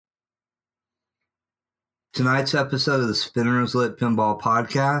Tonight's episode of the Spinners Lit Pinball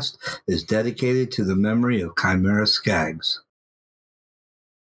Podcast is dedicated to the memory of Chimera Skaggs.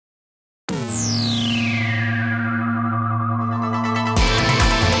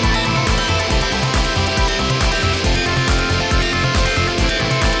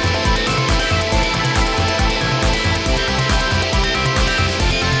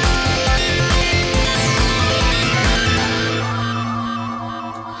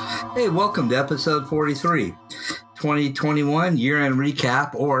 Hey, welcome to episode 43, 2021 year-end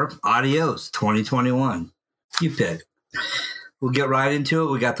recap, or Adios 2021. You pick. We'll get right into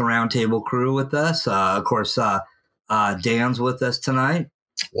it. We got the roundtable crew with us. Of course, Dan's with us tonight.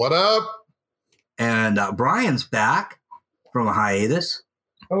 What up? And Brian's back from a hiatus.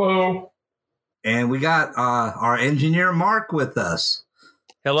 Hello. And we got our engineer, Mark, with us.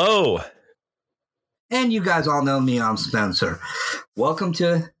 Hello. And you guys all know me. I'm Spencer. Welcome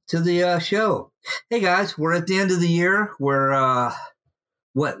to the show. Hey guys, we're at the end of the year. We're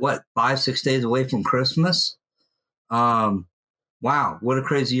 5-6 days away from Christmas. Wow, what a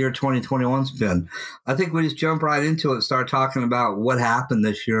crazy year 2021's been. I think we just jump right into it and start talking about what happened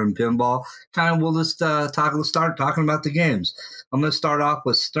this year in pinball. We'll just start talking about the games. I'm going to start off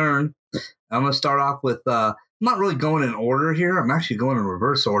with Stern. I'm going to start off with I'm not really going in order here. I'm actually going in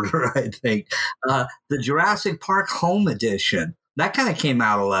reverse order, I think. The Jurassic Park Home Edition. That kind of came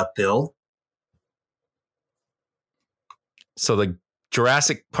out of left field. So the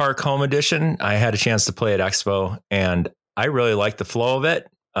Jurassic Park Home Edition, I had a chance to play at Expo, and I really liked the flow of it.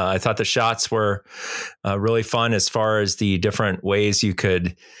 I thought the shots were really fun as far as the different ways you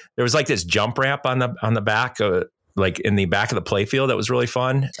could. There was like this jump ramp on the back, like in the back of the playfield, that was really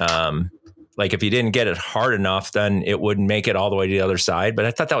fun. Like if you didn't get it hard enough, then it wouldn't make it all the way to the other side. But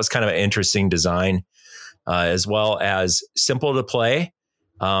I thought that was kind of an interesting design. As well as simple to play.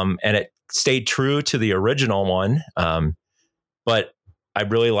 And it stayed true to the original one. But I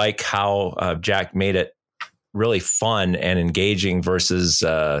really like how Jack made it really fun and engaging versus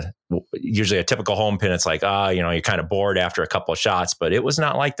usually a typical home pin. It's like, you're kind of bored after a couple of shots, but it was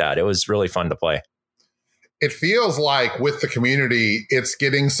not like that. It was really fun to play. It feels like with the community, it's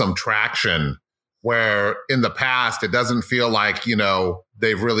getting some traction where in the past, it doesn't feel like,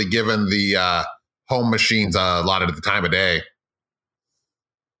 they've really given the home machines a lot of the time of day.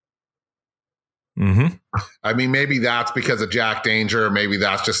 Mm-hmm. I mean, maybe that's because of Jack Danger. Maybe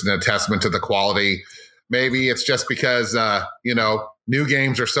that's just an testament to the quality. Maybe it's just because, new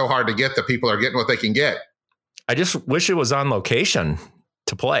games are so hard to get that people are getting what they can get. I just wish it was on location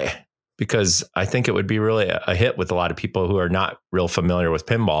to play, because I think it would be really a hit with a lot of people who are not real familiar with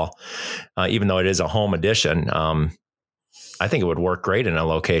pinball, even though it is a home edition. I think it would work great in a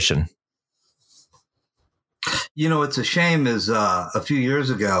location. It's a shame is a few years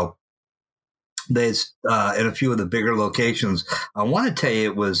ago, they in a few of the bigger locations, I want to tell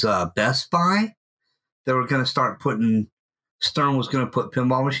you it was Best Buy. They were going to Stern was going to put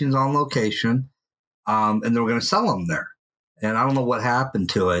pinball machines on location, and they were going to sell them there. And I don't know what happened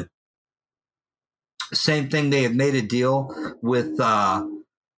to it. Same thing, they had made a deal with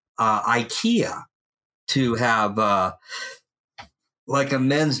IKEA to have like a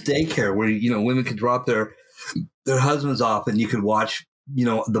men's daycare where, women could drop their husbands off and you could watch,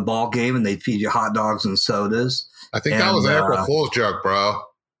 the ball game, and they'd feed you hot dogs and sodas. I think that was an April Fool's joke, bro.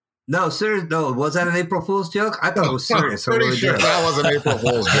 No, serious. No, was that an April Fool's joke? I thought it was serious. I'm pretty sure that was an April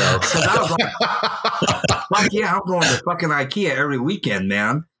Fool's joke. So that was like, yeah, I'm going to fucking IKEA every weekend,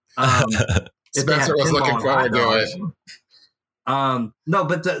 man. Spencer was looking forward to it. No,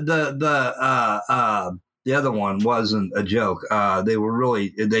 but the other one wasn't a joke. They were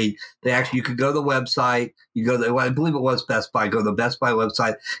really, they actually, you could go to the website, I believe it was Best Buy, go to the Best Buy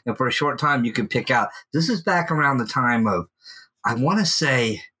website, and for a short time you could pick out, this is back around the time of, I want to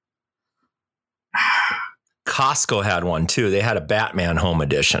say, Costco had one too. They had a Batman home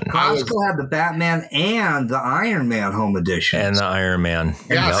edition. Costco had the Batman and the Iron Man home edition. And the Iron Man.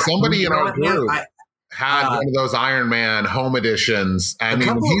 Yeah, somebody in our group had one of those Iron Man home editions. I've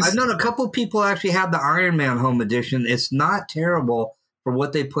known a couple of people actually had the Iron Man home edition. It's not terrible for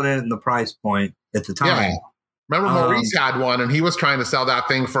what they put in the price point at the time. Yeah. Remember Maurice had one, and he was trying to sell that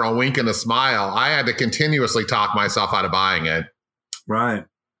thing for a wink and a smile. I had to continuously talk myself out of buying it. Right.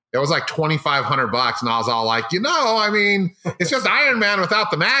 It was like $2,500, and I was all like, it's just Iron Man without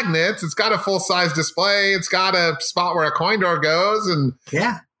the magnets. It's got a full-size display. It's got a spot where a coin door goes, and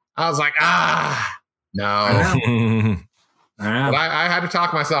yeah, I was like, no. I know. But I had to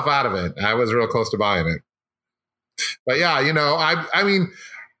talk myself out of it. I was real close to buying it. But yeah, I mean,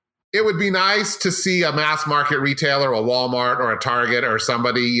 it would be nice to see a mass market retailer, a Walmart or a Target or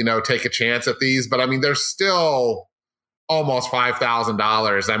somebody, take a chance at these. But I mean, they're still almost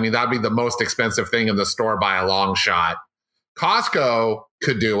 $5,000. I mean, that'd be the most expensive thing in the store by a long shot. Costco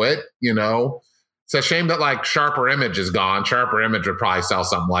could do it, It's a shame that like Sharper Image is gone. Sharper Image would probably sell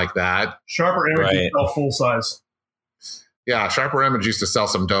something like that. Sharper Image would sell full size. Yeah, Sharper Image used to sell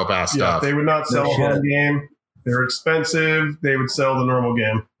some dope ass stuff. They would not sell a home game. They're expensive. They would sell the normal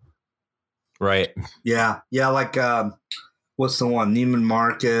game. Right. Yeah. Like what's the one? Neiman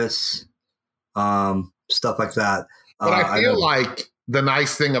Marcus, stuff like that. But I feel like the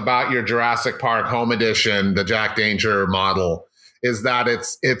nice thing about your Jurassic Park Home Edition, the Jack Danger model, is that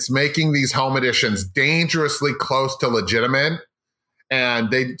it's making these home editions dangerously close to legitimate.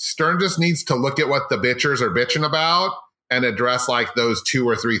 And Stern just needs to look at what the bitchers are bitching about and address like those 2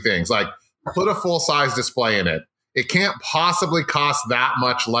 or 3 things. Like put a full-size display in it. It can't possibly cost that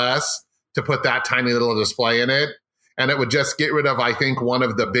much less to put that tiny little display in it. And it would just get rid of, I think, one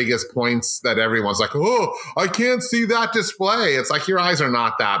of the biggest points that everyone's like, oh, I can't see that display. It's like your eyes are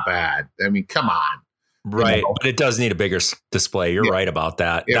not that bad. I mean, come on. Right. But it does need a bigger display. You're right about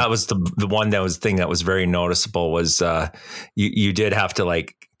that. Yeah. That was the thing that was very noticeable was you did have to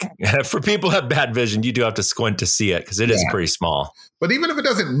like, for people who have bad vision, you do have to squint to see it because it is pretty small. But even if it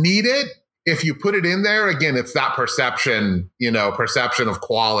doesn't need it, if you put it in there, again, it's that perception of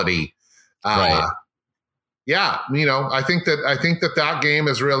quality. Right. Yeah, I think that game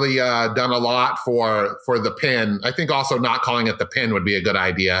has really done a lot for the pin. I think also not calling it the pin would be a good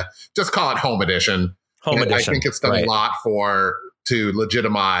idea. Just call it Home Edition. Edition. I think it's done a lot to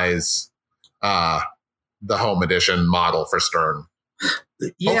legitimize the Home Edition model for Stern.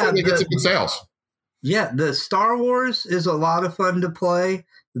 Yeah, hopefully it gets some good sales. Yeah, the Star Wars is a lot of fun to play.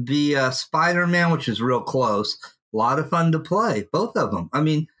 The Spider-Man, which is real close, a lot of fun to play. Both of them. I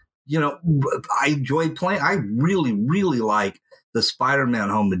mean, I enjoy playing. I really, really like the Spider-Man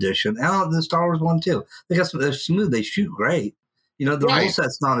Home Edition and the Star Wars one too. They're smooth. They shoot great. The rule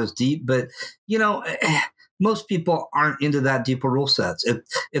set's not as deep, but most people aren't into that deeper rule sets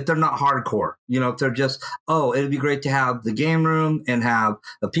if they're not hardcore. If they're just, it'd be great to have the game room and have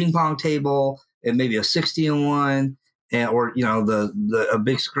a ping pong table and maybe a 60-in-1. Or a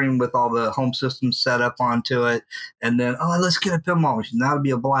big screen with all the home systems set up onto it, and then let's get a pinball machine. That'll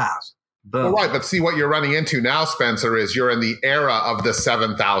be a blast. Well, right, but see what you're running into now, Spencer, is you're in the era of the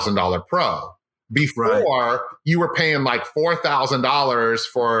 $7,000 Pro. Before you were paying like $4,000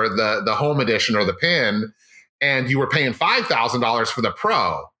 for the Home Edition or the pin, and you were paying $5,000 for the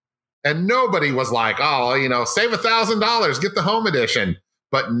Pro, and nobody was like, save $1,000, get the Home Edition.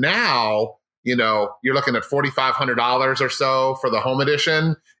 But now, you're looking at $4,500 or so for the Home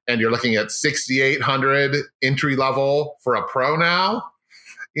Edition, and you're looking at $6,800 entry level for a Pro now.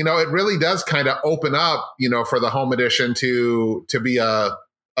 It really does kind of open up, for the Home Edition to be a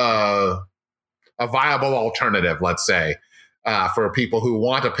viable alternative, let's say, for people who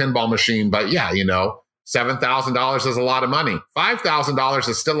want a pinball machine. But yeah, $7,000 is a lot of money. $5,000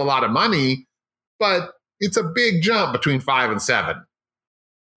 is still a lot of money, but it's a big jump between 5 and 7.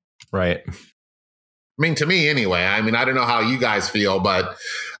 Right. I mean, to me anyway, I don't know how you guys feel, but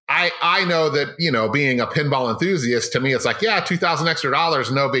I know that, being a pinball enthusiast, to me, it's like, yeah, $2,000 extra,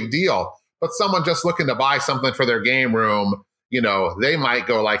 no big deal. But someone just looking to buy something for their game room, they might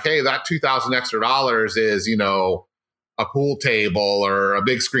go like, hey, that $2,000 extra is, a pool table or a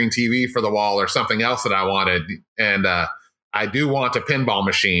big screen TV for the wall or something else that I wanted. And I do want a pinball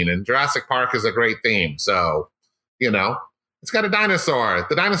machine, and Jurassic Park is a great theme. So, it's got a dinosaur.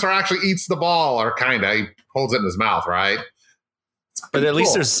 The dinosaur actually eats the ball, or kind of. He holds it in his mouth, right? But at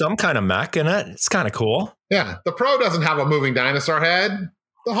least there's some kind of mech in it. It's kind of cool. Yeah. The Pro doesn't have a moving dinosaur head.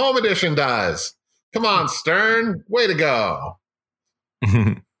 The Home Edition does. Come on, Stern. Way to go.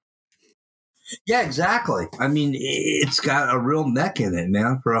 Yeah, exactly. I mean, it's got a real mech in it,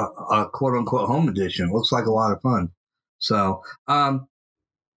 man, for a quote-unquote Home Edition. It looks like a lot of fun. So I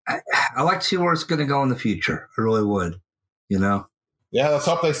like to see where it's going to go in the future. I really would. Yeah, let's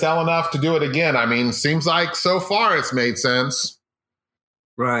hope they sell enough to do it again. I mean, seems like so far it's made sense.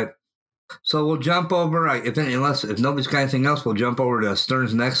 Right. So we'll jump over, if nobody's got anything else, we'll jump over to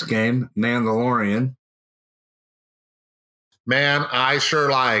Stern's next game, Mandalorian. Man, I sure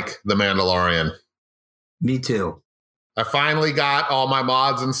like The Mandalorian. Me too. I finally got all my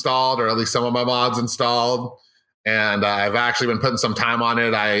mods installed, or at least some of my mods installed, and I've actually been putting some time on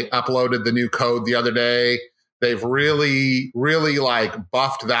it. I uploaded the new code the other day. They've really, really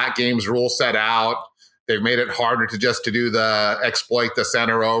buffed that game's rule set out. They've made it harder to do the exploit the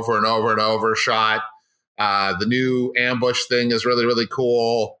center over and over and over shot. The new ambush thing is really, really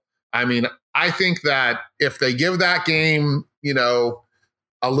cool. I mean, I think that if they give that game,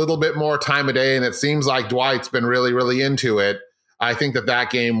 a little bit more time of day, and it seems like Dwight's been really, really into it, I think that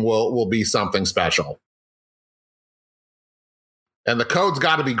game will be something special. And the code's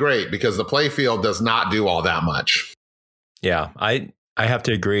got to be great because the playfield does not do all that much. Yeah, I have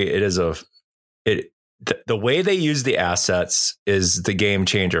to agree. It is the way they use the assets is the game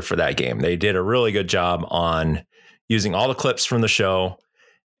changer for that game. They did a really good job on using all the clips from the show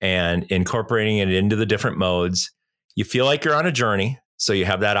and incorporating it into the different modes. You feel like you're on a journey. So you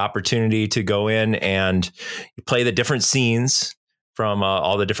have that opportunity to go in and play the different scenes from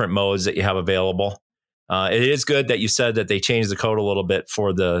all the different modes that you have available. It is good that you said that they changed the code a little bit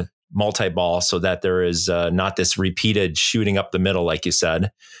for the multi-ball so that there is not this repeated shooting up the middle, like you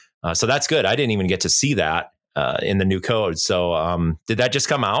said. So that's good. I didn't even get to see that in the new code. So did that just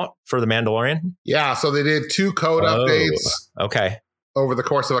come out for the Mandalorian? Yeah. So they did 2 code updates. Okay. Over the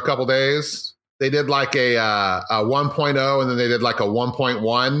course of a couple days. They did like a 1.0 and then they did like a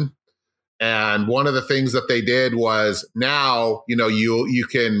 1.1. And one of the things that they did was now, you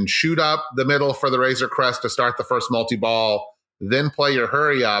can shoot up the middle for the Razor Crest to start the first multi-ball, then play your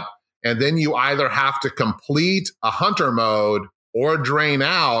hurry up. And then you either have to complete a hunter mode or drain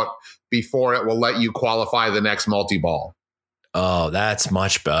out before it will let you qualify the next multi-ball. Oh, that's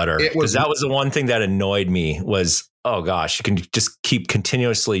much better. Because that was the one thing that annoyed me was, oh gosh, you can just keep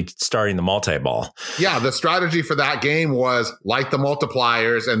continuously starting the multi-ball. Yeah, the strategy for that game was light the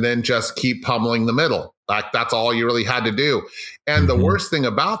multipliers and then just keep pummeling the middle. Like that's all you really had to do. And the worst thing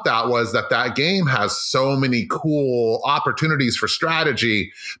about that was that game has so many cool opportunities for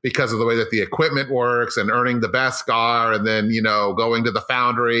strategy because of the way that the equipment works and earning the best scar and then, going to the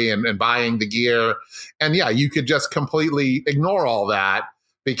foundry and buying the gear. And yeah, you could just completely ignore all that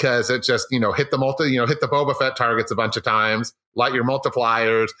because it just, hit the hit the Boba Fett targets a bunch of times, light your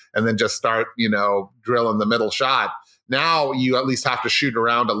multipliers, and then just start, drilling the middle shot. Now you at least have to shoot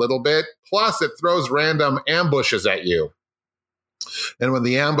around a little bit. Plus, it throws random ambushes at you. And when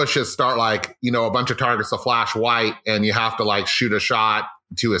the ambushes start, a bunch of targets will flash white and you have to shoot a shot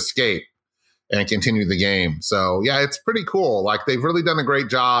to escape and continue the game. So yeah, it's pretty cool. They've really done a great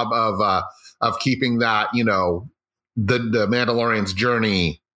job of keeping that, the Mandalorian's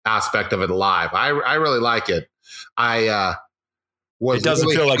journey aspect of it alive. I really like it. It doesn't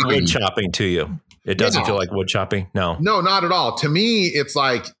feel like wood chopping to you. It doesn't feel like wood chopping. No, not at all. To me, it's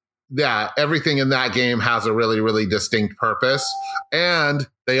everything in that game has a really, really distinct purpose. And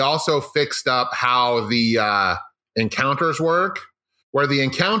they also fixed up how the encounters work, where the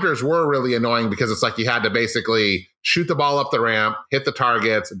encounters were really annoying because it's you had to basically shoot the ball up the ramp, hit the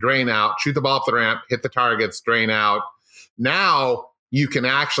targets, drain out, shoot the ball up the ramp, hit the targets, drain out. Now you can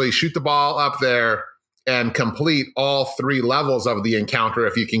actually shoot the ball up there and complete all 3 levels of the encounter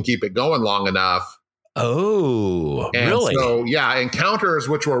if you can keep it going long enough. Oh, and really? So, yeah, encounters,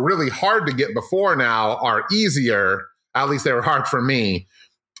 which were really hard to get before now, are easier. At least they were hard for me.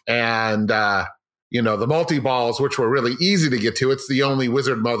 And, the multi-balls, which were really easy to get to, it's the only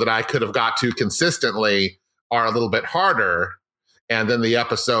wizard mode that I could have got to consistently, are a little bit harder. And then the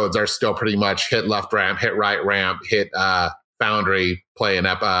episodes are still pretty much hit left ramp, hit right ramp, hit foundry, play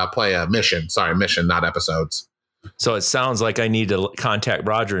a mission. Sorry, mission, not episodes. So it sounds like I need to contact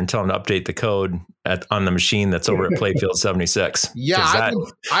Roger and tell him to update the code on the machine that's over at Playfield 76. Yeah,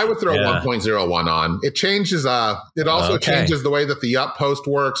 I would throw 1.01 on. It changes. It also changes the way that the up post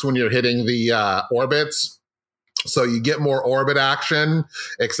works when you're hitting the orbits. So you get more orbit action,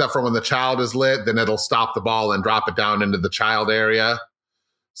 except for when the child is lit, then it'll stop the ball and drop it down into the child area.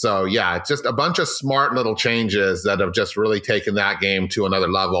 So yeah, it's just a bunch of smart little changes that have just really taken that game to another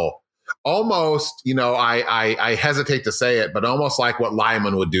level. Almost, I hesitate to say it, but almost like what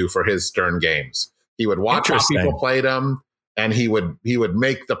Lyman would do for his Stern games. He would watch how people played them, and he would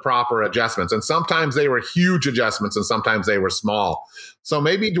make the proper adjustments. And sometimes they were huge adjustments, and sometimes they were small. So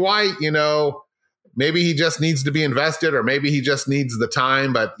maybe Dwight, maybe he just needs to be invested, or maybe he just needs the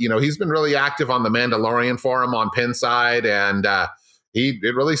time. But he's been really active on the Mandalorian forum on Pinside, and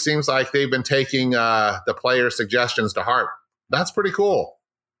it really seems like they've been taking the player suggestions to heart. That's pretty cool.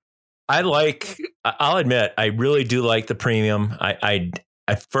 I'll admit, I really do like the premium.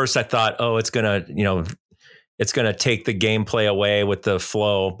 At first I thought, it's going to take the gameplay away with the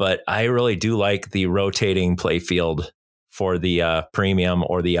flow, but I really do like the rotating play field for the premium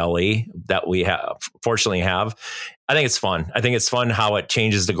or the LE that we fortunately have. I think it's fun. I think it's fun how it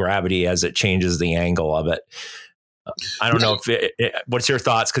changes the gravity as it changes the angle of it. I don't know what's your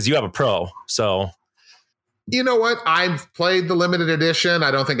thoughts? Cause you have a Pro, so. You know what? I've played the limited edition. I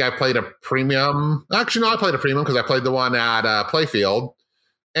don't think I played a premium. Actually, no, I played a premium because I played the one at Playfield.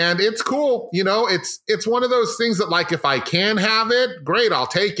 And it's cool. It's one of those things that, like, if I can have it, great, I'll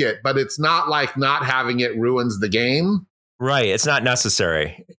take it. But it's not like not having it ruins the game. Right. It's not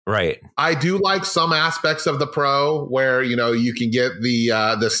necessary. Right. I do like some aspects of the Pro where, you can get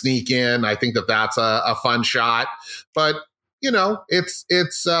the sneak in. I think that's a fun shot. But,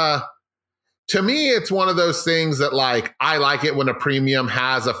 it's to me, it's one of those things that, like, I like it when a premium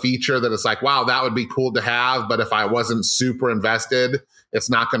has a feature that it's like, wow, that would be cool to have. But if I wasn't super invested, it's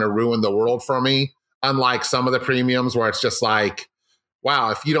not going to ruin the world for me. Unlike some of the premiums where it's just like,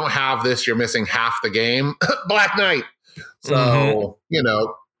 wow, if you don't have this, you're missing half the game. Black Knight. So,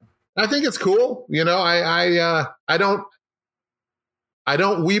 I think it's cool. I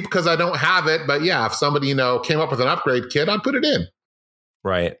don't weep because I don't have it. But yeah, if somebody, came up with an upgrade kit, I'd put it in.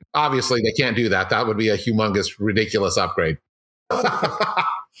 Right. Obviously, they can't do that. That would be a humongous, ridiculous upgrade. I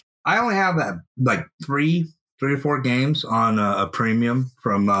only have like three or four games on a premium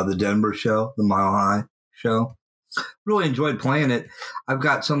from the Denver show, the Mile High show. Really enjoyed playing it. I've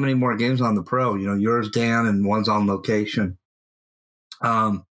got so many more games on the Pro, yours, Dan, and one's on location.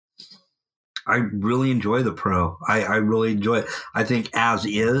 I really enjoy the Pro. I really enjoy it. I think as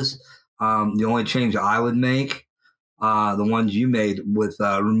is, the only change I would make, the ones you made with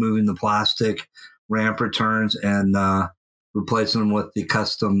removing the plastic ramp returns and replacing them with the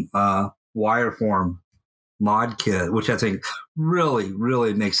custom wireform mod kit, which I think really,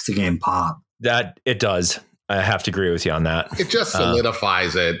 really makes the game pop. That it does. I have to agree with you on that. It just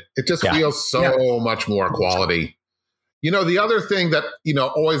solidifies it. It just feels so much more quality. The other thing that,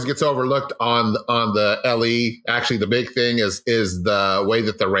 always gets overlooked on the LE, actually the big thing is the way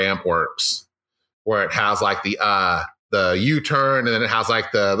that the ramp works, where it has like the U-turn and then it has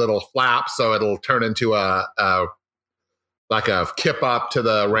like the little flap. So it'll turn into like a kip up to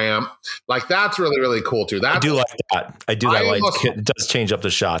the ramp. Like that's really, really cool too. I do like that. It does change up the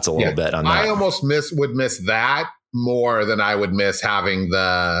shots a little bit on that. I almost would miss that more than I would miss having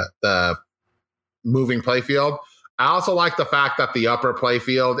the moving playfield. I also like the fact that the upper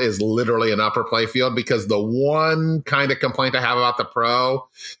playfield is literally an upper playfield, because the one kind of complaint I have about the Pro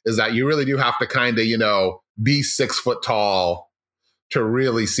is that you really do have to kind of, be 6 foot tall to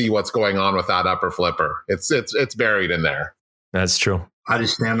really see what's going on with that upper flipper. It's buried in there. That's true. I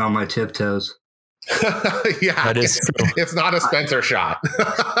just stand on my tiptoes. Yeah, that is true. It's not a Spencer shot. You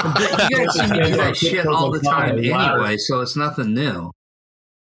guys see me do that shit all the time anyway, so it's nothing new.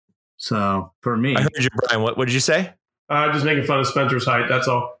 So for me, I heard you, Brian. What did you say? Just making fun of Spencer's height. That's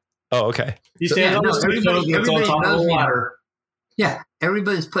all. Oh, okay. He stands on his tiptoes and it's on top of the ladder. Yeah,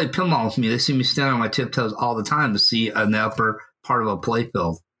 everybody's played pinball with me. They see me stand on my tiptoes all the time to see an upper part of a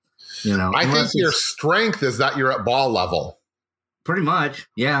playfield. I think your strength is that you're at ball level. Pretty much,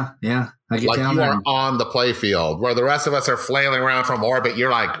 yeah. I get like down you there. are on the playfield, where the rest of us are flailing around from orbit.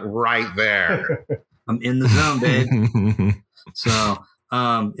 You're like right there. I'm in the zone, babe. So,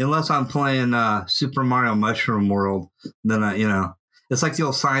 unless I'm playing Super Mario Mushroom World, then it's like the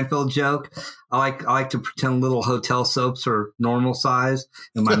old Seinfeld joke. I like to pretend little hotel soaps are normal size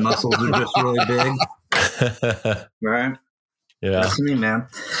and my muscles are just really big. Right? Yeah. That's me, man.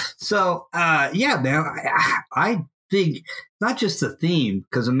 So, man, I think not just the theme,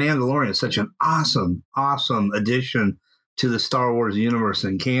 because The Mandalorian is such an awesome, awesome addition to the Star Wars universe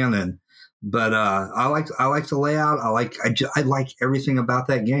and canon. But I like the layout. I like everything about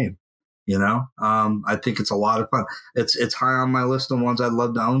that game. I think it's a lot of fun. It's high on my list of ones I'd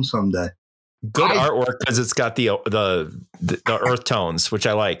love to own someday. Good artwork, because it's got the earth tones, which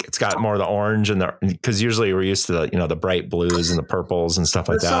I like. It's got more of the orange and because usually we're used to the bright blues and the purples and stuff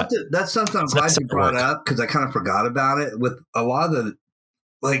like that. That's something I'm glad you brought up, because I kind of forgot about it. With a lot of the,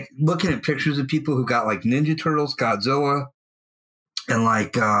 like, looking at pictures of people who got like Ninja Turtles, Godzilla, and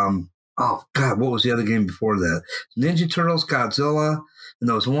like oh God, what was the other game before that? Ninja Turtles, Godzilla, and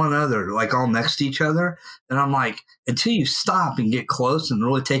there was one other, like all next to each other. And I'm like, until you stop and get close and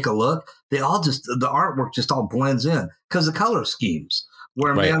really take a look, the artwork just all blends in because the color schemes.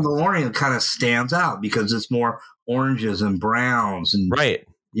 Where right. Mandalorian kind of stands out because it's more oranges and browns and right.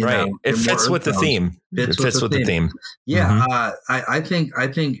 It fits with the theme. It fits with the theme. Yeah, I think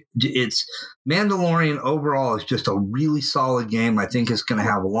it's Mandalorian overall is just a really solid game. I think it's going to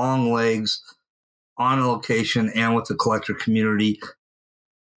have long legs on a location and with the collector community.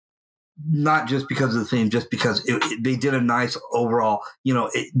 Not just because of the theme, just because they did a nice overall,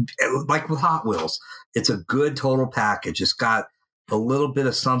 like with Hot Wheels, it's a good total package. It's got a little bit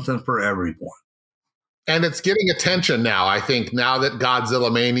of something for everyone. And it's getting attention now. I think now that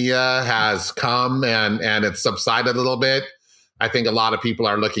Godzilla Mania has come and it's subsided a little bit, I think a lot of people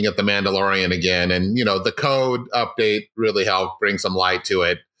are looking at The Mandalorian again. And, the code update really helped bring some light to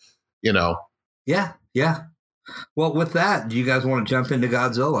it, Yeah, yeah. Well, with that, do you guys want to jump into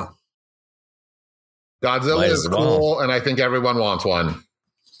Godzilla? Godzilla is cool, and I think everyone wants one.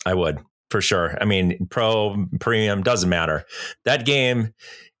 I would, for sure. I mean, pro, premium, doesn't matter. That game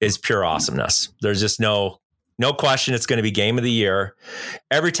is pure awesomeness. There's just no question it's going to be game of the year.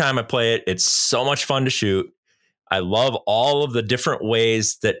 Every time I play it, it's so much fun to shoot. I love all of the different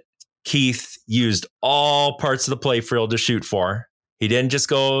ways that Keith used all parts of the playfield to shoot for. He didn't just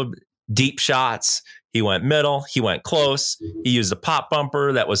go deep shots. He went middle. He went close. He used a pop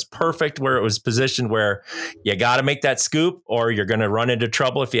bumper that was perfect where it was positioned, where you got to make that scoop or you're going to run into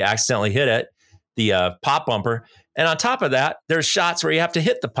trouble if you accidentally hit it, the pop bumper. And on top of that, there's shots where you have to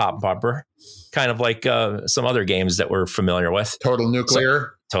hit the pop bumper, kind of like some other games that we're familiar with. Total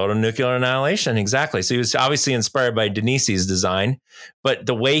Nuclear. Total Nuclear Annihilation, exactly. So he was obviously inspired by Denise's design, but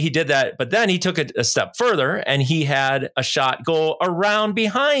the way he did that, but then he took it a step further and he had a shot go around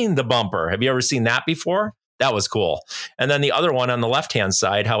behind the bumper. Have you ever seen that before? That was cool. And then the other one on the left-hand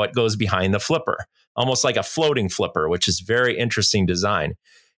side, how it goes behind the flipper, almost like a floating flipper, which is very interesting design.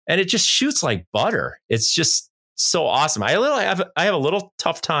 And it just shoots like butter. It's just so awesome. I have a little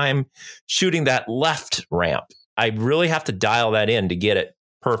tough time shooting that left ramp. I really have to dial that in to get it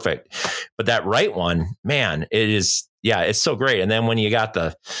perfect. But that right one, man, it's so great. And then when you got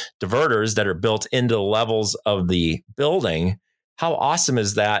the diverters that are built into the levels of the building, how awesome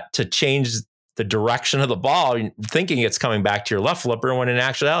is that to change the direction of the ball, thinking it's coming back to your left flipper, when in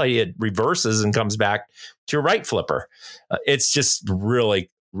actuality it reverses and comes back to your right flipper. It's just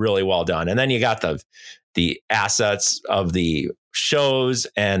really, really well done. And then you got the assets of the shows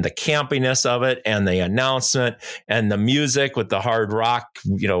and the campiness of it and the announcement and the music with the hard rock,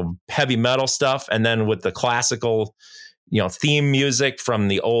 heavy metal stuff. And then with the classical, theme music from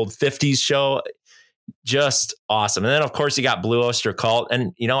the old 50s show, just awesome. And then of course you got Blue Oyster Cult.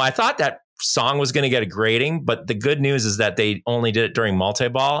 And, I thought that song was going to get a grading, but the good news is that they only did it during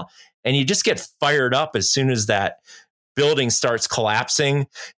multi-ball, and you just get fired up as soon as that building starts collapsing.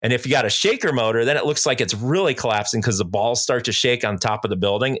 And if you got a shaker motor, then it looks like it's really collapsing because the balls start to shake on top of the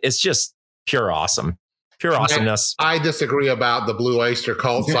building. It's just pure awesome. Pure awesomeness. I disagree about the Blue Oyster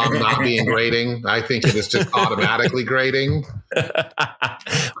Cult song not being grading. I think it is just automatically grading.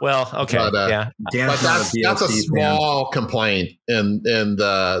 Well, okay. But that's a small complaint in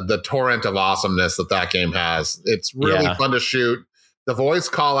the torrent of awesomeness that game has. It's really fun to shoot. The voice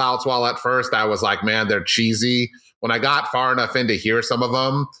call outs, while at first I was like, man, they're cheesy. When I got far enough in to hear some of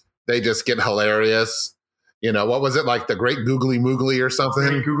them, they just get hilarious. What was it, like the Great Googly Moogly or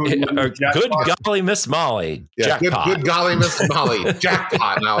something? Good golly, Miss Molly. Yeah, good golly, Miss Molly.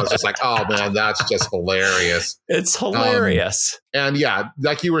 Jackpot. And I was just like, oh, man, that's just hilarious. It's hilarious. And yeah,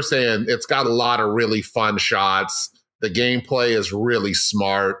 like you were saying, it's got a lot of really fun shots. The gameplay is really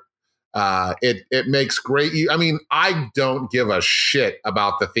smart. It makes great. I don't give a shit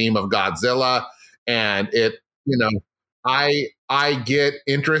about the theme of Godzilla, and I get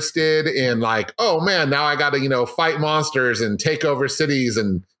interested in like, oh man, now I got to, fight monsters and take over cities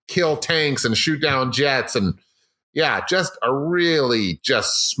and kill tanks and shoot down jets. And yeah, just a really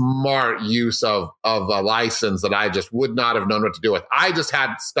just smart use of a license that I just would not have known what to do with. I just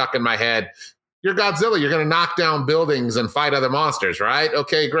had stuck in my head, you're Godzilla, you're going to knock down buildings and fight other monsters, right?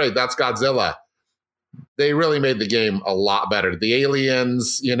 Okay, great. That's Godzilla. They really made the game a lot better. The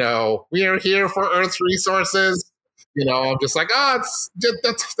aliens, we are here for Earth's resources. I'm just like,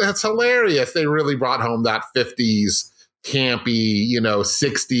 that's hilarious. They really brought home that 50s campy,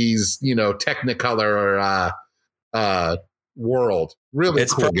 60s, Technicolor world. Really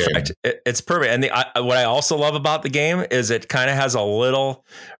it's cool perfect. game. It's perfect. And what I also love about the game is it kind of has a little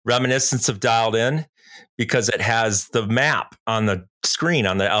reminiscence of Dialed In, because it has the map on the screen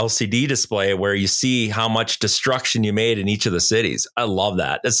on the LCD display where you see how much destruction you made in each of the cities. I love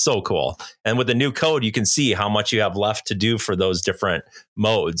that. It's so cool. And with the new code, you can see how much you have left to do for those different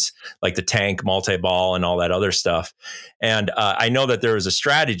modes, like the tank, multi-ball, and all that other stuff. And I know that there was a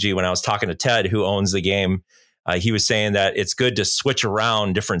strategy when I was talking to Ted, who owns the game. He was saying that it's good to switch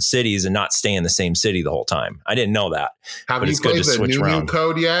around different cities and not stay in the same city the whole time. I didn't know that. Have you played the new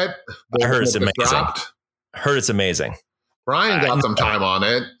code yet? I heard it's amazing. Heard it's amazing. Brian got some time on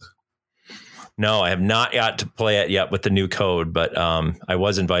it. No, I have not got to play it yet with the new code, but I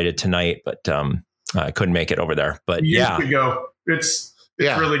was invited tonight, but I couldn't make it over there. But yeah, to go. It's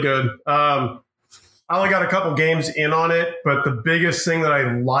really good. I only got a couple games in on it, but the biggest thing that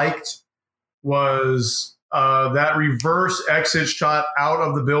I liked was that reverse exit shot out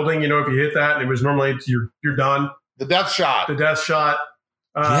of the building. If you hit that, and it was normally you're done. The death shot. The death shot.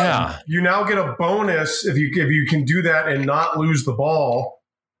 You now get a bonus if you can do that and not lose the ball.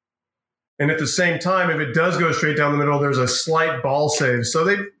 And at the same time, if it does go straight down the middle, there's a slight ball save. So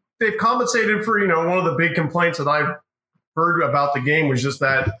they've compensated for, one of the big complaints that I've heard about the game was just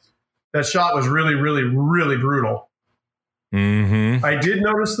that shot was really, really, really brutal. Mm-hmm. I did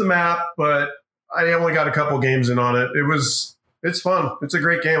notice the map, but I only got a couple games in on it. It's fun. It's a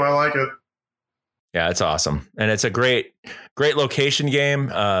great game. I like it. Yeah, it's awesome. And it's a great location game.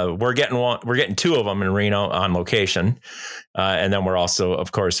 We're getting two of them in Reno on location. And then we're also,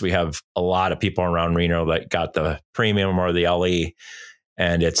 of course, we have a lot of people around Reno that got the premium or the LE,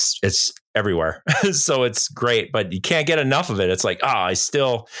 and it's everywhere. So it's great, but you can't get enough of it. It's like,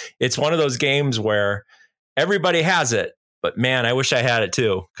 it's one of those games where everybody has it, but man, I wish I had it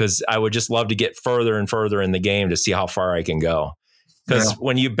too, because I would just love to get further and further in the game to see how far I can go. Because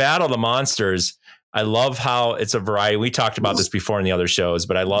when you battle the monsters, I love how it's a variety. We talked about this before in the other shows,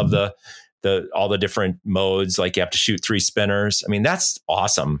 but I love the all the different modes. Like you have to shoot 3 spinners. I mean, that's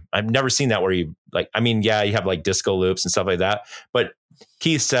awesome. I've never seen that where you have like disco loops and stuff like that. But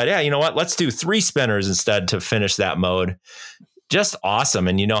Keith said, yeah, you know what? Let's do 3 spinners instead to finish that mode. Just awesome.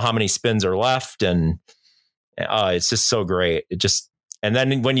 And you know how many spins are left, and it's just so great. And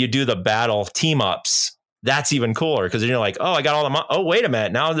then when you do the battle team ups, that's even cooler, because you're like, I got all the oh, wait a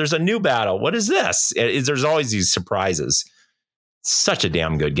minute, now there's a new battle. What is this? There's always these surprises. Such a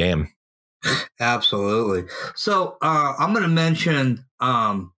damn good game. Absolutely. So I'm going to mention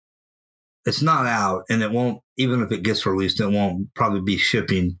it's not out, and it won't, even if it gets released, it won't probably be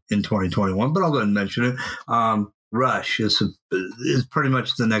shipping in 2021, but I'll go ahead and mention it. Rush is pretty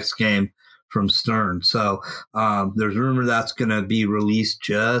much the next game from Stern. So there's a rumor that's going to be released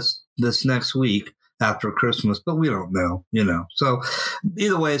just this next week after Christmas, but we don't know, So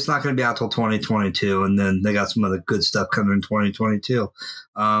either way, it's not going to be out till 2022, and then they got some other good stuff coming in 2022.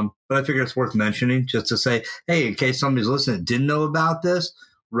 But I figure it's worth mentioning just to say, hey, in case somebody's listening that didn't know about this,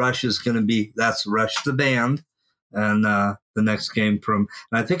 Rush is going to be, that's Rush the band, and the next game and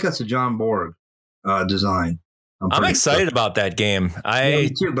I think that's a John Borg design. I'm excited about that game. Me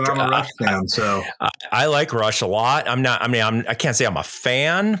too, but I'm a Rush fan, so I like Rush a lot. I can't say I'm a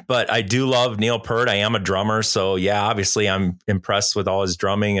fan, but I do love Neil Peart. I am a drummer, so yeah, obviously I'm impressed with all his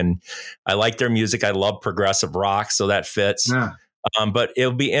drumming, and I like their music. I love progressive rock, so that fits. Yeah. But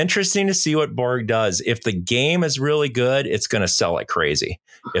it'll be interesting to see what Borg does. If the game is really good, it's going to sell like crazy.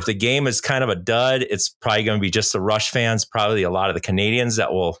 If the game is kind of a dud, it's probably going to be just the Rush fans, probably a lot of the Canadians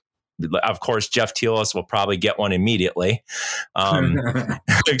that will. Of course, Jeff Teolis will probably get one immediately.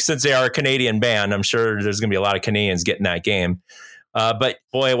 Since they are a Canadian band, I'm sure there's going to be a lot of Canadians getting that game. But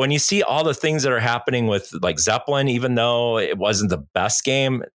boy, when you see all the things that are happening with like Zeppelin, even though it wasn't the best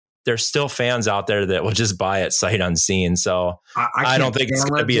game, there's still fans out there that will just buy it sight unseen. So I don't think it's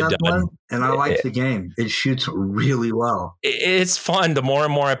going to be a dud. And I like the game. It shoots really well. It's fun. The more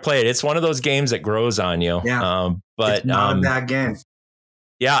and more I play it, it's one of those games that grows on you. Yeah. But it's not a bad game.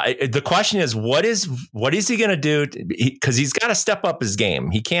 Yeah, the question is, what is he going to do? Because he's got to step up his game.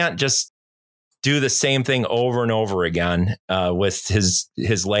 He can't just do the same thing over and over again with his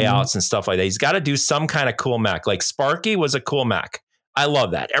layouts and stuff like that. He's got to do some kind of cool mech. Like Sparky was a cool mech. I love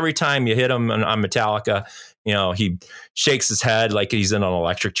that. Every time you hit him on Metallica, he shakes his head like he's in an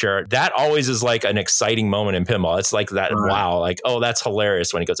electric chair. That always is like an exciting moment in pinball. It's like that. Right. Wow. Like, oh, that's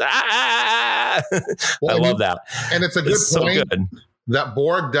hilarious when he goes, ah. Well, I love that. And it's a good point. So good. That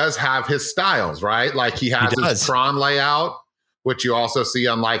Borg does have his styles, right? Like he has his Tron layout, which you also see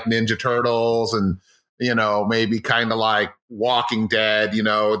on like Ninja Turtles and, maybe kind of like Walking Dead,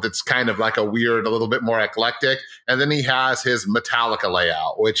 that's kind of like a weird, a little bit more eclectic. And then he has his Metallica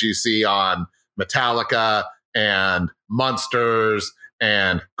layout, which you see on Metallica and Monsters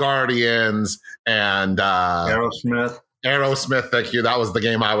and Guardians and Aerosmith. Thank you. That was the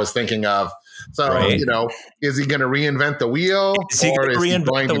game I was thinking of. So, right. Is he going to reinvent the wheel, or is he going to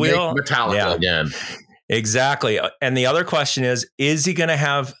make Metallica again? Exactly. And the other question is he going to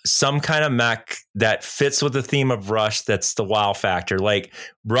have some kind of mech that fits with the theme of Rush that's the wow factor? Like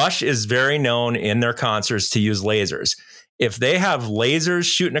Rush is very known in their concerts to use lasers. If they have lasers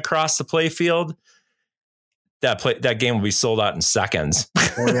shooting across the play field, that game will be sold out in seconds.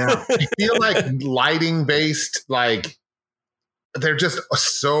 Oh, yeah. I feel like lighting based, like they're just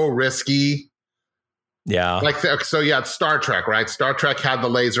so risky. Yeah. It's Star Trek, right? Star Trek had the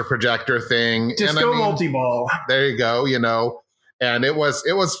laser projector thing. Disco multi-ball. There you go, and it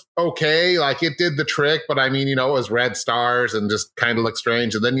was okay. Like it did the trick, but it was red stars and just kind of looked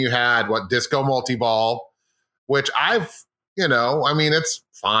strange. And then you had Disco multi-ball, which it's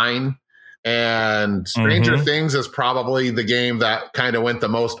fine. And Stranger Things is probably the game that kind of went the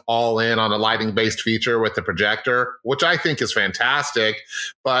most all in on a lighting based feature with the projector, which I think is fantastic.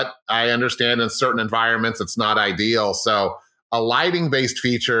 But I understand in certain environments it's not ideal. So a lighting based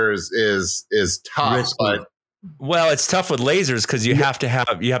feature is tough. Risky. But well, it's tough with lasers because you have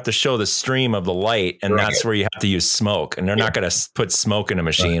to show the stream of the light, and that's where you have to use smoke. And they're not going to put smoke in a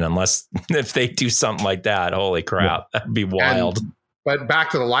machine unless if they do something like that. Holy crap, that'd be wild. But back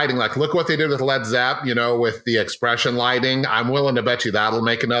to the lighting, like look what they did with Led Zepp, with the expression lighting. I'm willing to bet you that'll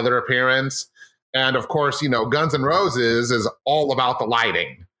make another appearance. And of course, Guns N' Roses is all about the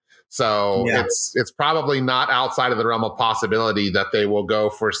lighting. So it's probably not outside of the realm of possibility that they will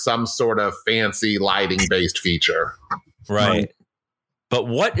go for some sort of fancy lighting based feature. Right. But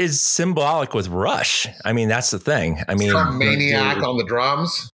what is symbolic with Rush? I mean, that's the thing. I mean, some maniac on the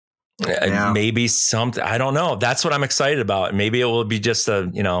drums. Maybe something. I don't know. That's what I'm excited about. Maybe it will be just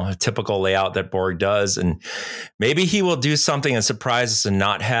a typical layout that Borg does, and maybe he will do something and surprise us and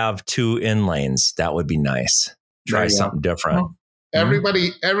not have 2 in lanes. That would be nice. Try something different.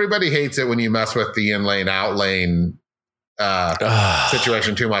 Everybody hates it when you mess with the in lane out lane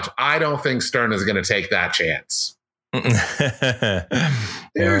situation too much. I don't think Stern is going to take that chance.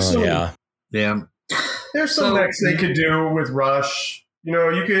 There's some mix they could do with Rush.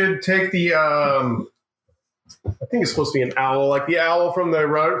 You could take the I think it's supposed to be an owl, like the owl from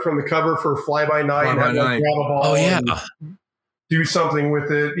the cover for Fly By Night, and have grab a ball and do something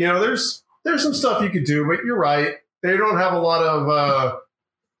with it. There's some stuff you could do, but you're right. They don't have a lot of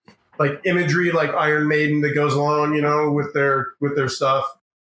like imagery like Iron Maiden that goes along, with their stuff.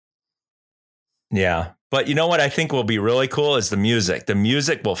 Yeah. But you know what I think will be really cool is the music. The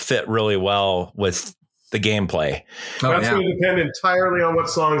music will fit really well with the gameplay. That's going to depend entirely on what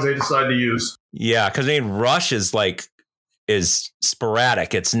songs they decide to use. Yeah, because Rush is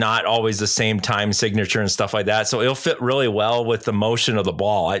sporadic. It's not always the same time signature and stuff like that. So it'll fit really well with the motion of the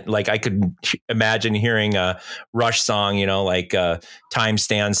ball. I could imagine hearing a Rush song, like Time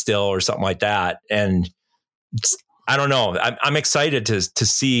Stands Still or something like that. And I don't know. I'm excited to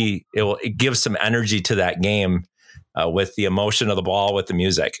see it gives some energy to that game with the emotion of the ball, with the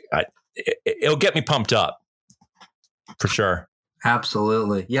music. It'll get me pumped up for sure.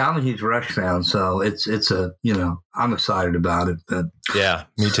 Absolutely. Yeah, I'm a huge Rush fan, so it's I'm excited about it. But yeah,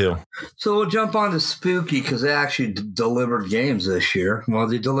 me too. So we'll jump on to Spooky because they actually delivered games this year. Well,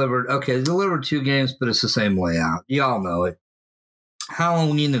 they delivered 2 games, but it's the same layout. Y'all know it.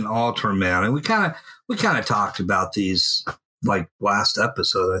 Halloween and Ultraman, and we kind of talked about these like last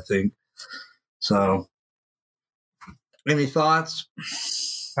episode, I think. So, any thoughts?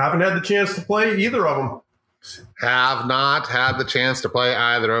 Haven't had the chance to play either of them. Have not had the chance to play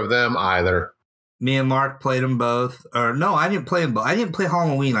either of them either. Me and Mark played them both. Or no, I didn't play them both. I didn't play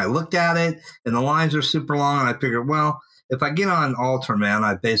Halloween. I looked at it, and the lines are super long, and I figured, well, if I get on Ultraman,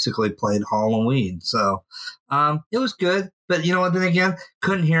 I basically played Halloween. So it was good. But you know what? Then again,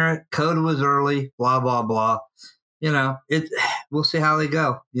 couldn't hear it. Code was early, blah, blah, blah. We'll see how they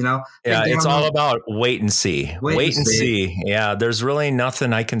go, Yeah, it's all about wait and see. Wait and see. Yeah, there's really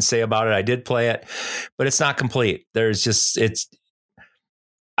nothing I can say about it. I did play it, but it's not complete. There's just,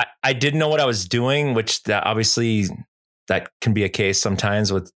 I didn't know what I was doing, which obviously that can be a case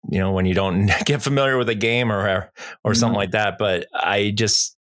sometimes with, when you don't get familiar with a game or something like that. But I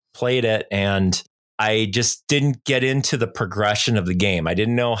just played it and I just didn't get into the progression of the game. I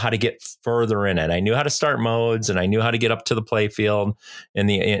didn't know how to get further in it. I knew how to start modes and I knew how to get up to the play field in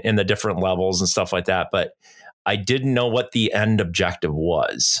the different levels and stuff like that. But I didn't know what the end objective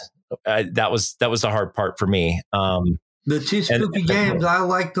was. That was the hard part for me. The 2 Spooky games I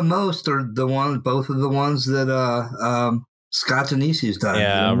like the most are both of the ones that Scott Denisi's done.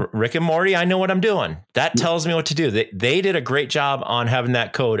 Yeah, Rick and Morty, I know what I'm doing. That tells me what to do. They did a great job on having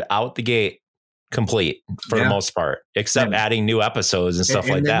that code out the gate complete for the most part, except adding new episodes and stuff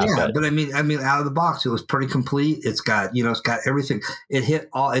like that. Yeah, but I mean, out of the box, it was pretty complete. It's got everything.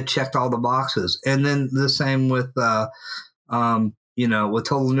 It checked all the boxes. And then the same with, with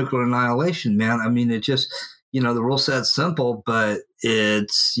Total Nuclear Annihilation, man. I mean, it just, the rule set's simple, but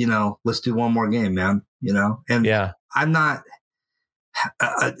it's, let's do one more game, man, and I'm not,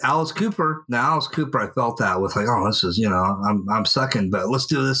 Alice Cooper, I felt that with like, oh, this is, I'm sucking, but let's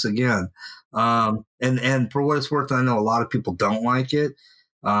do this again. And for what it's worth, I know a lot of people don't like it.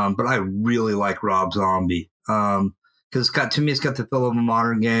 But I really like Rob Zombie. Cause it's got the feel of a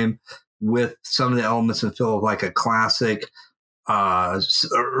modern game with some of the elements and feel of like a classic,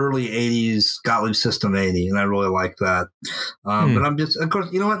 early 80s Gottlieb System 80. And I really like that. But I'm just, of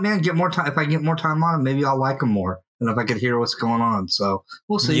course, you know what, man, get more time. If I get more time on them, maybe I'll like them more. and if I could hear what's going on. So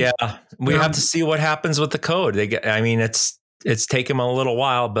we'll see. Yeah, we have to see what happens with the code. It's taken them a little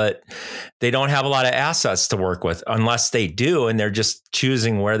while, but they don't have a lot of assets to work with unless they do, and they're just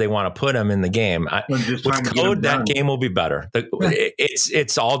choosing where they want to put them in the game. With code, that game will be better.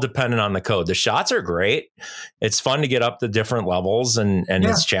 It's all dependent on the code. The shots are great. It's fun to get up the different levels, and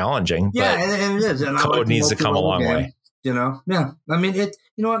it's challenging. Yeah, but and it is. And code needs to come a long way. You know, yeah. I mean, you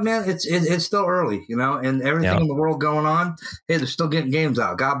know what, man? It's still early, you know, and everything in the world going on. Hey, they're still getting games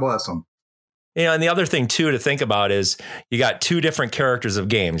out. God bless them. You know, and the other thing too to think about is you got two different characters of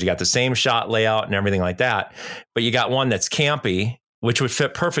games. You got the same shot layout and everything like that, but you got one that's campy, which would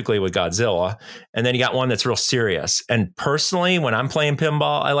fit perfectly with Godzilla, and then you got one that's real serious. And personally, when I'm playing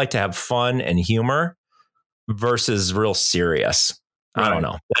pinball, I like to have fun and humor versus real serious. Right. I don't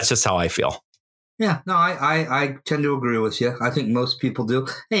know. That's just how I feel. Yeah, no, I tend to agree with you. I think most people do.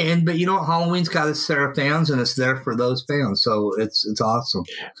 Hey, but you know what? Halloween's got its set of fans, and it's there for those fans. So it's awesome.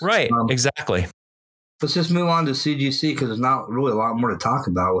 Right, exactly. Let's just move on to CGC because there's not really a lot more to talk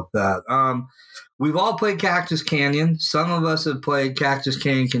about with that. We've all played Cactus Canyon. Some of us have played Cactus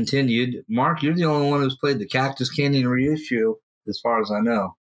Canyon Continued. Mark, you're the only one who's played the Cactus Canyon reissue, as far as I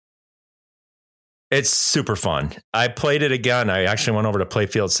know. It's super fun. I played it again. I actually went over to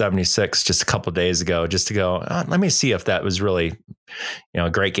Playfield 76 just a couple of days ago just to go, let me see if that was really, a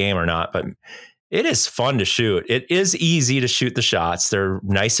great game or not. But it is fun to shoot. It is easy to shoot the shots. They're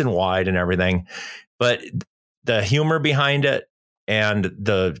nice and wide and everything. But the humor behind it and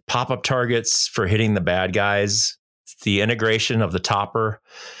the pop-up targets for hitting the bad guys, the integration of the topper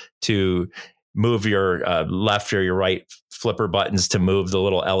to move your left or your right flipper buttons to move the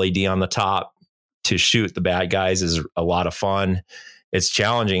little LED on the top to shoot the bad guys is a lot of fun. It's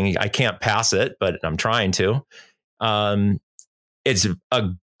challenging. I can't pass it, but I'm trying to. It's a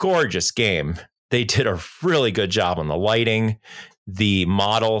gorgeous game. They did a really good job on the lighting, the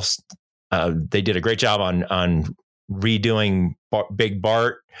models. They did a great job on redoing Big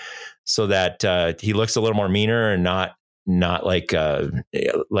Bart so that he looks a little more meaner and not like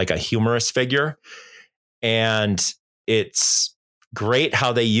a humorous figure. And it's great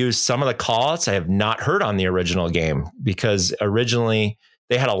how they use some of the call-outs I have not heard on the original game, because originally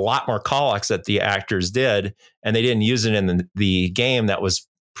they had a lot more call-outs that the actors did, and they didn't use it in the game that was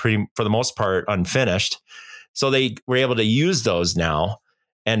pretty, for the most part, unfinished. So they were able to use those now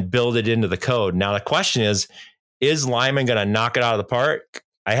and build it into the code. Now the question is Lyman going to knock it out of the park?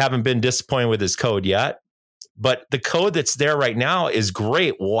 I haven't been disappointed with his code yet, but the code that's there right now is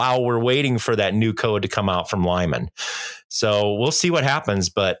great while we're waiting for that new code to come out from Lyman. So we'll see what happens,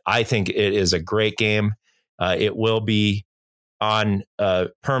 but I think it is a great game. It will be on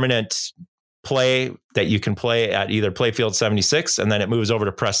permanent play that you can play at either Playfield 76, and then it moves over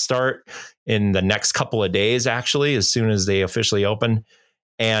to Press Start in the next couple of days, actually, as soon as they officially open.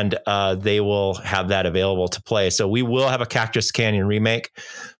 And they will have that available to play. So we will have a Cactus Canyon remake.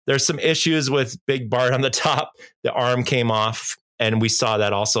 There's some issues with Big Bart on the top. The arm came off, and we saw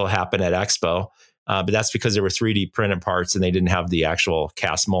that also happen at Expo. But that's because there were 3D printed parts and they didn't have the actual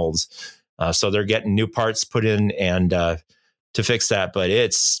cast molds. So they're getting new parts put in and to fix that. But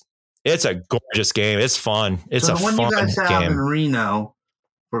it's a gorgeous game. It's fun. It's so a fun game. The one you guys have in Reno,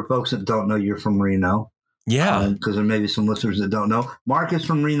 for folks that don't know, you're from Reno. Yeah. Because there may be some listeners that don't know. Mark is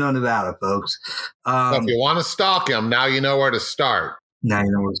from Reno, Nevada, folks. So if you want to stalk him, now you know where to start. Now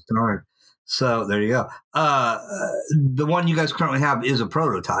you know where to start. So there you go. The one you guys currently have is a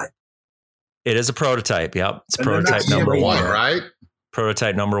prototype. It is a prototype. Yep. It's prototype number one, right?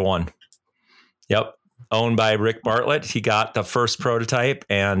 Prototype number one. Yep. Owned by Rick Bartlett. He got the first prototype,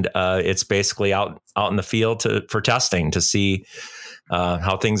 and it's basically out in the field for testing to see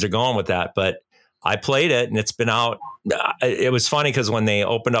how things are going with that. But I played it, and it's been out. It was funny because when they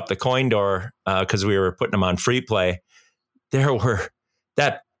opened up the coin door, because we were putting them on free play,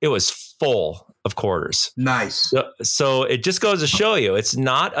 it was full of quarters. Nice. So it just goes to show you, it's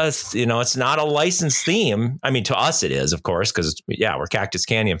not a licensed theme. I mean, to us it is, of course, because we're Cactus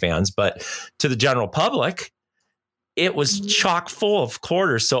Canyon fans, but to the general public, it was chock full of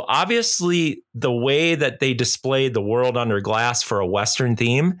quarters. So obviously the way that they displayed the world under glass for a Western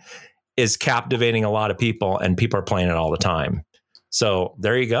theme is captivating a lot of people, and people are playing it all the time. So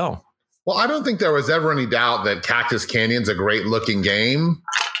there you go. Well, I don't think there was ever any doubt that Cactus Canyon's a great looking game.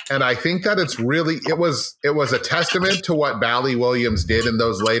 And I think that it was a testament to what Bally Williams did in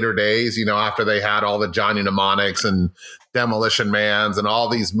those later days, after they had all the Johnny Mnemonics and Demolition Mans and all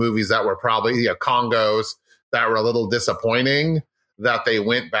these movies that were probably Congos that were a little disappointing, that they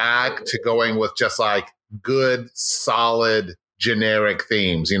went back to going with just like good, solid, generic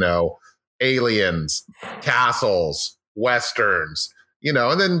themes, aliens, castles, westerns,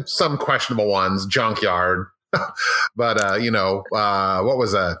 and then some questionable ones, junkyard. But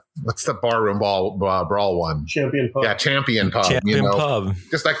what's the barroom brawl one? Champion Pub. Yeah, Champion Pub. Pub.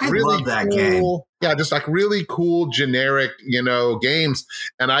 Just like I really love that cool, game. yeah, just like really cool generic, games.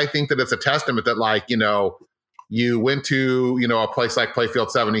 And I think that it's a testament that you went to, a place like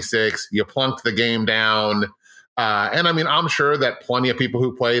Playfield 76, you plunked the game down. And I mean, I'm sure that plenty of people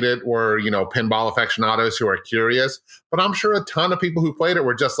who played it were, pinball aficionados who are curious, but I'm sure a ton of people who played it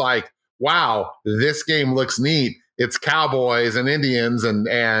were just like, wow, this game looks neat. It's cowboys and Indians and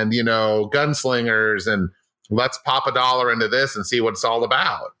gunslingers, and let's pop $1 into this and see what it's all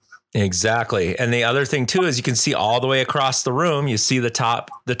about. Exactly. And the other thing too is you can see all the way across the room. You see the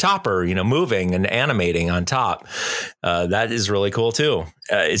topper, moving and animating on top. That is really cool too.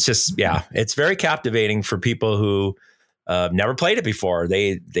 It's just, it's very captivating for people who never played it before.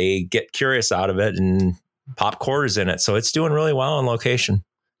 They get curious out of it and pop quarters in it. So it's doing really well on location.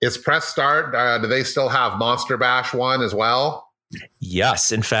 Is Press Start, do they still have Monster Bash 1 as well?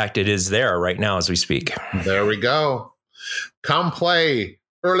 Yes. In fact, it is there right now as we speak. There we go. Come play.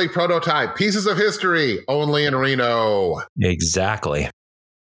 Early prototype, Pieces of History, only in Reno. Exactly.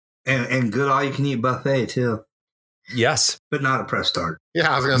 And good all-you-can-eat buffet, too. Yes. But not a Press Start.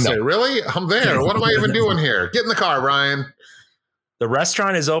 Yeah, I was going to say, really? I'm there. What am I even doing here? Get in the car, Brian. The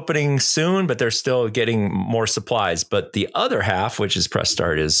restaurant is opening soon, but they're still getting more supplies. But the other half, which is Press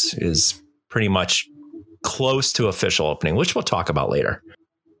Start, is pretty much close to official opening, which we'll talk about later.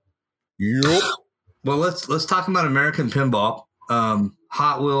 Yep. Well, let's talk about American Pinball.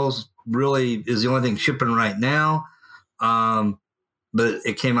 Hot Wheels really is the only thing shipping right now. But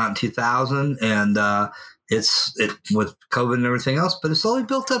it came out in 2000 and it's with COVID and everything else, but it's slowly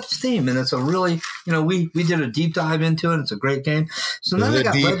built up steam, and it's a really, we did a deep dive into it. It's a great game. So now they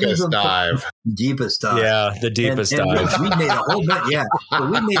got deepest dive. Deepest dive. Yeah, the deepest dive. We made a whole bunch. Yeah, so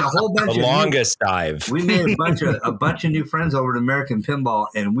we made a whole bunch. The longest dive. We made a bunch of new friends over at American Pinball,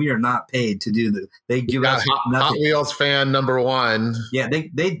 and we are not paid to do that. They give us nothing. Hot Wheels fan number one. Yeah,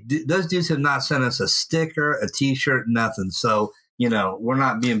 those dudes have not sent us a sticker, a T-shirt, nothing. So we're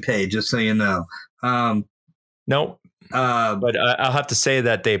not being paid. Just so you know. Nope. But I'll have to say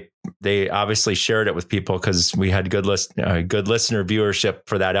that they obviously shared it with people because we had good listener viewership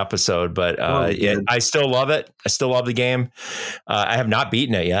for that episode. But I still love it. I still love the game. I have not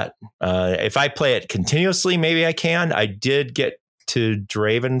beaten it yet. If I play it continuously, maybe I can. I did get to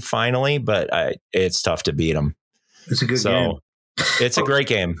Draven finally, but it's tough to beat him. It's a good game. It's a great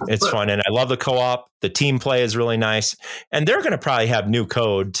game. It's fun. And I love the co-op. The team play is really nice. And they're going to probably have new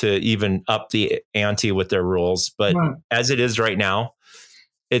code to even up the ante with their rules. But as it is right now,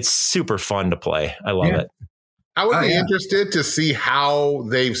 it's super fun to play. I love it. I would be interested to see how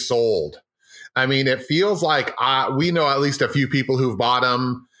they've sold. I mean, it feels like we know at least a few people who've bought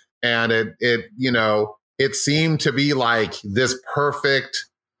them. And it seemed to be like this perfect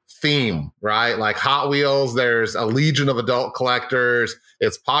theme, right? Like Hot Wheels, there's a legion of adult collectors.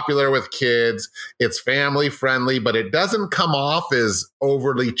 It's popular with kids. It's family friendly, but it doesn't come off as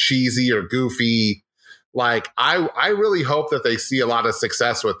overly cheesy or goofy. Like I really hope that they see a lot of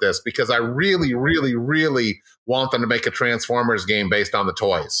success with this because I really, really, really want them to make a Transformers game based on the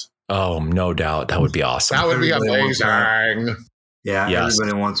toys. Oh, no doubt. That would be awesome. That would be amazing. Yeah,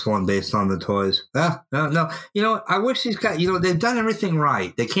 everybody wants one based on the toys. No. I wish these guys, they've done everything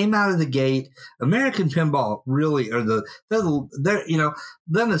right. They came out of the gate. American Pinball really are they're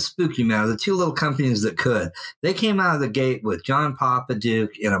them and Spooky Man, the two little companies that could. They came out of the gate with John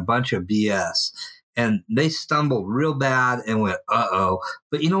Papaduke and a bunch of BS. And they stumbled real bad and went, uh-oh.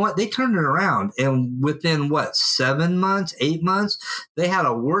 But you know what? They turned it around. And within, 7 months, 8 months, they had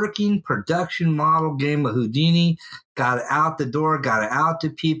a working production model game of Houdini, got it out the door, got it out to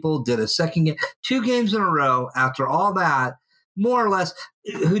people, did a second game, 2 games in a row. After all that, more or less,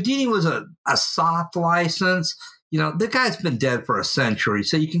 Houdini was a soft license. The guy's been dead for a century,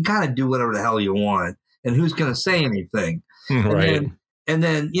 so you can kind of do whatever the hell you want. And who's going to say anything? Right. And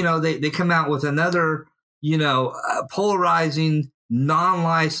then, they come out with another, polarizing,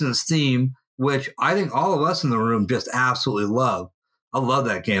 non-licensed theme, which I think all of us in the room just absolutely love. I love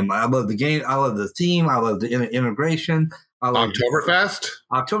that game. I love the game. I love the theme. I love the integration. Oktoberfest?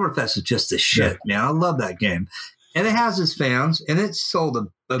 Oktoberfest is just the shit, man. I love that game. And it has its fans, and it's sold a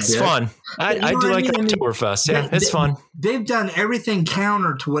bit. It's fun. I do like Oktoberfest. Yeah, it's fun. They've done everything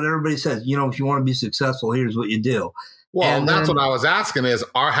counter to what everybody says. If you want to be successful, here's what you do. Well, and that's what I was asking is,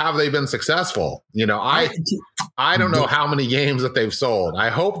 have they been successful? I don't know how many games that they've sold. I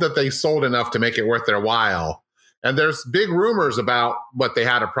hope that they sold enough to make it worth their while. And there's big rumors about what they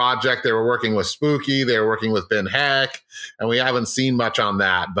had a project. They were working with Spooky. They were working with Ben Heck. And we haven't seen much on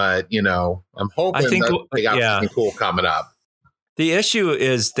that. But, I'm hoping that they got something cool coming up. The issue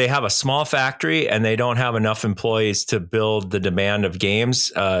is they have a small factory and they don't have enough employees to build the demand of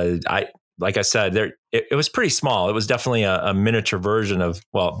games. Like I said, it was pretty small. It was definitely a miniature version of,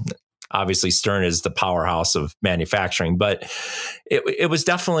 well, obviously Stern is the powerhouse of manufacturing, but it was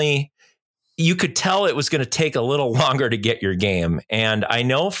definitely, you could tell it was going to take a little longer to get your game. And I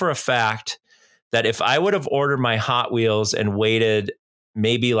know for a fact that if I would have ordered my Hot Wheels and waited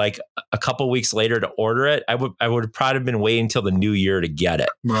maybe like a couple weeks later to order it, I would have probably been waiting until the new year to get it.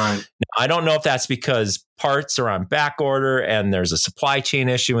 Right. Now, I don't know if that's because parts are on back order and there's a supply chain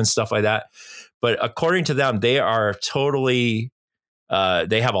issue and stuff like that. But according to them, they are totally,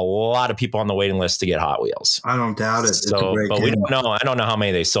 they have a lot of people on the waiting list to get Hot Wheels. I don't doubt it. So, but we don't know. I don't know how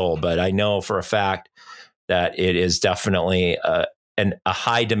many they sold, but I know for a fact that it is definitely a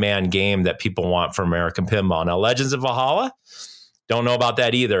high demand game that people want for American Pinball. Now, Legends of Valhalla, don't know about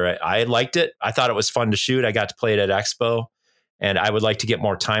that either. I liked it. I thought it was fun to shoot. I got to play it at Expo, and I would like to get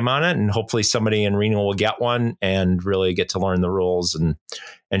more time on it. And hopefully somebody in Reno will get one and really get to learn the rules and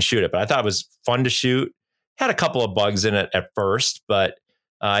shoot it. But I thought it was fun to shoot. Had a couple of bugs in it at first, but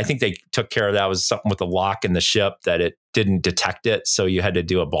I think they took care of that. It was something with the lock in the ship that it didn't detect it. So you had to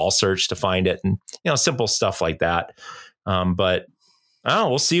do a ball search to find it, and, simple stuff like that. But I don't know,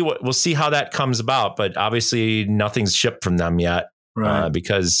 we'll see how that comes about, but obviously nothing's shipped from them yet. Right.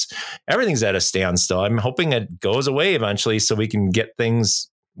 Because everything's at a standstill. I'm hoping it goes away eventually so we can get things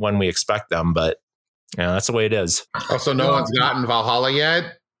when we expect them. But that's the way it is. Oh, so no one's gotten Valhalla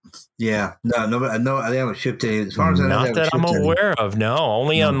yet? Yeah, no, they haven't shipped any. As far as I know, not that I'm aware of. No,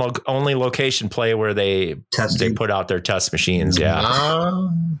 only on only location play where they put out their test machines. Yeah.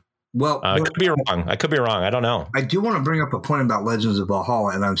 Well, I could be wrong. I don't know. I do want to bring up a point about Legends of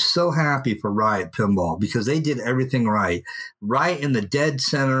Valhalla, and I'm so happy for Riot Pinball because they did everything right in the dead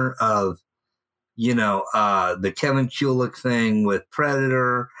center of, the Kevin Kulik thing with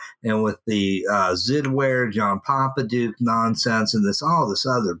Predator and with the Zidware, John Papaduke nonsense, and all this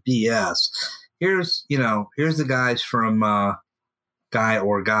other BS. Here's the guys from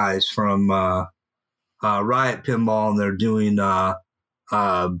guys from Riot Pinball, and they're doing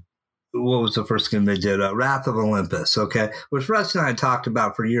what was the first game they did? Wrath of Olympus, okay? Which Russ and I talked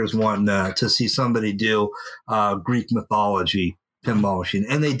about for years, wanting to see somebody do Greek mythology pinball machine,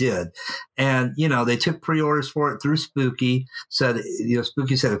 and they did. And, they took pre-orders for it through Spooky.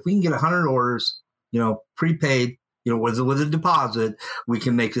 Spooky said, if we can get 100 orders, prepaid, with a deposit, we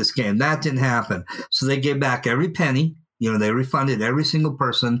can make this game. That didn't happen. So they gave back every penny. They refunded every single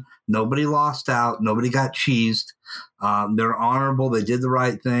person. Nobody lost out. Nobody got cheesed. They're honorable. They did the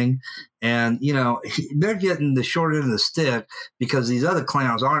right thing. And, they're getting the short end of the stick because these other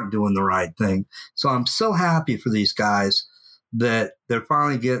clowns aren't doing the right thing. So I'm so happy for these guys that they're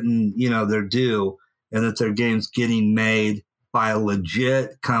finally getting, their due, and that their game's getting made by a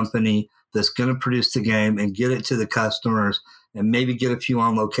legit company that's going to produce the game and get it to the customers and maybe get a few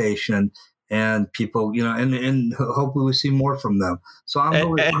on location. And people, and hopefully we see more from them. So I'm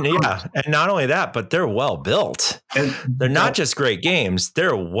and not only that, but they're well built. And they're not just great games;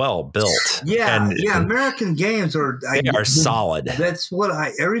 they're well built. Yeah, American games are solid. That's what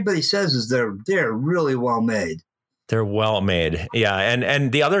everybody says is they're really well made. They're well made. Yeah.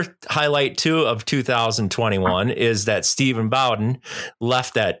 And the other highlight too of 2021 is that Stephen Bowden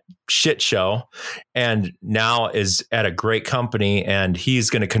left that shit show and now is at a great company, and he's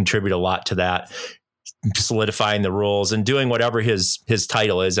going to contribute a lot to that, solidifying the rules and doing whatever his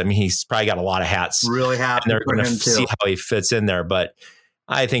title is. I mean, he's probably got a lot of hats. Really happy. And they're going to see how he fits in there. But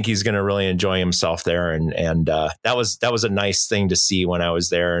I think he's going to really enjoy himself there. And that was a nice thing to see when I was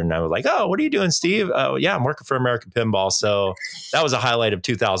there. And I was like, oh, what are you doing, Steve? Oh, yeah, I'm working for American Pinball. So that was a highlight of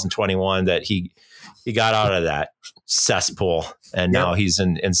 2021 that he got out of that cesspool. And now he's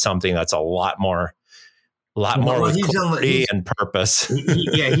in something that's a lot more with clarity and purpose.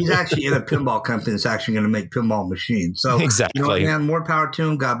 He's actually in a pinball company that's actually going to make pinball machines. So exactly, man, more power to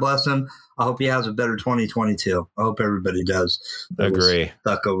him. God bless him. I hope he has a better 2022. I hope everybody does. Agree.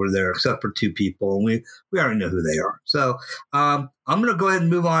 Stuck over there, except for two people, and we already know who they are. So I'm going to go ahead and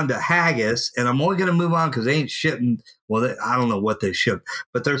move on to Haggis, and I'm only going to move on because they ain't shipping. Well, I don't know what they ship,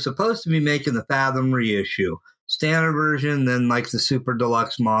 but they're supposed to be making the Fathom reissue. Standard version, then like the super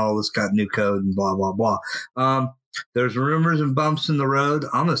deluxe model that's got new code and blah, blah, blah. There's rumors and bumps in the road.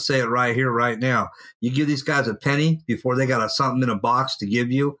 I'm going to say it right here, right now. You give these guys a penny before they got something in a box to give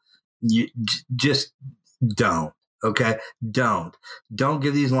you, you just don't. Okay, don't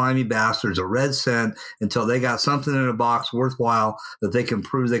give these limey bastards a red cent until they got something in a box worthwhile that they can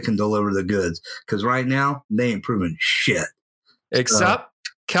prove they can deliver the goods. Because right now they ain't proving shit. Except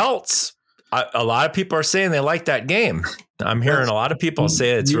Celts. A lot of people are saying they like that game. I'm hearing a lot of people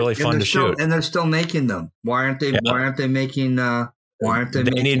say it's really fun to shoot, and they're still making them. Why aren't they? Yeah. Why aren't they making? Why aren't they?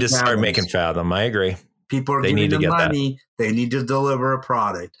 They need to start making Fathom. I agree. People are giving them money. They need to deliver a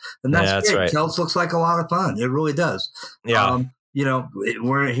product, and that's great. Right. Celts looks like a lot of fun. It really does. Yeah.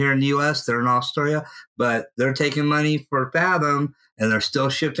 We're here in the U.S. They're in Australia, but they're taking money for Fathom, and they're still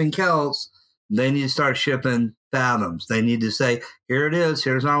shipping Celts. They need to start shipping Fathoms. They need to say, "Here it is.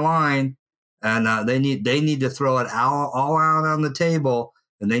 Here's our line," and they need to throw it all out on the table,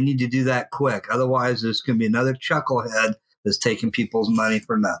 and they need to do that quick. Otherwise, there's going to be another chucklehead that's taking people's money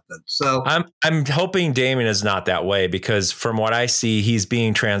for nothing. So I'm hoping Damien is not that way, because from what I see, he's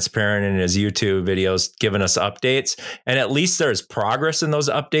being transparent in his YouTube videos, giving us updates, and at least there's progress in those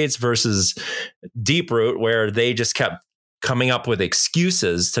updates versus Deeproot, where they just kept coming up with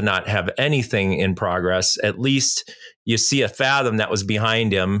excuses to not have anything in progress. At least you see a Fathom that was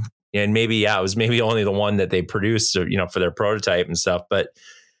behind him, and maybe it was maybe only the one that they produced, or, for their prototype and stuff, but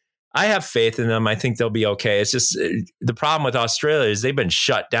I have faith in them. I think they'll be okay. It's just the problem with Australia is they've been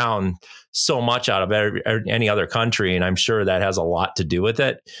shut down so much out of any other country, and I'm sure that has a lot to do with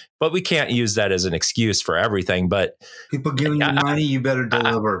it. But we can't use that as an excuse for everything. But people giving you money, you better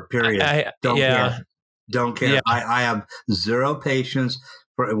deliver. Period. Don't care. Don't care. Yeah. I have zero patience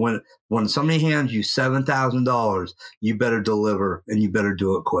for when somebody hands you $7,000. You better deliver, and you better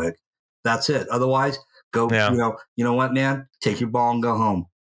do it quick. That's it. Otherwise, go. Yeah. You know what, man? Take your ball and go home.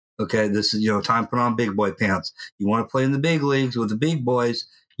 Okay, this is time to put on big boy pants. You want to play in the big leagues with the big boys,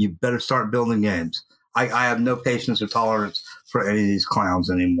 you better start building games. I have no patience or tolerance for any of these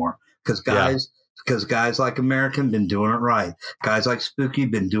clowns anymore. Because guys like American been doing it right. Guys like Spooky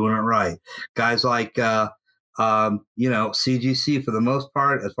been doing it right. Guys like CGC, for the most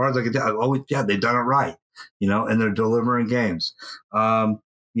part, as far as I can tell, they've done it right. And they're delivering games. And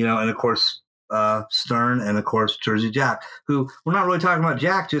of course, Stern, and of course Jersey Jack, who we're not really talking about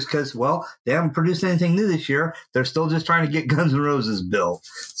Jack just because, they haven't produced anything new this year. They're still just trying to get Guns N' Roses built.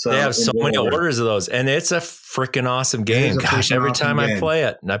 So they have so many orders of those, and it's a freaking awesome game. Gosh, every time I play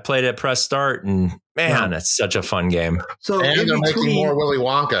it, and I played it press start, and man, it's such a fun game. So and they're making more Willy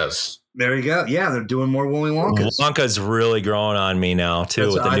Wonkas. There you go. Yeah, they're doing more Willy Wonkas. Wonka's really growing on me now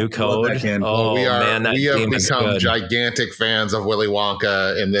too with the new code. We have become gigantic fans of Willy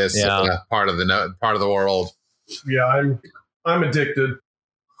Wonka in this part of the world. Yeah, I'm addicted.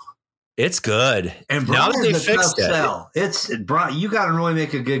 It's good. And Brian's now that they fixed it. It's Brian. You got to really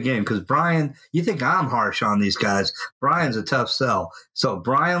make a good game, because Brian. You think I'm harsh on these guys? Brian's a tough sell. So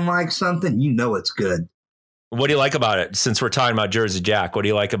Brian likes something, it's good. What do you like about it? Since we're talking about Jersey Jack, what do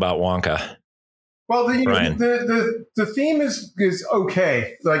you like about Wonka? Well, the theme is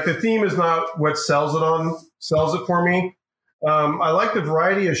okay. Like, the theme is not what sells it for me. I like the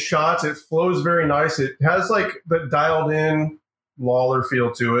variety of shots. It flows very nice. It has like the dialed in Lawler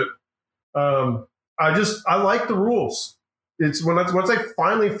feel to it. I like the rules. It's once I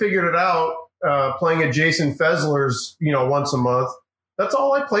finally figured it out, playing at Jason Fessler's, once a month. That's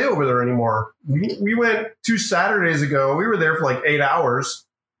all I play over there anymore. We went 2 Saturdays ago. We were there for like 8 hours.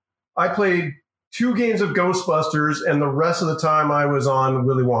 I played 2 games of Ghostbusters, and the rest of the time I was on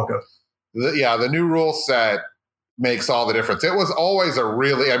Willy Wonka. The new rule set makes all the difference. It was always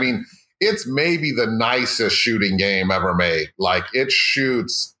it's maybe the nicest shooting game ever made. Like, it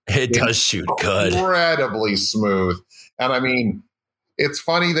does shoot good. Incredibly smooth. And it's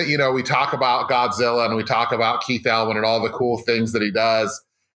funny that, we talk about Godzilla and we talk about Keith Elwin and all the cool things that he does.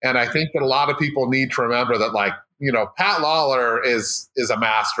 And I think that a lot of people need to remember that, Pat Lawler is a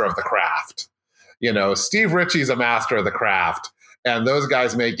master of the craft. Steve Ritchie's a master of the craft. And those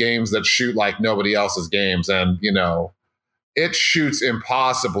guys make games that shoot like nobody else's games. And, it shoots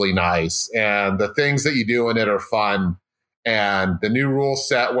impossibly nice. And the things that you do in it are fun. And the new rule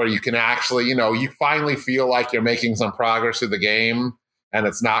set where you can actually, you finally feel like you're making some progress through the game, and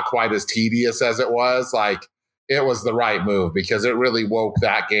it's not quite as tedious as it was. Like, it was the right move, because it really woke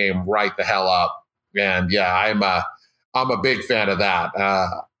that game right the hell up. And yeah, I'm a big fan of that.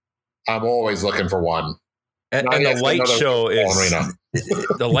 I'm always looking for one. And the light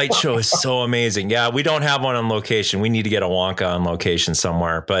show is so amazing. Yeah, we don't have one on location. We need to get a Wonka on location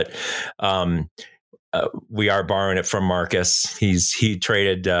somewhere, but we are borrowing it from Marcus. He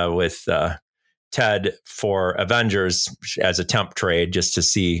traded with Ted for Avengers as a temp trade just to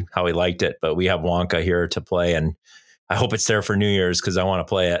see how he liked it. But we have Wonka here to play, and I hope it's there for New Year's because I want to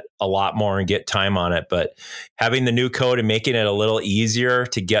play it a lot more and get time on it. But having the new code and making it a little easier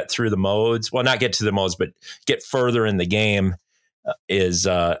to get through the modes, well, not get to the modes, but get further in the game is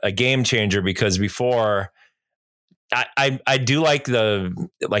a game changer, because before I do like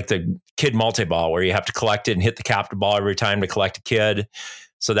the kid multi-ball where you have to collect it and hit the captain ball every time to collect a kid.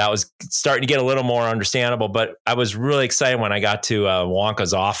 So that was starting to get a little more understandable, but I was really excited when I got to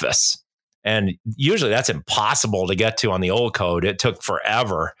Wonka's office. And usually that's impossible to get to on the old code. It took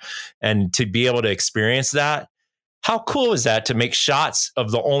forever. And to be able to experience that, how cool is that to make shots of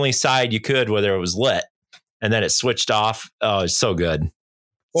the only side you could, whether it was lit, and then it switched off? Oh, it's so good.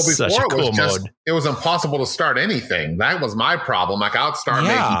 Well, before such a cool it was mode. It was impossible to start anything. That was my problem. Like I'd start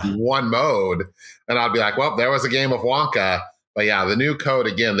making one mode and I'd be like, well, there was a game of Wonka. But yeah, the new code,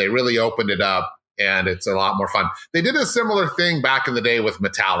 again, they really opened it up and it's a lot more fun. They did a similar thing back in the day with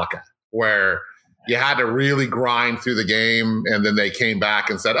Metallica, where you had to really grind through the game. And then they came back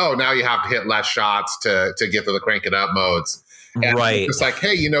and said, oh, now you have to hit less shots to get to the crank it up modes. And right. It's like,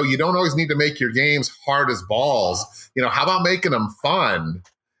 hey, you don't always need to make your games hard as balls. How about making them fun?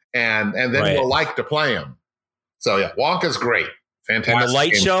 And then you'll like to play them. So yeah, Wonka's great. Fantastic. And the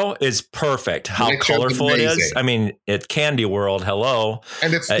light show is perfect. How colorful it is. I mean, at Candy World, hello.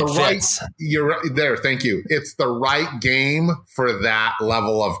 And it's the right, you're right there. Thank you. It's the right game for that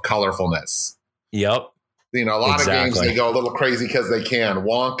level of colorfulness. Yep. A lot of games, they go a little crazy because they can.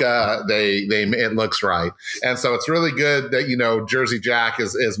 Wonka, it looks right. And so it's really good that, Jersey Jack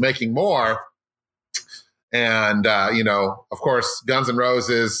is making more. And, of course, Guns N'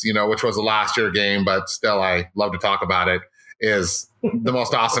 Roses, which was a last year game, but still I love to talk about it, is the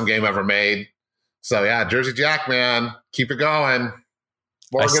most awesome game ever made. So, yeah, Jersey Jack, man, keep it going.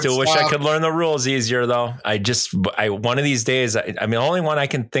 I still wish I could learn the rules easier, though. One of these days, I mean, the only one I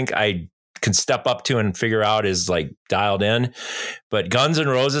can think I can step up to and figure out is like Dialed In. But Guns N'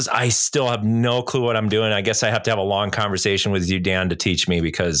 Roses, I still have no clue what I'm doing. I guess I have to have a long conversation with you, Dan, to teach me,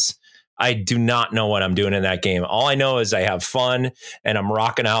 because I do not know what I'm doing in that game. All I know is I have fun and I'm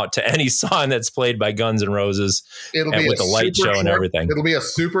rocking out to any song that's played by Guns N' Roses. It'll be with the light show and everything. It'll be a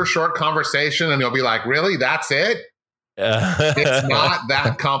super short conversation and you'll be like, really? That's it? It's not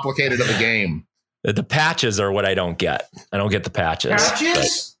that complicated of a game. The patches are what I don't get. I don't get the patches.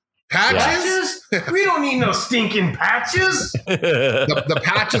 Patches? Patches? Yeah. We don't need no stinking patches. The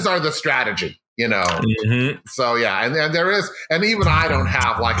patches are the strategy. Mm-hmm. So yeah, and there is, and even I don't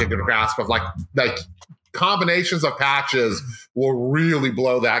have like a good grasp of like combinations of patches will really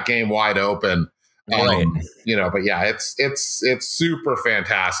blow that game wide open. Right. But yeah, it's super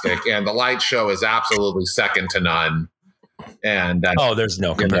fantastic, and the light show is absolutely second to none. And there's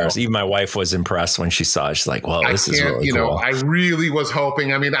no comparison. Even my wife was impressed when she saw it. She's like, "Well, this is really cool." I really was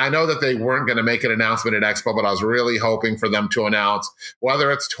hoping. I mean, I know that they weren't going to make an announcement at Expo, but I was really hoping for them to announce,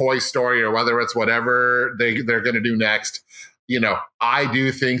 whether it's Toy Story or whether it's whatever they're going to do next. I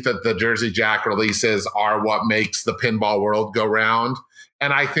do think that the Jersey Jack releases are what makes the pinball world go round.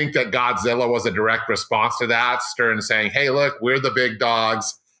 And I think that Godzilla was a direct response to that, Stern saying, hey, look, we're the big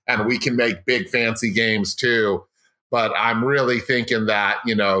dogs and we can make big fancy games too. But I'm really thinking that,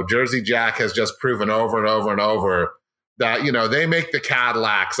 Jersey Jack has just proven over and over and over that, they make the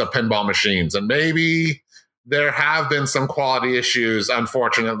Cadillacs of pinball machines. And maybe there have been some quality issues,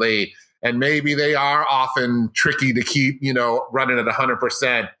 unfortunately. And maybe they are often tricky to keep, running at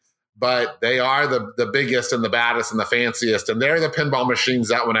 100%. But they are the biggest and the baddest and the fanciest. And they're the pinball machines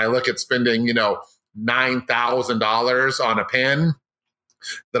that when I look at spending, $9,000 on a pin,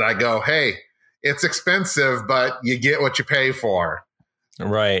 that I go, hey, it's expensive, but you get what you pay for.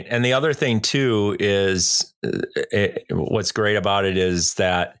 Right. And the other thing, too, is what's great about it is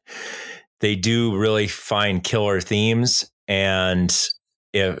that they do really find killer themes. And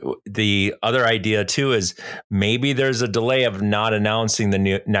the other idea, too, is maybe there's a delay of not announcing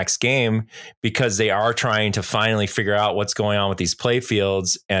the next game because they are trying to finally figure out what's going on with these play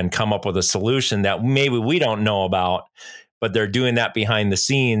fields and come up with a solution that maybe we don't know about, but they're doing that behind the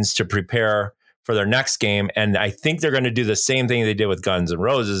scenes to prepare for their next game. And I think they're going to do the same thing they did with Guns N'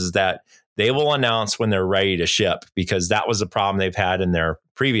 Roses, is that they will announce when they're ready to ship, because that was a problem they've had in their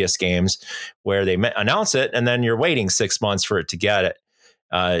previous games where they announce it and then you're waiting 6 months for it to get it.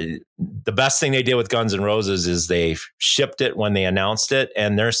 The best thing they did with Guns N' Roses is they shipped it when they announced it,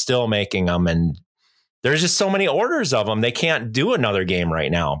 and they're still making them. And there's just so many orders of them. They can't do another game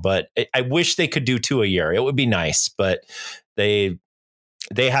right now, but I wish they could do 2 a year. It would be nice, but they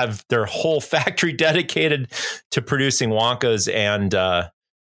have their whole factory dedicated to producing Wonkas and the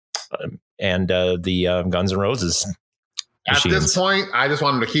Guns N' Roses. At machines. this point, I just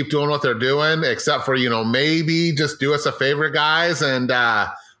want them to keep doing what they're doing, except for, maybe just do us a favor, guys, and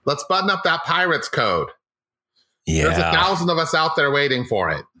let's button up that Pirates code. Yeah. There's 1,000 of us out there waiting for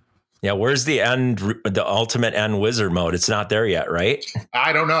it. Yeah, where's the ultimate end wizard mode? It's not there yet, right?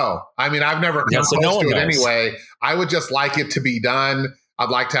 I don't know. I mean, I've never come so close to it anyway. I would just like it to be done. I'd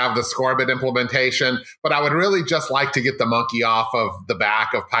like to have the score bit implementation, but I would really just like to get the monkey off of the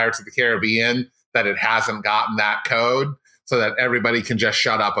back of Pirates of the Caribbean that it hasn't gotten that code so that everybody can just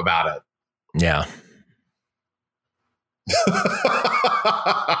shut up about it. Yeah.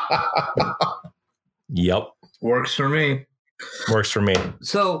 Yep. Works for me. Works for me.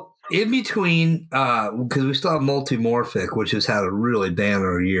 So in between, because we still have Multimorphic, which has had a really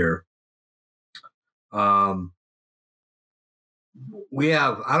banner year. We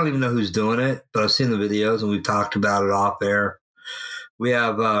have, I don't even know who's doing it, but I've seen the videos and we've talked about it off air. We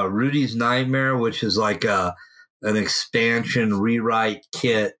have Rudy's Nightmare, which is like an expansion rewrite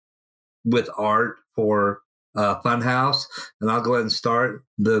kit with art for Funhouse. And I'll go ahead and start.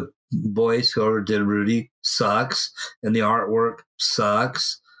 The voice, whoever did Rudy, sucks. And the artwork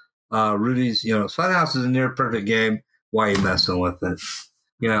sucks. Rudy's, Funhouse is a near perfect game. Why are you messing with it?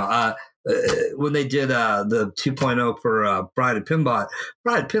 When they did the 2.0 for Bride of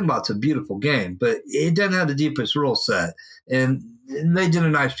Pinbot's a beautiful game, but it doesn't have the deepest rule set. And they did a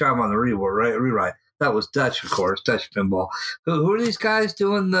nice job on the rewrite. That was Dutch, of course, Dutch Pinball. Who are these guys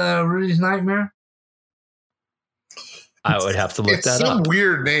doing the Rudy's Nightmare? I would have to look that up. It's some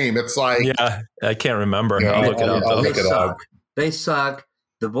weird name. It's like... Yeah, I can't remember. Yeah, I'll look it up. I'll look it up. They suck.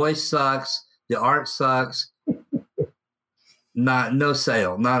 The voice sucks. The art sucks. No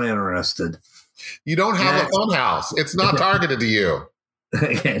sale. Not interested. You don't have a Funhouse. It's not targeted to you.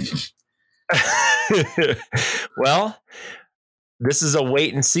 Well, this is a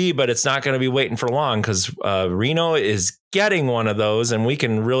wait and see, but it's not going to be waiting for long because Reno is getting one of those, and we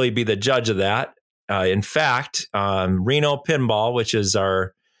can really be the judge of that. In fact, Reno Pinball, which is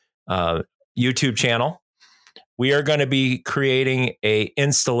our YouTube channel, we are going to be creating a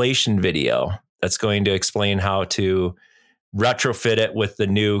installation video that's going to explain how to retrofit it with the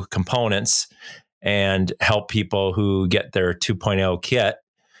new components and help people who get their 2.0 kit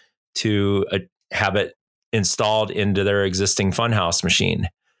to have it installed into their existing Funhouse machine.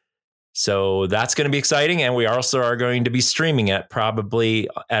 So that's going to be exciting. And we also are going to be streaming it probably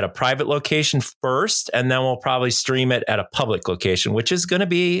at a private location first, and then we'll probably stream it at a public location, which is going to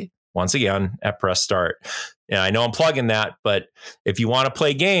be, once again, at Press Start. And I know I'm plugging that, but if you want to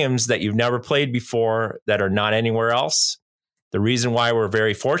play games that you've never played before that are not anywhere else, the reason why we're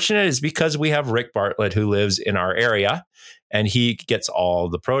very fortunate is because we have Rick Bartlett, who lives in our area, and he gets all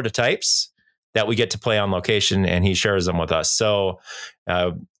the prototypes that we get to play on location, and he shares them with us. So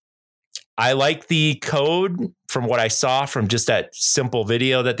I like the code from what I saw from just that simple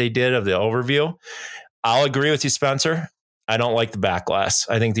video that they did of the overview. I'll agree with you, Spencer. I don't like the back glass.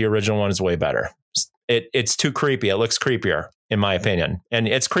 I think the original one is way better. It's too creepy. It looks creepier, in my opinion. And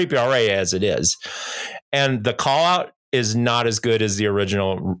it's creepy already as it is. And the call out is not as good as the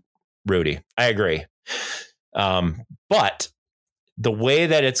original Rudy. I agree. But the way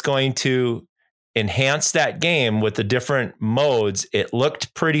that it's going to enhance that game with the different modes, it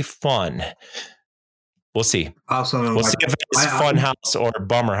looked pretty fun. We'll see. Also, we'll see if it's Fun House or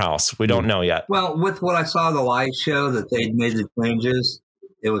Bummer House. We don't know yet. Well, with what I saw in the light show that they made the changes,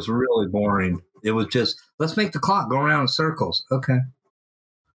 it was really boring. It was just, let's make the clock go around in circles. Okay.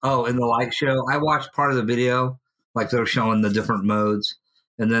 Oh, in the light show, I watched part of the video, like they're showing the different modes,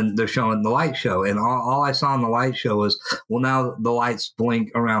 and then they're showing the light show. And all I saw in the light show was, well, now the lights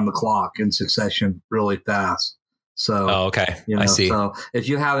blink around the clock in succession really fast. So, okay. I see. So if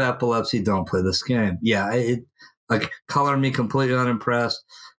you have epilepsy, don't play this game. Yeah. It colored me completely unimpressed.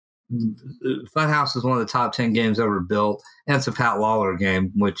 Funhouse is one of the top 10 games ever built. And it's a Pat Lawler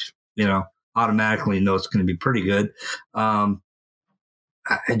game, which, automatically know it's going to be pretty good.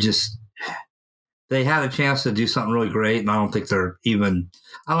 They had a chance to do something really great, and I don't think they're even.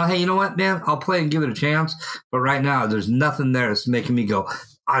 I'm like, hey, you know what, man? I'll play and give it a chance. But right now, there's nothing there that's making me go,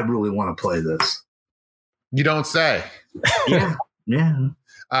 I really want to play this. You don't say. Yeah.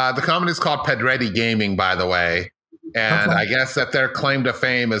 The company is called Pedretti Gaming, by the way. And I guess that their claim to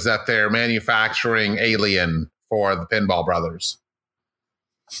fame is that they're manufacturing Alien for the Pinball Brothers.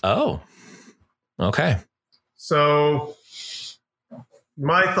 Oh, okay. So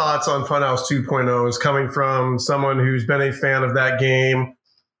my thoughts on Funhouse 2.0 is coming from someone who's been a fan of that game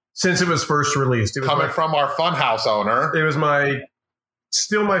since it was first released. It was coming from our Funhouse owner. It was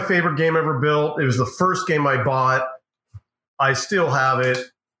still my favorite game ever built. It was the first game I bought. I still have it.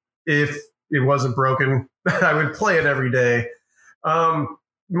 If it wasn't broken, I would play it every day.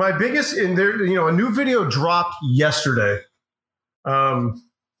 My biggest in there, a new video dropped yesterday.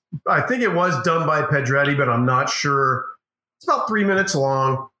 I think it was done by Pedretti, but I'm not sure. It's about 3 minutes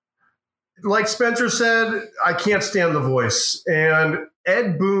long. Like Spencer said, I can't stand the voice. And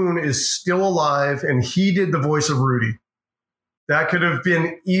Ed Boon is still alive, and he did the voice of Rudy. That could have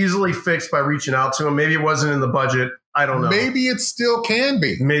been easily fixed by reaching out to him. Maybe it wasn't in the budget. I don't know. Maybe it still can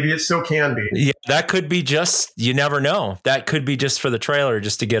be. Yeah, that could be just, you never know. That could be just for the trailer,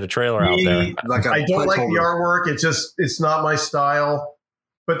 just to get a trailer out there. I don't like the artwork. It's not my style.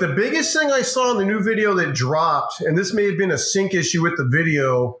 But the biggest thing I saw in the new video that dropped, and this may have been a sync issue with the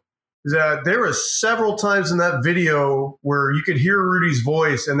video, is that there were several times in that video where you could hear Rudy's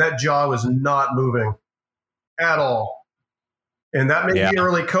voice and that jaw was not moving at all. And that may be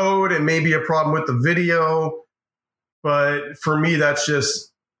early code. It may be a problem with the video. But for me, that's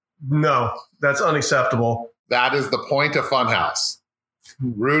just, no, that's unacceptable. That is the point of Funhouse.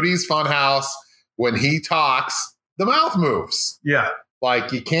 Rudy's Funhouse, when he talks, the mouth moves. Yeah.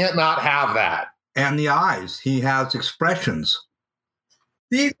 Like, you can't not have that. And the eyes. He has expressions.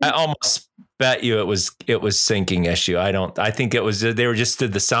 I almost bet you it was syncing issue. I think it was, they were just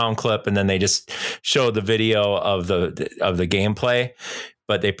did the sound clip and then they just showed the video of the gameplay,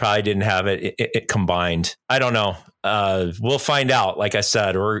 but they probably didn't have it combined. I don't know. We'll find out. Like I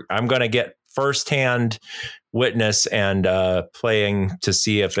said, I'm going to get firsthand witness and playing to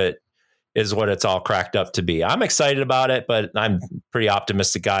see if it is what it's all cracked up to be. I'm excited about it, but I'm a pretty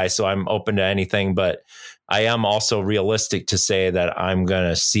optimistic guy, so I'm open to anything. But I am also realistic to say that I'm going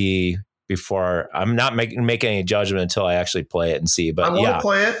to see before. I'm not making any judgment until I actually play it and see. But I want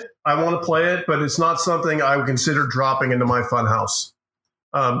to play it, but it's not something I would consider dropping into my Funhouse.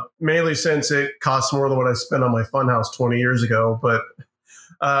 Mainly since it costs more than what I spent on my Funhouse 20 years ago. But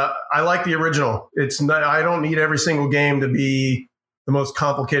I like the original. I don't need every single game to be the most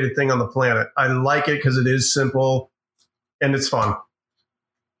complicated thing on the planet. I like it because it is simple and it's fun.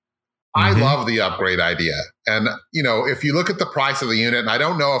 I love the upgrade idea. And, if you look at the price of the unit, and I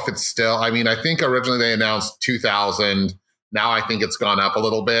don't know if it's still, I think originally they announced 2,000. Now I think it's gone up a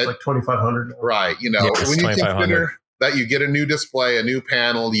little bit. It's like 2,500. Right. When you consider that you get a new display, a new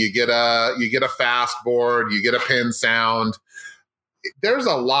panel, you get a fast board, you get a pin sound. There's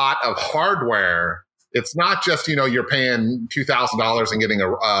a lot of hardware. It's not just, you're paying $2,000 and getting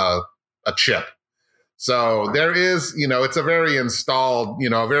a chip. So there is, it's a very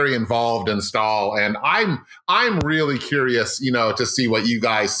very involved install. And I'm really curious, to see what you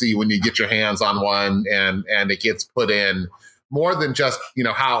guys see when you get your hands on one and it gets put in, more than just,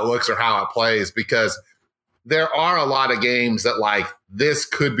 how it looks or how it plays, because there are a lot of games that like this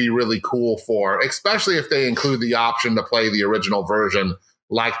could be really cool for, especially if they include the option to play the original version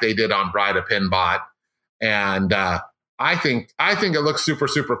like they did on Bride of Pinbot. And I think it looks super,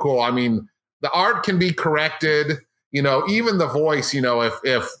 super cool. I mean, the art can be corrected, even the voice,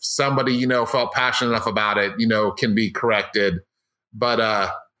 if somebody, felt passionate enough about it, can be corrected.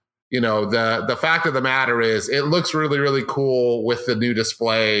 But, the fact of the matter is it looks really, really cool with the new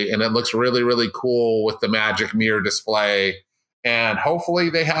display, and it looks really, really cool with the Magic Mirror display. And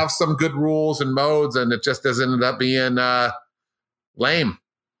hopefully they have some good rules and modes and it just doesn't end up being lame.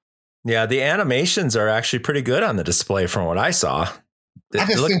 Yeah, the animations are actually pretty good on the display from what I saw. I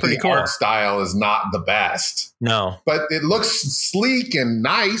just think the art style is not the best. No. But it looks sleek and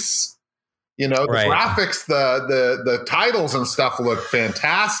nice. The graphics, the titles and stuff look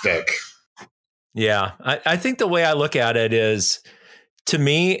fantastic. Yeah. I think the way I look at it is, to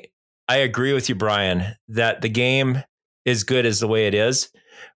me, I agree with you, Brian, that the game is good as the way it is.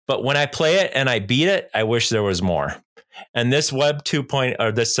 But when I play it and I beat it, I wish there was more. And this Web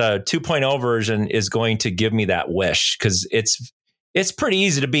 2.0 version is going to give me that wish, because it's pretty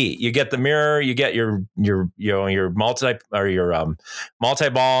easy to beat. You get the mirror, you get your multi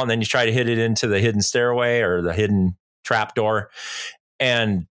ball, and then you try to hit it into the hidden stairway or the hidden trapdoor,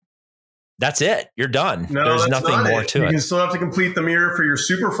 and that's it. You're done. No, there's nothing more to it. You can still have to complete the mirror for your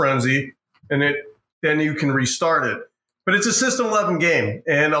Super Frenzy, and then you can restart it. But it's a System 11 game,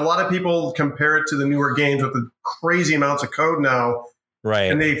 and a lot of people compare it to the newer games with the crazy amounts of code now.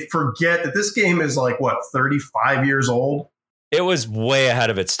 Right. And they forget that this game is 35 years old? It was way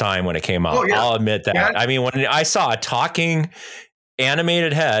ahead of its time when it came out. Oh, yeah. I'll admit that. Yeah. I mean, when I saw a talking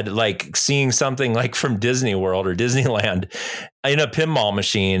animated head, like seeing something like from Disney World or Disneyland in a pinball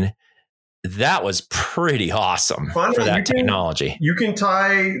machine, that was pretty awesome for that technology. You can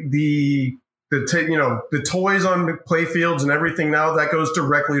tie the toys on the play fields and everything now, that goes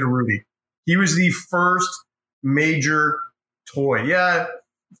directly to Rudy. He was the first major toy. Yeah,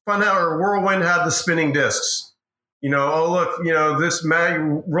 Whirlwind had the spinning discs. Oh look, this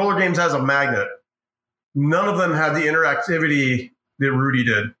Roller Games has a magnet. None of them had the interactivity that Rudy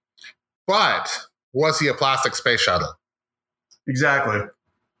did. But was he a plastic space shuttle? Exactly.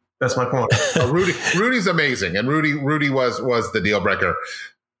 That's my point. Rudy's amazing, and Rudy was the deal breaker.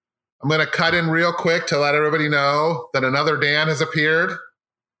 I'm going to cut in real quick to let everybody know that another Dan has appeared.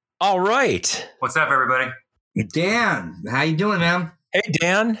 All right. What's up, everybody? Dan, how you doing, man? Hey,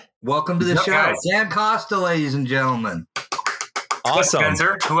 Dan. Welcome to the show. Guys? Dan Costa, ladies and gentlemen. Awesome.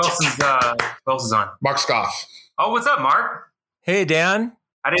 Spencer, who else is on? Mark Scoff. Oh, what's up, Mark? Hey, Dan.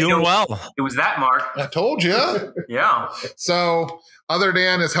 I didn't Doing know well. it was that Mark. I told you. Yeah. So, other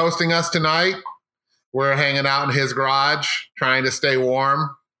Dan is hosting us tonight. We're hanging out in his garage, trying to stay warm.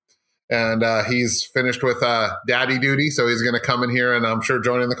 And he's finished with daddy duty, so he's going to come in here and I'm sure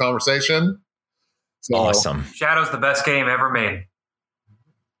join in the conversation. So, Awesome. Shadow's the best game ever made.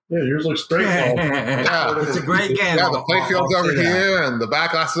 Yeah, yours looks great. Yeah, It's a great game. Yeah, the play field's over that. here and the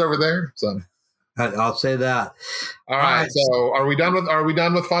back glass is over there. So, I'll say that. all right. So, are we done with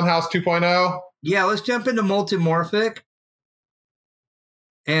Funhouse 2.0? Yeah, let's jump into multimorphic.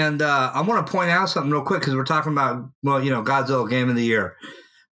 And I want to point out something real quick because we're talking about Godzilla Game of the Year.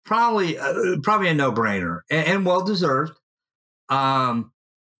 Probably a no-brainer and well-deserved.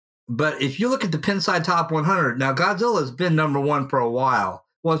 But if you look at the Pinside Top 100, now Godzilla has been number one for a while.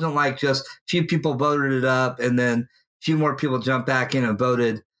 It wasn't like just a few people voted it up and then a few more people jumped back in and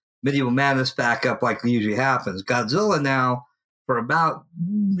voted Medieval Madness back up like usually happens. Godzilla now, for about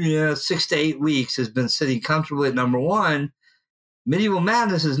 6 to 8 weeks, has been sitting comfortably at number one. Medieval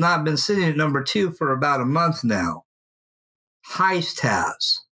Madness has not been sitting at number two for about a month now. Heist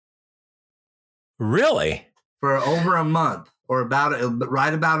has. Really? For over a month, or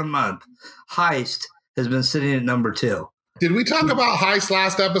right about a month. Heist has been sitting at number two. Did we talk about Heist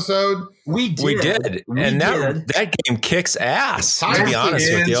last episode? We did. That game kicks ass, to be Heist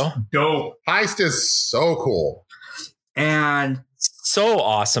honest with you. Dope. Heist is so cool. And So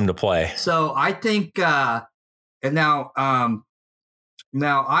awesome to play. so I think, and now,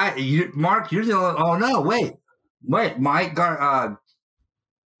 Mark, you're the only, oh no, wait, Mike, not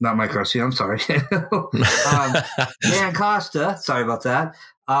Mike Garcia, I'm sorry. Dan Costa, sorry about that.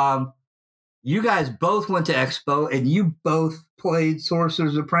 You guys both went to Expo and you both played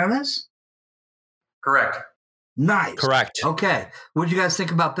Sorcerer's Apprentice? Correct. Nice. Correct. Okay. What did you guys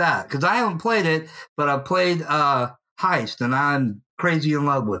think about that? Because I haven't played it, but I played Heist and I'm crazy in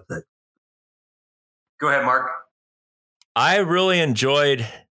love with it. Go ahead, Mark. I really enjoyed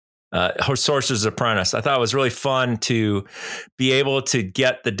Sorcerer's Apprentice. I thought it was really fun to be able to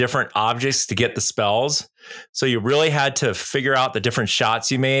get the different objects to get the spells. So you really had to figure out the different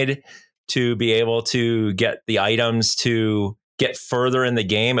shots you made to be able to get the items to get further in the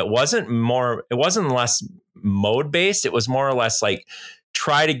game. It wasn't less mode based. It was more or less like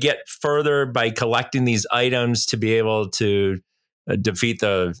try to get further by collecting these items to be able to defeat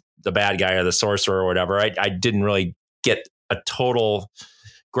the bad guy or the sorcerer or whatever. I didn't really get a total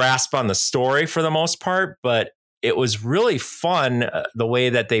grasp on the story for the most part, but it was really fun the way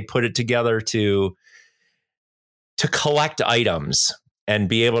that they put it together to collect items and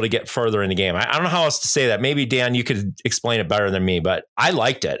be able to get further in the game. I don't know how else to say that. Maybe Dan, you could explain it better than me, but I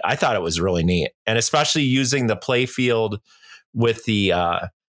liked it. I thought it was really neat, and especially using the play field with the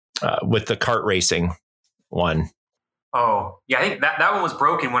kart racing one. Oh, yeah, I think that one was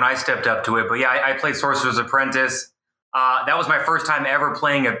broken when I stepped up to it. But yeah, I played Sorcerer's Apprentice. That was my first time ever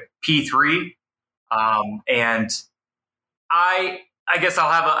playing a P3. And I guess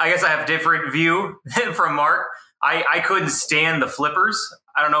I have a different view from Mark. I couldn't stand the flippers.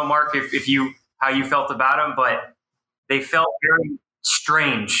 I don't know, Mark, how you felt about them, but they felt very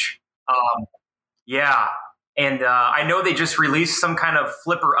strange. Yeah. And I know they just released some kind of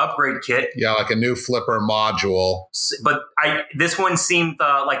flipper upgrade kit. Yeah, like a new flipper module. But this one seemed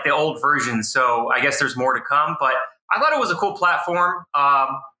like the old version, so I guess there's more to come. But I thought it was a cool platform.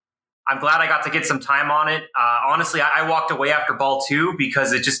 I'm glad I got to get some time on it. Honestly, I walked away after Ball 2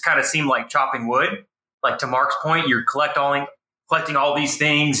 because it just kind of seemed like chopping wood. Like to Mark's point, you're collecting all these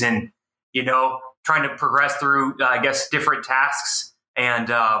things and, trying to progress through, I guess, different tasks.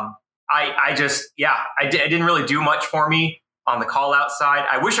 And I didn't really do much for me on the call out side.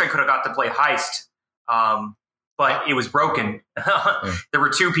 I wish I could have got to play Heist, but it was broken. There were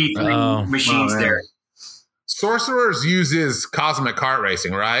two P3 machines there. Sorcerers uses Cosmic Kart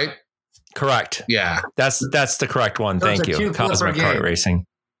Racing, right? Correct. Yeah. That's the correct one. Thank you. Cosmic Kart Racing.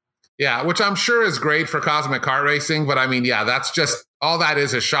 Yeah, which I'm sure is great for Cosmic Kart Racing, but I mean, yeah, that's just all that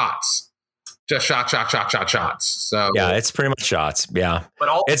is shots. just shots. So yeah, it's pretty much shots. Yeah,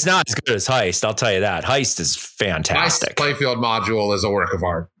 But it's not as good as Heist. I'll tell you that. Heist is fantastic. Heist playfield module is a work of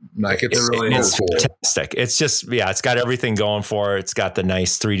art. Like it's really It's cool. fantastic. It's just, it's got everything going for it. It's got the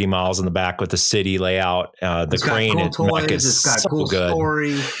nice 3D models in the back with the city layout. The It's got crane cool toys, mech is it's got so cool good.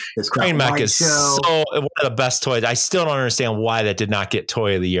 story. It's got Crane mech light is show. so one of the best toys. I still don't understand why that did not get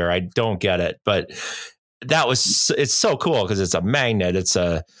Toy of the Year. I don't get it, but it's so cool because it's a magnet.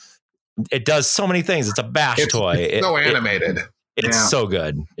 It does so many things. It's a bash toy. It's so animated. It's so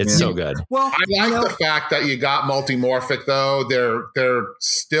good. It's so good. Well, I like the fact that you got multimorphic though. They're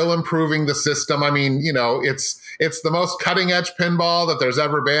still improving the system. I mean, it's the most cutting edge pinball that there's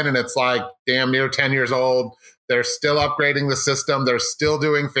ever been, and it's like damn near 10 years old. They're still upgrading the system. They're still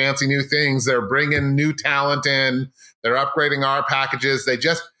doing fancy new things. They're bringing new talent in. They're upgrading our packages.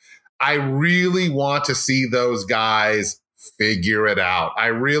 I really want to see those guys figure it out. I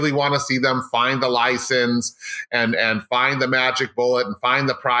really want to see them find the license and find the magic bullet and find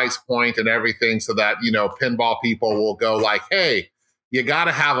the price point and everything so that, pinball people will go like, hey, you got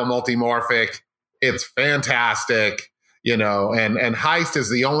to have a multimorphic. It's fantastic, and Heist is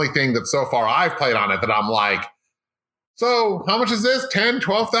the only thing that so far I've played on it that I'm like, so how much is this? $10,000,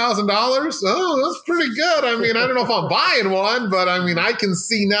 $12,000? Oh, that's pretty good. I mean, I don't know if I'm buying one, but I mean, I can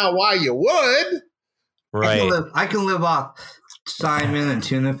see now why you would. Right. I can live off salmon and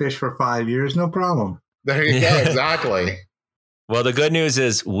tuna fish for 5 years, no problem. There you go. Exactly. Well, the good news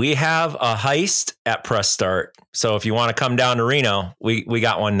is we have a Heist at Press Start. So if you want to come down to Reno, we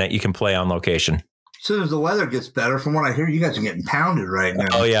got one that you can play on location. As soon as the weather gets better, from what I hear, you guys are getting pounded right now.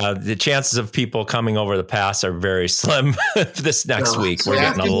 Oh, yeah. The chances of people coming over the pass are very slim this next week. We're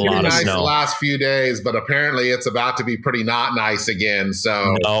getting a lot of snow. The last few days, but apparently it's about to be pretty not nice again.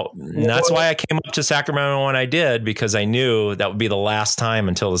 So that's why I came up to Sacramento when I did, because I knew that would be the last time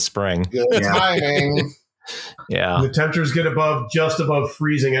until the spring. Good timing. Yeah. The temperatures get just above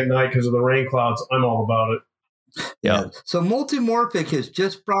freezing at night because of the rain clouds. I'm all about it. Yeah. So Multimorphic has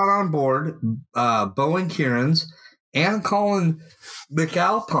just brought on board Bowen Kieran's and Colin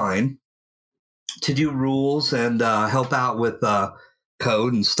McAlpine to do rules and help out with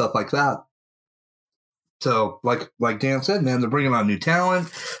code and stuff like that. So, like Dan said, man, they're bringing on new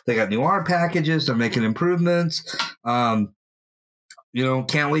talent. They got new art packages. They're making improvements. Can't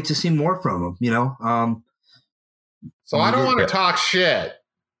wait to see more from them. So I don't want to talk shit,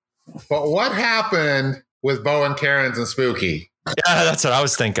 but what happened with Bowen, Karen's, and Spooky? Yeah, that's what I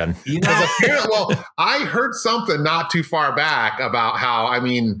was thinking. I heard something not too far back about how, I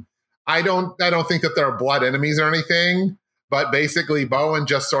don't think that they're blood enemies or anything, but basically Bowen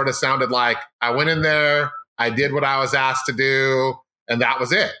just sort of sounded like, I went in there, I did what I was asked to do, and that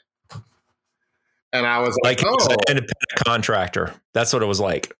was it. And I was like, he was an independent contractor. That's what it was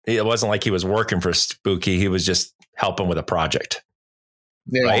like. It wasn't like he was working for Spooky. He was just helping with a project.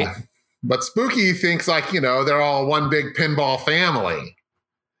 Yeah. Right? But Spooky thinks they're all one big pinball family.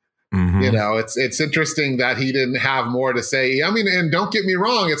 Mm-hmm. It's interesting that he didn't have more to say. I mean, and don't get me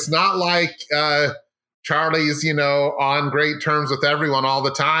wrong, it's not like Charlie's, on great terms with everyone all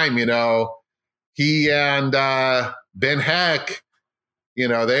the time. He and Ben Heck,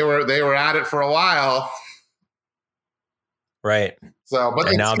 they were at it for a while. Right. So,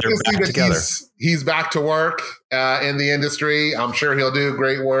 but now they're back together. He's back to work in the industry. I'm sure he'll do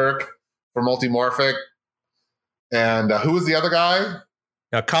great work for Multimorphic. And who was the other guy?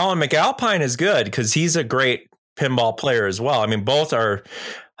 Now, Colin McAlpine is good because he's a great pinball player as well. I mean, both are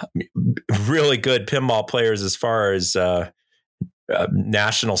really good pinball players as far as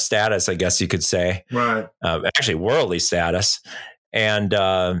national status, I guess you could say. Right. Actually, worldly status. And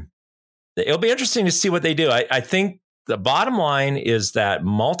it'll be interesting to see what they do. I think the bottom line is that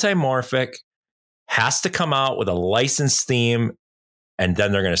Multimorphic has to come out with a licensed theme, and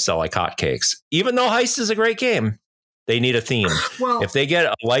then they're going to sell like hotcakes. Even though Heist is a great game, they need a theme. Well, if they get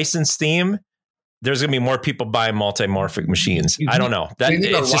a licensed theme, there's going to be more people buying Multimorphic machines. I don't know.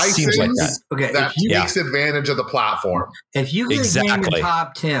 It just seems like that. Okay, that takes advantage of the platform. If you get a game in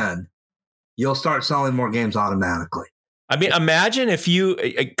top 10, you'll start selling more games automatically. I mean, imagine if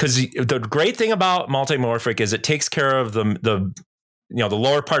because the great thing about Multimorphic is it takes care of the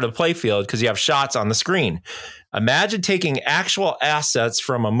lower part of the play field because you have shots on the screen. Imagine taking actual assets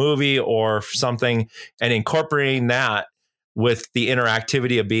from a movie or something and incorporating that with the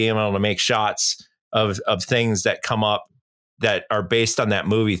interactivity of being able to make shots of things that come up that are based on that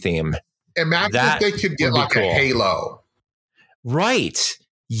movie theme. Imagine if they could get like a Halo. Right.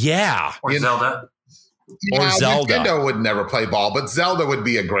 Yeah. Or Zelda. Or Zelda. Nintendo would never play ball, but Zelda would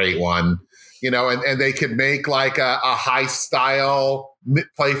be a great one. and they could make like a high style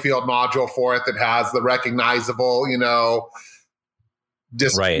playfield module for it that has the recognizable,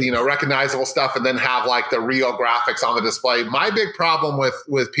 recognizable stuff, and then have like the real graphics on the display. My big problem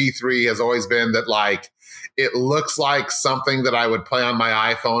with P3 has always been that like it looks like something that I would play on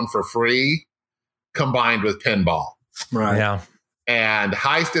my iPhone for free combined with pinball. Right. Yeah. And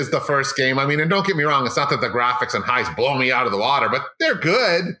Heist is the first game. I mean, and don't get me wrong, it's not that the graphics in Heist blow me out of the water, but they're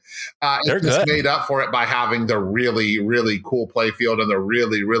good. They're it's just good. made up for it by having the really, really cool playfield and the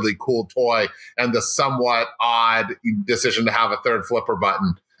really, really cool toy and the somewhat odd decision to have a third flipper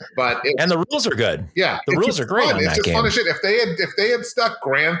button. And the rules are good. Yeah, the rules are great fun. on it's that just game. Fun as shit. If they had stuck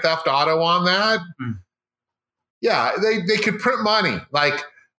Grand Theft Auto on that, yeah, they could print money. Like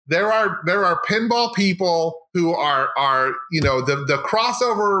there are pinball people who are the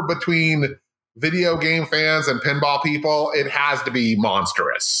crossover between video game fans and pinball people. It has to be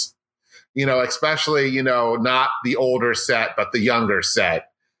monstrous, especially not the older set but the younger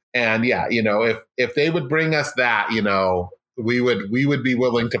set. And yeah, if they would bring us that, we would be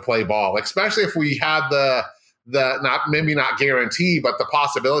willing to play ball, especially if we had the not guarantee, but the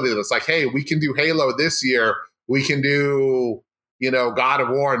possibility that it's like, hey, we can do Halo this year. We can do, God of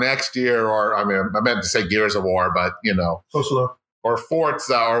War next year, or I meant to say Gears of War, but or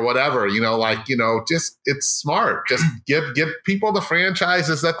Forza or whatever, just it's smart. Just give people the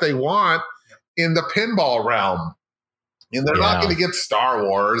franchises that they want in the pinball realm. And they're not going to get Star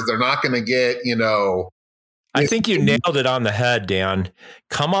Wars. They're not going to get, I think you nailed it on the head, Dan.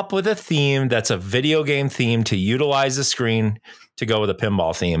 Come up with a theme that's a video game theme to utilize the screen to go with a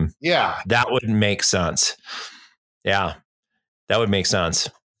pinball theme. Yeah. That would make sense. Yeah, that would make sense.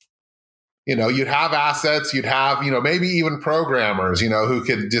 You'd have assets, you'd have, maybe even programmers, who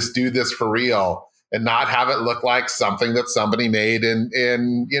could just do this for real and not have it look like something that somebody made in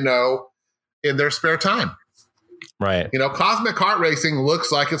their spare time. Right. Cosmic Kart Racing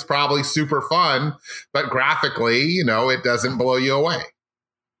looks like it's probably super fun, but graphically, it doesn't blow you away.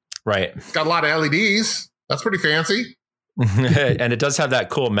 Right. It's got a lot of LEDs. That's pretty fancy. And it does have that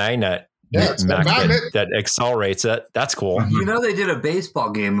cool magnet. Yeah, magnet that accelerates it. That's cool. They did a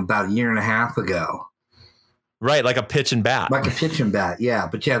baseball game about a year and a half ago. Right, like a pitch and bat. Like a pitch and bat, yeah.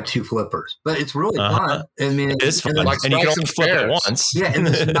 But you have two flippers. But it's really fun. I mean, it is fun. Like and you can only flip it once. Yeah, and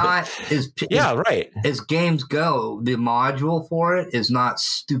it's not right. As games go, the module for it is not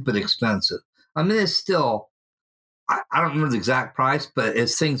stupid expensive. I mean, it's still, I don't remember the exact price, but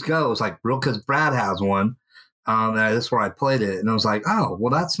as things go, it's like real, because Brad has one. And that's where I played it. And I was like, oh,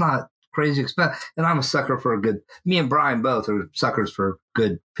 well, that's not crazy expensive. And I'm a sucker for me and Brian both are suckers for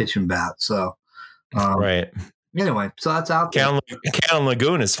good pitch and bat. So, right. Anyway, so that's out there. Cannon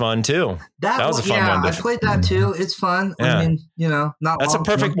Lagoon is fun too. That was a fun one. I played that too. It's fun. Yeah. I mean, not that's a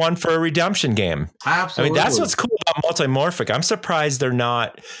perfect one for a redemption game. Absolutely. I mean, that's what's cool about Multimorphic. I'm surprised they're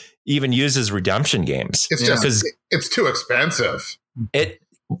not even used as redemption games. It's just because it's too expensive.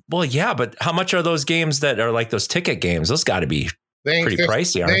 Well, yeah, but how much are those games that are like those ticket games? Those got to be pretty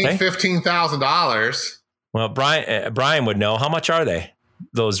pricey, aren't they? $15,000. Well, Brian would know. How much are they?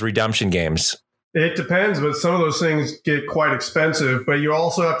 Those redemption games? It depends, but some of those things get quite expensive. But you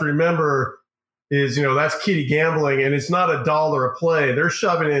also have to remember is, that's kiddie gambling, and it's not $1 a play. They're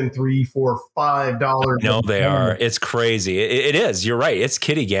shoving in $3, $4, $5. No, they are. It's crazy. It is. You're right. It's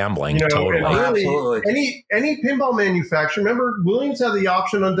kiddie gambling. Totally. Really, any pinball manufacturer. Remember, Williams had the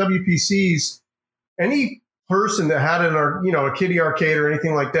option on WPCs. Any person that had a kiddie arcade or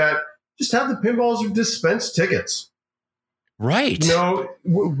anything like that, just have the pinballs dispense tickets. Right.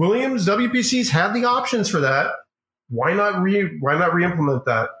 Williams WPCs had the options for that. Why not re-implement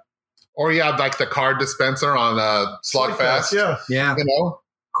that? Or you had like the card dispenser on Slugfest. Yeah.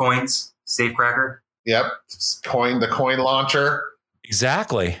 Coins, Safecracker. Yep. The coin launcher.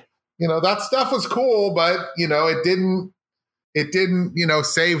 Exactly. That stuff was cool, but it didn't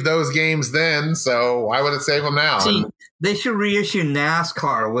save those games then. So why would it save them now? See, they should reissue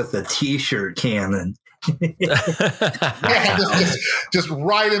NASCAR with a T-shirt cannon. Yeah, just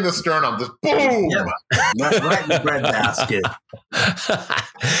right in the sternum, just boom, right in the breadbasket.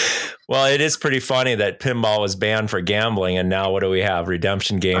 Well, it is pretty funny that pinball was banned for gambling, and now what do we have?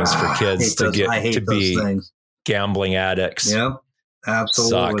 Redemption games for kids to be things. Gambling addicts. Yep,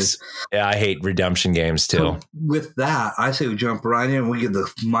 absolutely. Sucks. Yeah, I hate redemption games too. So with that, I say we jump right in. We give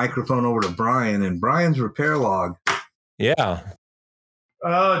the microphone over to Brian and Brian's repair log. Yeah.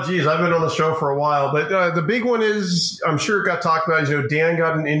 Oh, geez, I've been on the show for a while, but the big one is, I'm sure it got talked about, Dan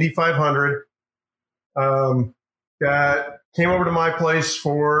got an Indy 500 that came over to my place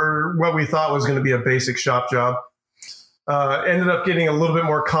for what we thought was going to be a basic shop job. Ended up getting a little bit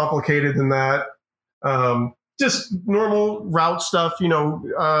more complicated than that. Just normal route stuff,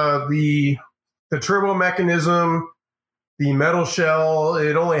 the turbo mechanism, the metal shell,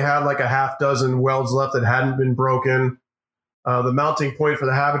 it only had like a half dozen welds left that hadn't been broken. The mounting point for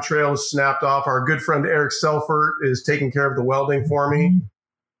the habit trail was snapped off. Our good friend Eric Selfert is taking care of the welding for me.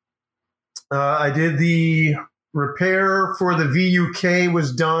 I did the repair for the VUK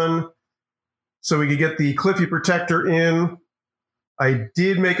was done so we could get the Cliffy protector in. I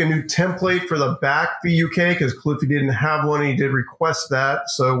did make a new template for the back VUK because Cliffy didn't have one. And he did request that.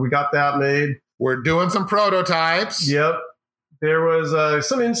 So we got that made. We're doing some prototypes. Yep. There was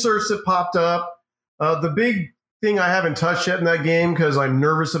some inserts that popped up. The big thing I haven't touched yet in that game because I'm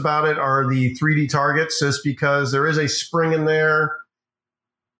nervous about it are the 3D targets, just because there is a spring in there.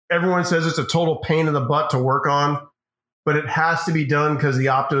 Everyone says it's a total pain in the butt to work on, but it has to be done because the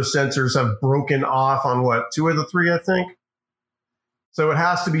opto sensors have broken off on two of the three, I think. So it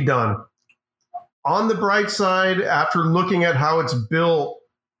has to be done. On the bright side, after looking at how it's built,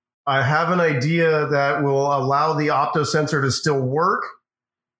 I have an idea that will allow the opto sensor to still work,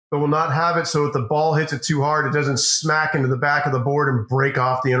 but will not have it so if the ball hits it too hard, it doesn't smack into the back of the board and break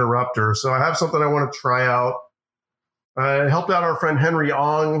off the interrupter. So I have something I want to try out. I helped out our friend Henry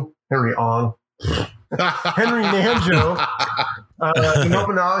Nanjo, and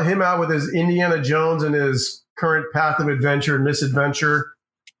helping him out with his Indiana Jones and his current path of adventure and misadventure.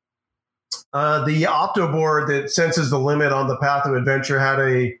 The opto board that senses the limit on the path of adventure had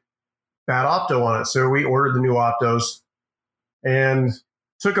a bad opto on it. So we ordered the new optos and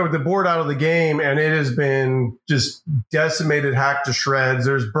took the board out of the game, and it has been just decimated, hacked to shreds.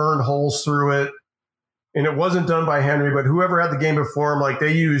 There's burned holes through it. And it wasn't done by Henry, but whoever had the game before him, like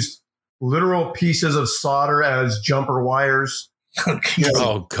they used literal pieces of solder as jumper wires.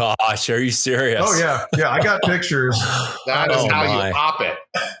 Oh gosh, are you serious? Oh yeah, I got pictures. That is how you pop it.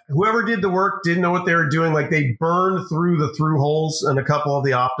 Whoever did the work didn't know what they were doing. Like they burned through the through holes in a couple of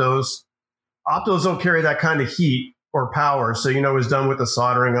the optos. Optos don't carry that kind of heat or power, so it was done with a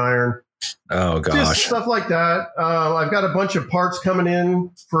soldering iron. Oh gosh, just stuff like that. I've got a bunch of parts coming in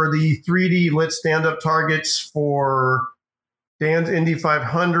for the 3D lit stand-up targets for Dan's Indy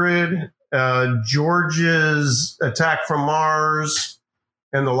 500. George's Attack from Mars,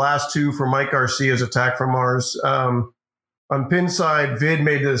 and the last two for Mike Garcia's Attack from Mars. On Pinside, Vid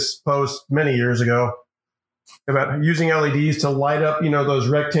made this post many years ago about using LEDs to light up, those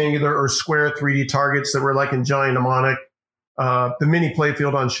rectangular or square 3D targets that were like in Giant Mnemonic, the mini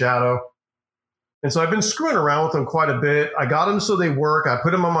playfield on Shadow. And so I've been screwing around with them quite a bit. I got them so they work. I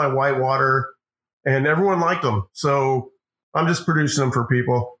put them on my whitewater, and everyone liked them. So I'm just producing them for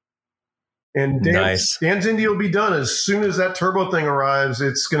people. And Dan's Indy will be done as soon as that turbo thing arrives.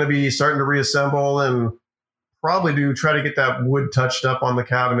 It's going to be starting to reassemble and probably try to get that wood touched up on the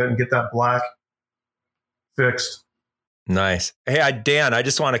cabinet and get that black fixed. Nice. Hey, Dan, I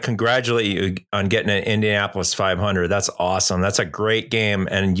just want to congratulate you on getting an Indianapolis 500. That's awesome. That's a great game,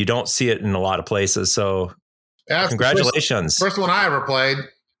 and you don't see it in a lot of places. So congratulations. First one I ever played.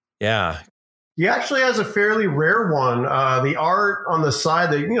 Yeah. He actually has a fairly rare one. The art on the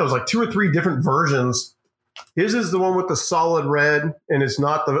side, it was like 2 or 3 different versions. His is the one with the solid red, and it's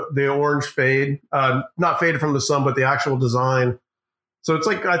not the orange fade. Not faded from the sun, but the actual design. So it's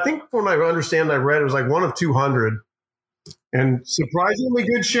like, I think from what I understand, I read it was like 1 of 200. And surprisingly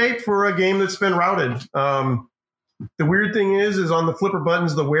good shape for a game that's been routed. The weird thing is on the flipper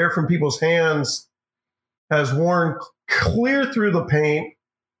buttons, the wear from people's hands has worn clear through the paint.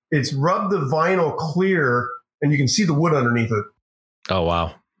 It's rubbed the vinyl clear, and you can see the wood underneath it. Oh,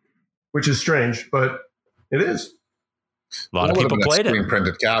 wow. Which is strange, but it is. A lot of people played it.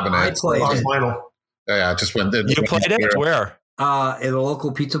 Screen-printed cabinet. I played it. Vinyl. Yeah, just went. You played it? Where? In a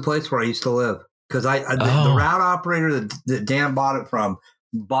local pizza place where I used to live. Because the route operator that Dan bought it from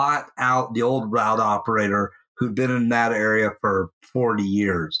bought out the old route operator who'd been in that area for 40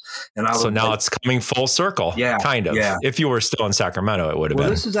 years. And now it's coming full circle. Yeah. Kind of. Yeah. If you were still in Sacramento, it would have been.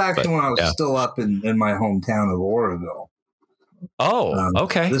 This is actually when I was still up in my hometown of Oroville. Oh,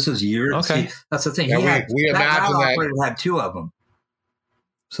 okay. This is years. Okay. See, that's the thing. Yeah, we imagine that operator had 2 of them.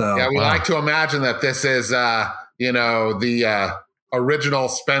 So yeah, we like to imagine that this is the original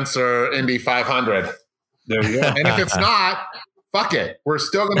Spencer Indy 500. There we go. And if it's not, fuck it. We're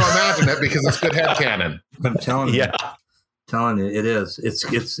still going to imagine it because it's good headcanon. I'm telling you. Yeah. Telling you, it is.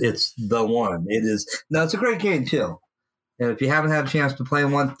 It's the one. It is. No, it's a great game too. And if you haven't had a chance to play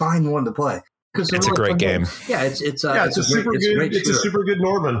one, find one to play. It's a great game. Yeah, it's a super good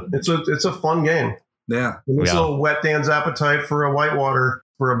Norman. It's a fun game. Yeah. It's a little whet Dan's appetite for a whitewater.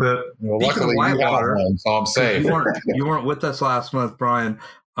 for a bit. Well, Speaking luckily of you got Whitewater, one, so I'm safe. you weren't with us last month, Brian.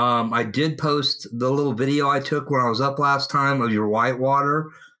 I did post the little video I took when I was up last time of your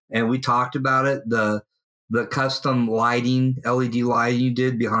Whitewater, and we talked about it. The custom lighting, LED lighting you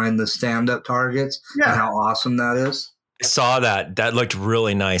did behind the stand-up targets, and how awesome that is. I saw that. That looked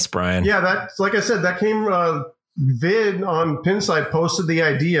really nice, Brian. Yeah, that's like I said, that came Vid on Pinside posted the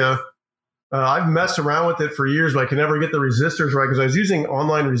idea. I've messed around with it for years, but I can never get the resistors right because I was using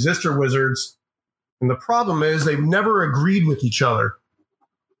online resistor wizards. And the problem is they've never agreed with each other.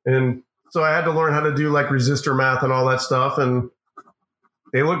 And so I had to learn how to do like resistor math and all that stuff. And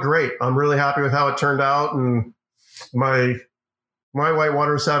they look great. I'm really happy with how it turned out. And my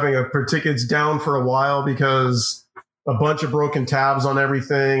Whitewater is having a tickets down for a while because a bunch of broken tabs on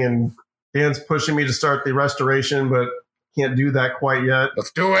everything. And Dan's pushing me to start the restoration, but can't do that quite yet.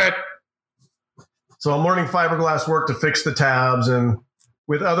 Let's do it. So I'm learning fiberglass work to fix the tabs, and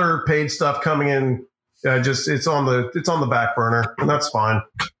with other paid stuff coming in, it's on the back burner, and that's fine.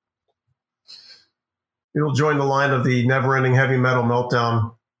 It'll join the line of the never-ending heavy metal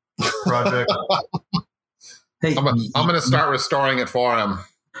meltdown project. Hey, I'm going to start restoring it for him.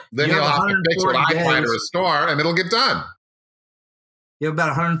 Then he'll have to fix what I try to restore, and it'll get done. You have about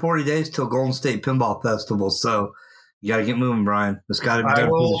 140 days till Golden State Pinball Festival, so you got to get moving, Brian. It's got to be done. I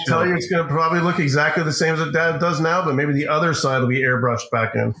will tell you, it's going to probably look exactly the same as it does now, but maybe the other side will be airbrushed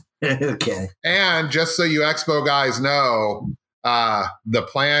back in. Okay. And just so you Expo guys know, the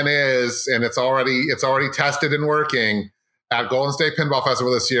plan is, and it's already tested and working. At Golden State Pinball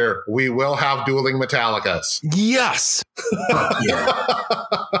Festival this year, we will have dueling Metallicas. Yes.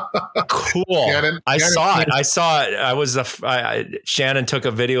 Cool. I saw it. Shannon took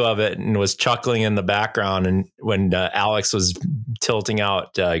a video of it and was chuckling in the background. And when Alex was tilting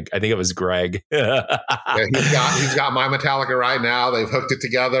out, I think it was Greg. Yeah, he's got my Metallica right now. They've hooked it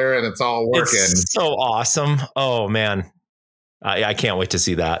together and it's all working. It's so awesome. Oh man. I can't wait to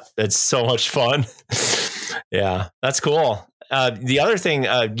see that. It's so much fun. Yeah, that's cool. The other thing,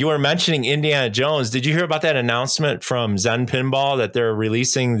 you were mentioning Indiana Jones. Did you hear about that announcement from Zen Pinball that they're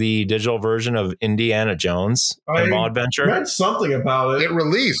releasing the digital version of Indiana Jones Pinball Adventure? I read something about it. It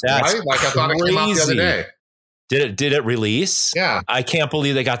released, right? Like I thought it came out the other day. Did it release? Yeah. I can't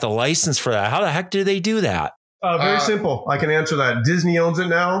believe they got the license for that. How the heck did they do that? Very simple. I can answer that. Disney owns it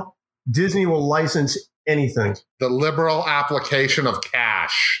now. Disney will license anything. The liberal application of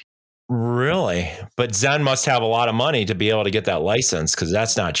cash. Really? But Zen must have a lot of money to be able to get that license because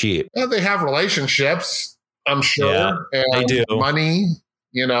that's not cheap. Well, they have relationships, I'm sure. Yeah, and they do. Money,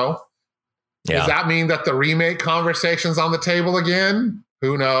 Yeah. Does that mean that the remake conversation's on the table again?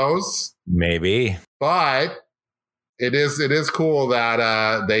 Who knows? Maybe. But it is cool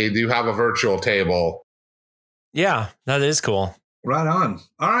that they do have a virtual table. Yeah, that is cool. Right on.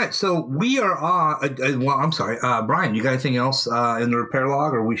 All right, so we are on. Well, I'm sorry, Brian. You got anything else in the repair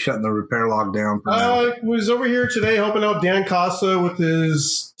log, or are we shutting the repair log down? I was over here today helping out Dan Costa with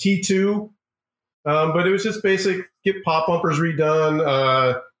his T2, but it was just basic: get pop bumpers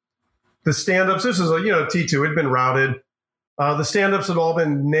redone. The stand-ups. This is a T2. It'd been routed. The stand-ups had all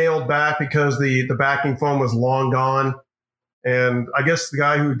been nailed back because the backing foam was long gone. And I guess the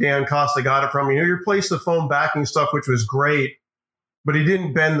guy who Dan Costa got it from, he replaced the foam backing stuff, which was great. But he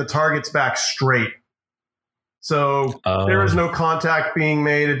didn't bend the targets back straight. So there was no contact being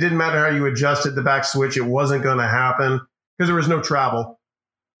made. It didn't matter how you adjusted the back switch. It wasn't going to happen because there was no travel.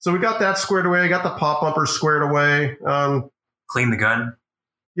 So we got that squared away. I got the pop bumpers squared away. Clean the gun.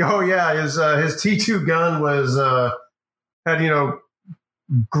 Oh, yeah. His T2 gun was had,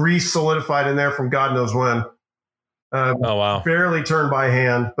 grease solidified in there from God knows when. Oh, wow. Barely turned by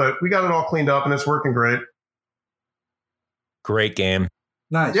hand. But we got it all cleaned up, and it's working great. Great game.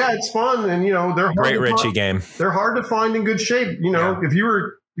 Nice. Yeah, it's fun, and they're hard great Richie game. They're hard to find in good shape. If you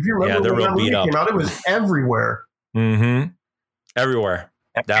remember when that movie came out, it was everywhere. Mm-hmm. Everywhere.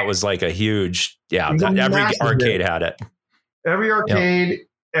 That was like a huge. Yeah, every arcade had it. Every arcade,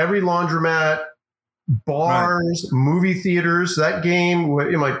 every laundromat, bars, movie theaters. That game,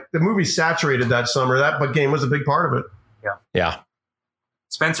 the movie saturated that summer. That game was a big part of it. Yeah.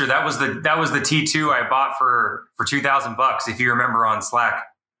 Spencer, that was the T2 I bought for $2,000 if you remember on Slack.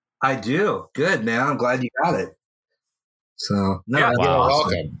 I do. Good, man. I'm glad you got it. So yeah, wow.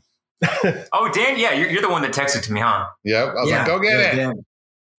 Welcome. Oh, Dan, yeah, you're the one that texted to me, huh? Yep. I was like, go get it.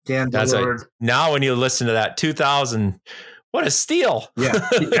 Dan That's delivered. Now when you listen to that, 2,000, what a steal.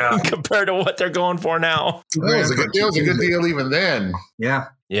 Yeah. Compared to what they're going for now. It was a good deal even then. Yeah.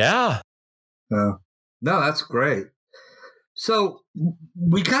 Yeah. No, that's great. So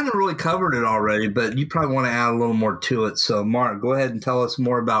we kind of really covered it already, but you probably want to add a little more to it. So, Mark, go ahead and tell us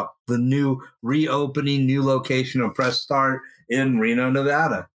more about the new reopening, new location of Press Start in Reno,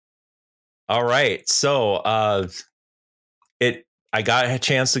 Nevada. All right. So I got a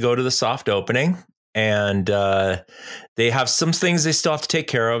chance to go to the soft opening, and they have some things they still have to take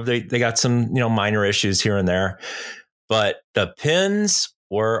care of. They got some, minor issues here and there, but the pins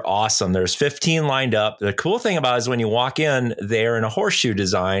were awesome. There's 15 lined up. The cool thing about it is when you walk in, they're in a horseshoe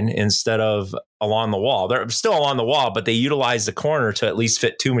design instead of along the wall. They're still along the wall, but they utilize the corner to at least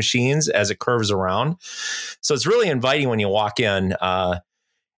fit 2 machines as it curves around. So it's really inviting when you walk in.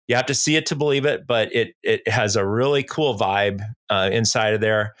 You have to see it to believe it, but it has a really cool vibe inside of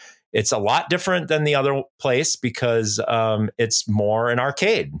there. It's a lot different than the other place because it's more an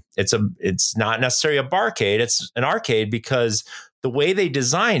arcade. It's not necessarily a barcade. It's an arcade because the way they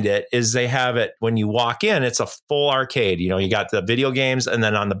designed it is they have it when you walk in, it's a full arcade. You got the video games, and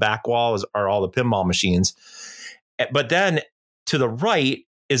then on the back wall are all the pinball machines. But then to the right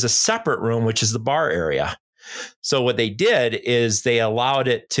is a separate room, which is the bar area. So what they did is they allowed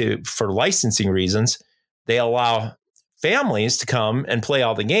it for licensing reasons, they allow families to come and play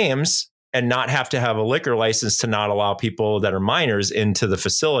all the games and not have to have a liquor license to not allow people that are minors into the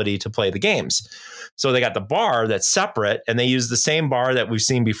facility to play the games. So they got the bar that's separate, and they use the same bar that we've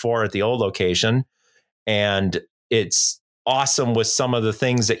seen before at the old location. And it's awesome with some of the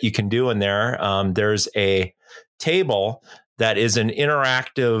things that you can do in there. There's a table that is an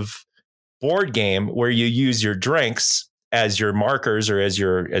interactive board game where you use your drinks as your markers or as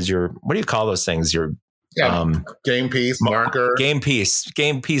your what do you call those things? Your game piece marker. Game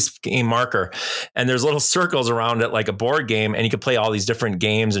marker. And there's little circles around it like a board game, and you can play all these different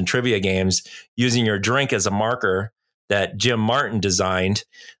games and trivia games using your drink as a marker that Jim Martin designed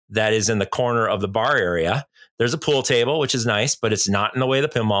that is in the corner of the bar area. There's a pool table, which is nice, but it's not in the way of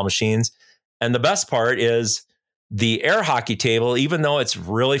the pinball machines. And the best part is the air hockey table, even though it's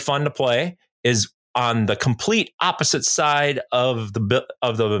really fun to play, is on the complete opposite side of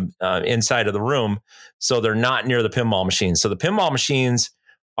the inside of the room. So they're not near the pinball machines. So the pinball machines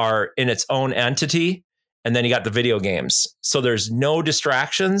are in its own entity. And then you got the video games. So there's no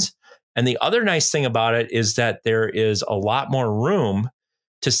distractions. And the other nice thing about it is that there is a lot more room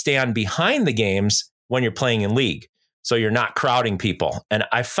to stand behind the games when you're playing in league. So you're not crowding people. And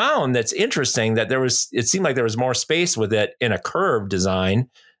I found that's interesting that it seemed like there was more space with it in a curved design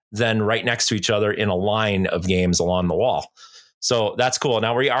than right next to each other in a line of games along the wall. So that's cool.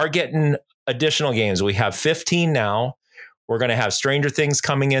 Now we are getting additional games. We have 15 now. We're going to have Stranger Things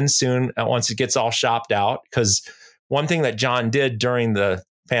coming in soon once it gets all shopped out. Because one thing that John did during the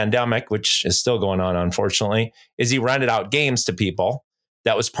pandemic, which is still going on, unfortunately, is he rented out games to people.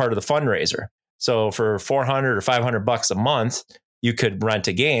 That was part of the fundraiser. So for $400 or $500 a month, you could rent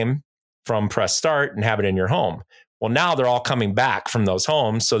a game from Press Start and have it in your home. Well, now they're all coming back from those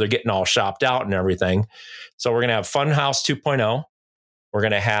homes, so they're getting all shopped out and everything. So we're going to have Funhouse 2.0. We're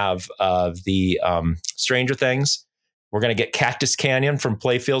going to have the Stranger Things. We're going to get Cactus Canyon from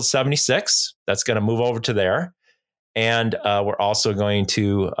Playfield 76. That's going to move over to there. And we're also going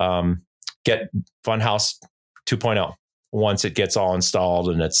to get Funhouse 2.0 once it gets all installed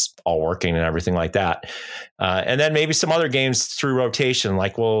and it's all working and everything like that. And then maybe some other games through rotation.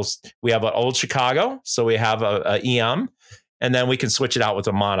 Like we have an Old Chicago. So we have a EM, and then we can switch it out with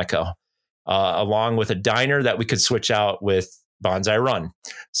a Monaco, along with a diner that we could switch out with Bonsai Run.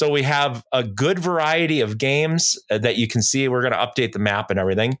 So we have a good variety of games that you can see. We're going to update the map and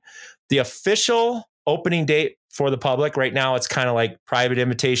everything. The official opening date for the public right now, it's kind of like private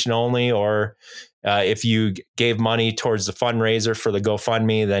invitation only, or if you gave money towards the fundraiser for the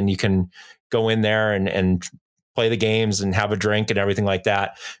GoFundMe, then you can go in there and play the games and have a drink and everything like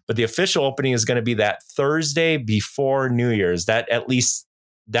that. But the official opening is going to be that Thursday before New Year's. At least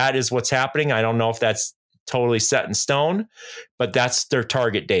that is what's happening. I don't know if that's totally set in stone, but that's their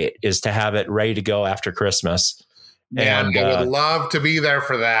target date, is to have it ready to go after Christmas. Man, and I would love to be there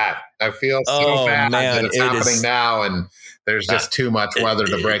for that. I feel so bad that it's happening now, and there's just too much weather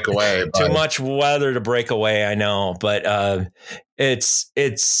to break away. Too much weather to break away, I know, but it's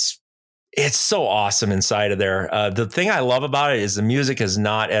so awesome inside of there. The thing I love about it is the music is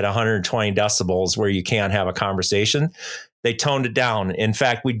not at 120 decibels where you can't have a conversation. They toned it down. In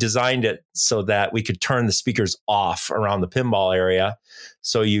fact, we designed it so that we could turn the speakers off around the pinball area,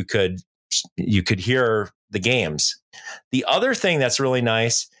 so you could hear the games. The other thing that's really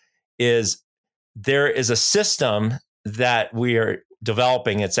nice is there is a system that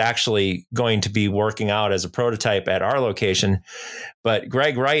developing. It's actually going to be working out as a prototype at our location. But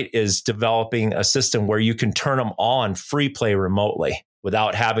Greg Wright is developing a system where you can turn them on free play remotely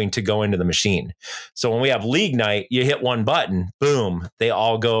without having to go into the machine. So when we have league night, you hit one button, boom, they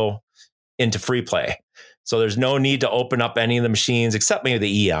all go into free play. So there's no need to open up any of the machines except maybe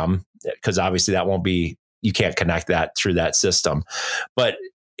the EM, because obviously that won't be, you can't connect that through that system. But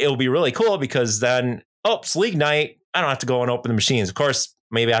it'll be really cool because then, it's league night. I don't have to go and open the machines. Of course,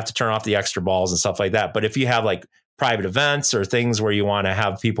 maybe I have to turn off the extra balls and stuff like that. But if you have like private events or things where you want to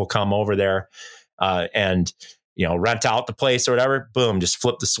have people come over there and rent out the place or whatever, boom, just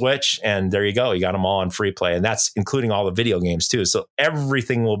flip the switch and there you go. You got them all on free play. And that's including all the video games too. So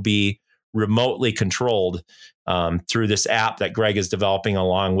everything will be remotely controlled through this app that Greg is developing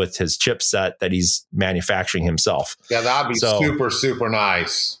along with his chipset that he's manufacturing himself. Yeah, that'd be super, super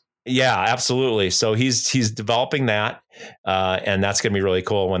nice. Yeah, absolutely. So he's developing that, and that's going to be really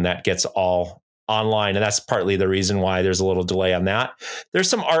cool when that gets all online. And that's partly the reason why there's a little delay on that. There's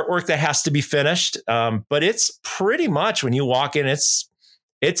some artwork that has to be finished, but it's pretty much when you walk in,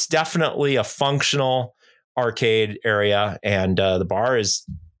 it's definitely a functional arcade area, and the bar is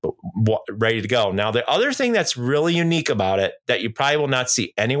ready to go. Now, the other thing that's really unique about it that you probably will not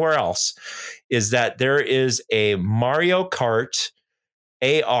see anywhere else is that there is a Mario Kart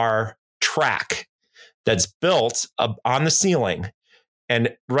AR track that's built on the ceiling.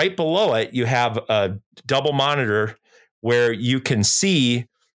 And right below it, you have a double monitor where you can see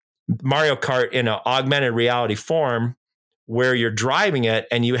Mario Kart in an augmented reality form where you're driving it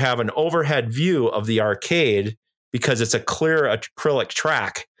and you have an overhead view of the arcade because it's a clear acrylic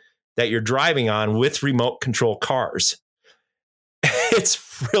track that you're driving on with remote control cars.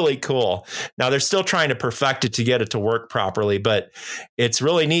 It's really cool. Now they're still trying to perfect it to get it to work properly, but it's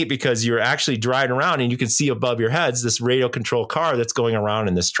really neat because you're actually driving around and you can see above your heads this radio control car that's going around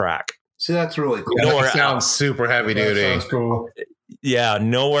in this track. See, that's really cool. Yeah, that sounds super heavy duty. That sounds cool. Yeah,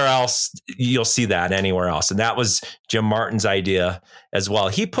 nowhere else you'll see that anywhere else. And that was Jim Martin's idea as well.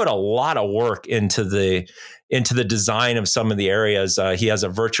 He put a lot of work into the design of some of the areas. He has a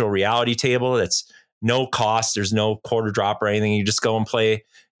virtual reality table that's no cost. There's no quarter drop or anything. You just go and play,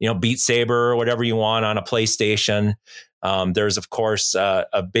 Beat Saber or whatever you want on a PlayStation. There's, of course,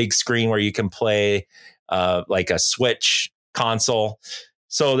 a big screen where you can play like a Switch console.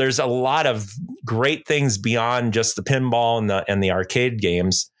 So there's a lot of great things beyond just the pinball and the arcade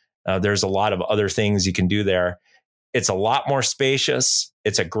games. There's a lot of other things you can do there. It's a lot more spacious.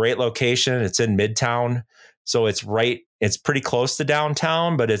 It's a great location. It's in Midtown. So it's pretty close to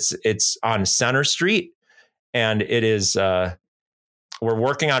downtown, but it's on Center Street. And it is, we're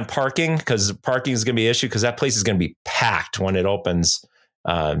working on parking because parking is going to be an issue because that place is going to be packed when it opens,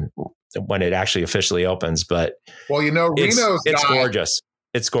 when it actually officially opens. But Reno's it's gorgeous.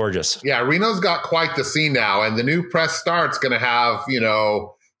 It's gorgeous. Yeah, Reno's got quite the scene now, and the new press start's going to have,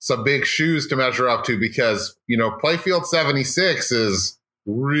 some big shoes to measure up to because, Playfield 76 is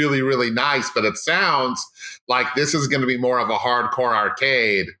really, really nice, but it sounds like this is going to be more of a hardcore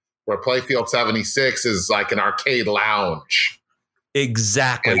arcade where Playfield 76 is like an arcade lounge.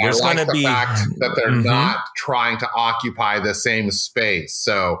 Exactly. And There's I like going to be the fact that they're not trying to occupy the same space.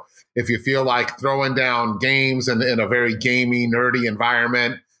 So if you feel like throwing down games in a very gamey, nerdy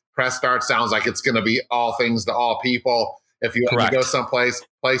environment, Press Start sounds like it's going to be all things to all people. If you want to go someplace,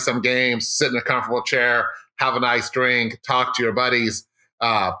 play some games, sit in a comfortable chair, have a nice drink, talk to your buddies,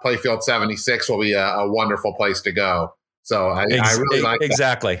 Playfield 76 will be a wonderful place to go. So I really like that.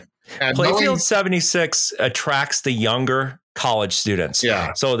 Exactly. And Playfield 76 attracts the younger college students.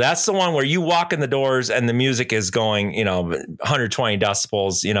 Yeah. So that's the one where you walk in the doors and the music is going, 120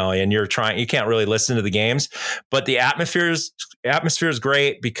 decibels, and you can't really listen to the games, but the atmosphere is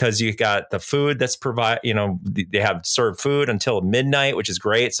great because you got the food that's they have served food until midnight, which is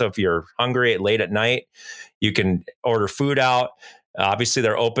great. So if you're hungry late at night, you can order food out. Obviously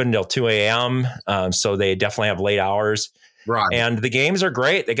they're open till 2 a.m. So they definitely have late hours. Right. And the games are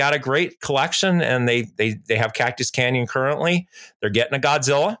great. They got a great collection and they have Cactus Canyon currently. They're getting a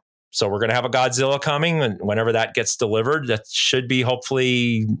Godzilla. So we're going to have a Godzilla coming, and whenever that gets delivered, that should be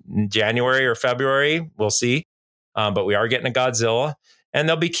hopefully January or February. We'll see. But we are getting a Godzilla, and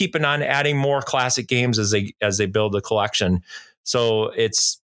they'll be keeping on adding more classic games as they build the collection. So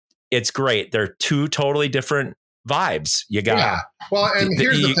it's great. They're two totally different vibes. You got Well, and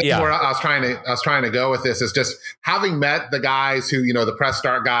here's the thing where I was trying to go with this is just having met the guys who, the Press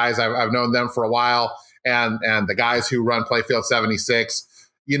Start guys, I've known them for a while, and the guys who run Playfield 76,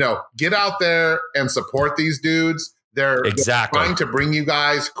 get out there and support these dudes They're exactly trying to bring you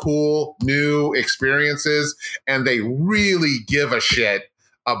guys cool, new experiences, and they really give a shit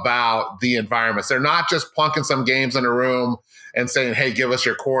about the environments. They're not just plunking some games in a room and saying, hey, give us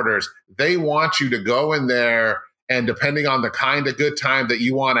your quarters. They want you to go in there, and depending on the kind of good time that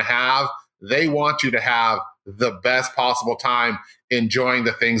you want to have, they want you to have the best possible time enjoying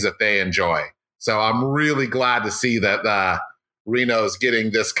the things that they enjoy. So I'm really glad to see that Reno's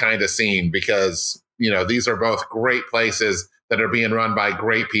getting this kind of scene, because, these are both great places that are being run by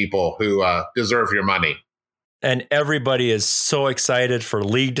great people who deserve your money. And everybody is so excited for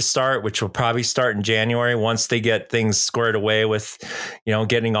League to start, which will probably start in January once they get things squared away with,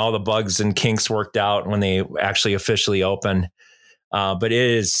 getting all the bugs and kinks worked out when they actually officially open. But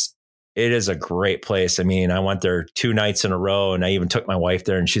it is a great place. I mean, I went there 2 nights in a row, and I even took my wife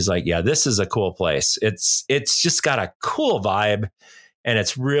there, and she's like, yeah, this is a cool place. It's just got a cool vibe, and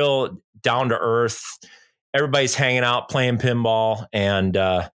it's real down to earth. Everybody's hanging out, playing pinball, and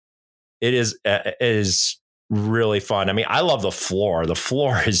it is really fun. I mean, I love the floor. The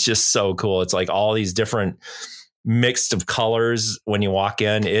floor is just so cool. It's like all these different mixed of colors when you walk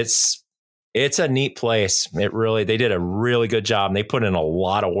in. It's a neat place. They did a really good job, and they put in a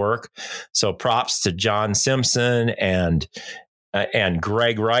lot of work. So props to John Simpson and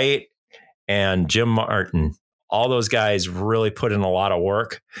Greg Wright and Jim Martin. All those guys really put in a lot of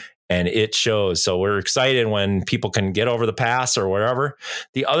work, and it shows. So we're excited when people can get over the pass or wherever.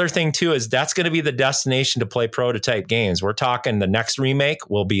 The other thing too is that's going to be the destination to play prototype games. We're talking the next remake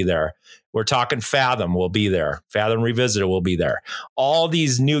will be there. We're talking Fathom will be there. Fathom Revisited will be there. All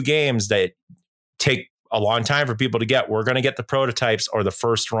these new games that take a long time for people to get, we're going to get the prototypes or the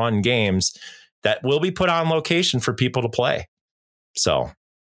first run games that will be put on location for people to play. So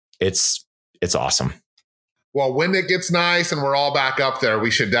it's awesome. Well, when it gets nice and we're all back up there,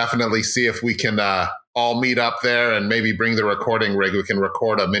 we should definitely see if we can all meet up there and maybe bring the recording rig. We can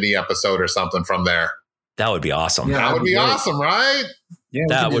record a mini episode or something from there. That would be awesome. Yeah, that would be awesome, right? Yeah,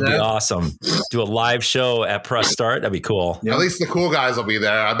 that would be awesome. Do a live show at press start. That'd be cool. Yep. At least the cool guys will be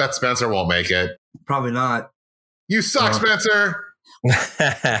there. I bet Spencer won't make it. Probably not. You suck, Spencer.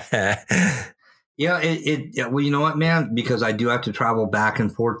 Yeah, well, you know what, man? Because I do have to travel back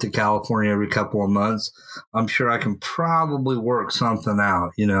and forth to California every couple of months. I'm sure I can probably work something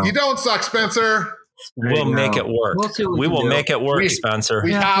out, You don't suck, Spencer. We'll make it work. We will make it work, Spencer.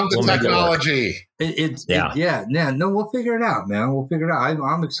 We have the technology. No, we'll figure it out, man. We'll figure it out.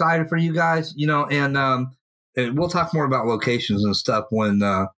 I'm excited for you guys, and we'll talk more about locations and stuff when,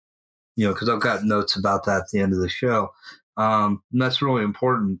 because I've got notes about that at the end of the show. And that's really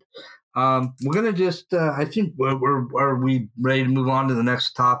important. We're going to just, I think, are we ready to move on to the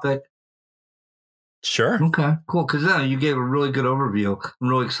next topic? Sure. Okay, cool. Because you gave a really good overview. I'm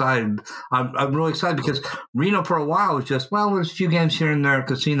really excited. I'm really excited because Reno for a while was just, there's a few games here and there at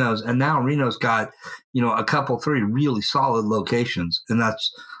casinos. And now Reno's got, a couple, 3 really solid locations. And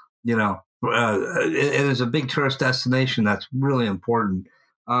that's, it is a big tourist destination. That's really important.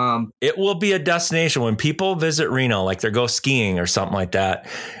 It will be a destination when people visit Reno, like they go skiing or something like that.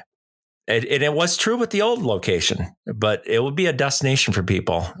 And it was true with the old location, but it would be a destination for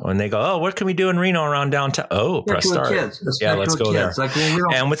people when they go, what can we do in Reno around downtown? Oh, press start. Kids, yeah, let's go there. Like,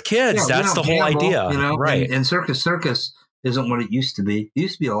 and with kids, that's the whole idea. Right. And Circus isn't what it used to be. It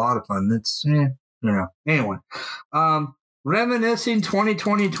used to be a lot of fun. It's, Anyway, reminiscing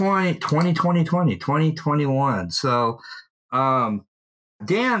 2021. So,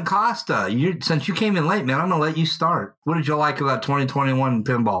 Dan Costa, since you came in late, man, I'm going to let you start. What did you like about 2021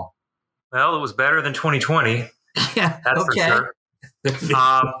 pinball? Well, it was better than 2020. Yeah, that's for sure.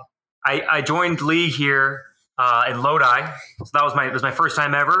 I joined League here in Lodi, so that was my first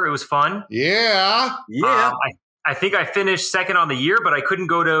time ever. It was fun. Yeah. I think I finished second on the year, but I couldn't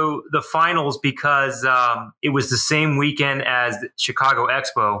go to the finals because it was the same weekend as the Chicago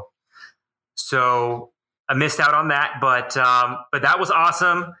Expo, so I missed out on that. But that was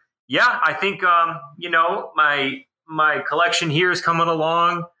awesome. Yeah, I think my collection here is coming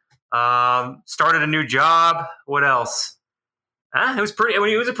along. Started a new job. What else? It was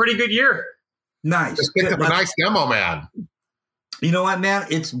a pretty good year. Nice. Just picked up a nice demo, man. You know what, man?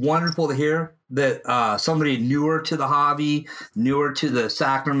 It's wonderful to hear that somebody newer to the hobby, newer to the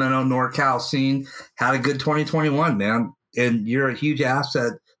Sacramento, NorCal scene had a good 2021, man. And you're a huge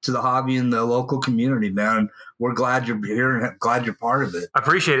asset to the hobby and the local community, man. We're glad you're here and glad you're part of it. I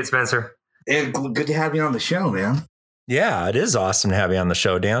appreciate it, Spencer. And good to have you on the show, man. Yeah, it is awesome to have you on the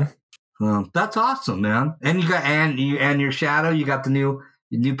show, Dan. That's awesome, man. And you got and your Shadow, you got the new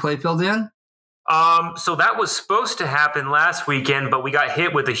playfield in? So that was supposed to happen last weekend, but we got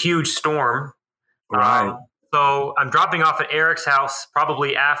hit with a huge storm. Right. So I'm dropping off at Eric's house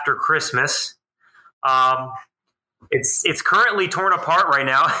probably after Christmas. It's currently torn apart right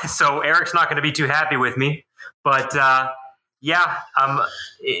now, so Eric's not going to be too happy with me. But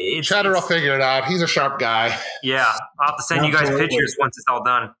Shatter will figure it out. He's a sharp guy. Yeah, I'll have to send you guys pictures once it's all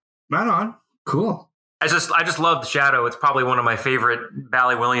done. Right on. Cool. I just love the Shadow. It's probably one of my favorite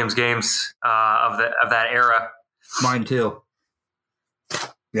Bally Williams games of that era. Mine too.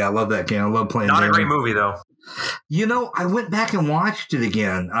 Yeah, I love that game. I love playing. Not a great movie though. You know, I went back and watched it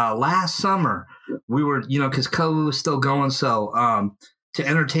again last summer. We were, because COVID was still going, so to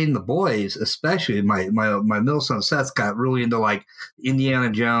entertain the boys, especially my middle son Seth got really into like Indiana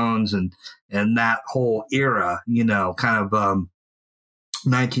Jones and that whole era. Kind of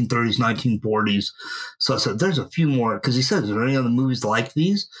 1930s, 1940s. So there's a few more because he says, "Are there any other movies like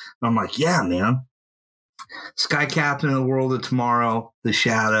these?" And I'm like, "Yeah, man." Sky Captain of the World of Tomorrow, The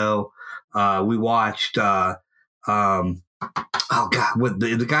Shadow. We watched, oh God, with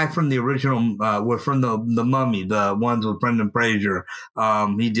the guy from the original, from the Mummy, the ones with Brendan Fraser.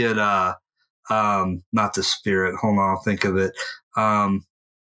 He did, not The Spirit. Hold on, I'll think of it. God,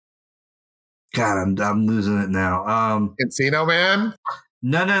 I'm losing it now. Encino Man?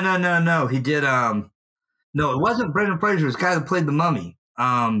 No. He did, no, it wasn't Brendan Fraser. It's the guy that played the Mummy.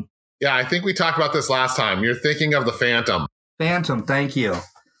 Yeah, I think we talked about this last time. You're thinking of The Phantom. Phantom, thank you.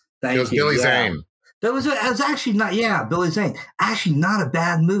 It was Billy Zane. It was actually not, Billy Zane. Actually, not a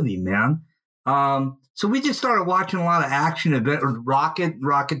bad movie, man. So we just started watching a lot of action event,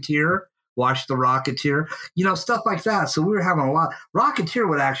 Rocketeer. Watched the Rocketeer, stuff like that. So we were having a lot. Rocketeer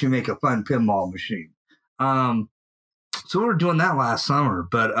would actually make a fun pinball machine. So we were doing that last summer,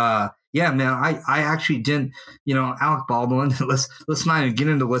 but yeah, man, I actually didn't, Alec Baldwin. Let's not even get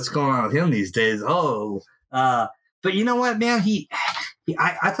into what's going on with him these days. But you know what, man,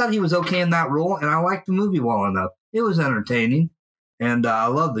 I thought he was okay in that role, and I liked the movie well enough. It was entertaining, and I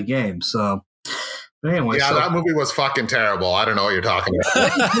love the game. So anyway, that movie was fucking terrible. I don't know what you're talking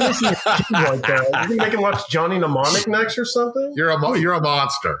about. You make him watch Johnny Mnemonic next or something? You're a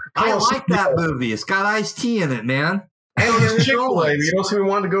monster. I like that movie. It's got Ice-T in it, man. And Chick-fil-A. You don't see me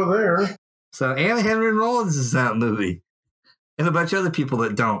wanting to go there. So Anna Henry Rollins is that movie, and a bunch of other people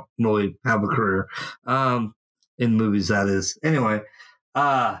that don't really have a career in movies. That is anyway.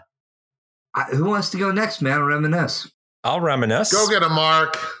 Who wants to go next, man? Reminisce. I'll reminisce. Go get a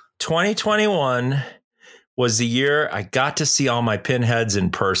Mark. 2021 was the year I got to see all my pinheads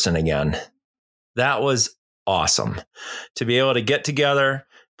in person again. That was awesome to be able to get together,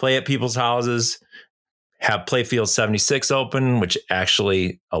 play at people's houses, have Playfield 76 open, which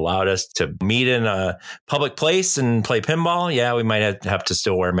actually allowed us to meet in a public place and play pinball. Yeah, we might have to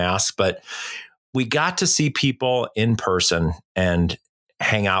still wear masks, but we got to see people in person and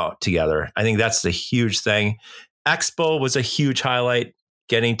hang out together. I think that's the huge thing. Expo was a huge highlight,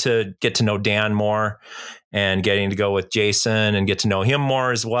 getting to get to know Dan more and getting to go with Jason and get to know him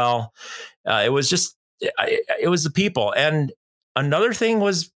more as well. It was the people. And another thing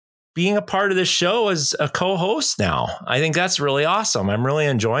was being a part of this show as a co-host now. I think that's really awesome. I'm really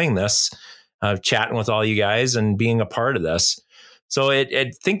enjoying this, chatting with all you guys and being a part of this. So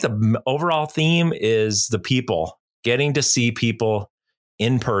I think the overall theme is the people, getting to see people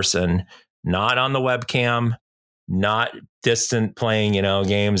in person, not on the webcam, not distant playing,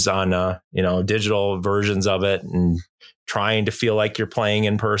 games on, digital versions of it and trying to feel like you're playing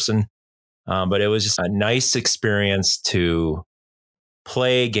in person. But it was just a nice experience to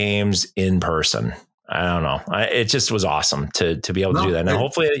play games in person. I don't know. It just was awesome to be able to do that. Now,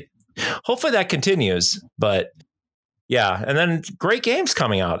 hopefully that continues, but yeah. And then great games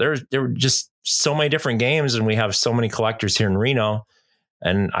coming out. There were just so many different games, and we have so many collectors here in Reno,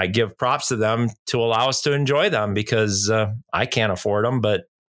 and I give props to them to allow us to enjoy them because I can't afford them, but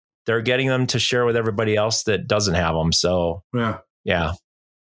they're getting them to share with everybody else that doesn't have them. So yeah,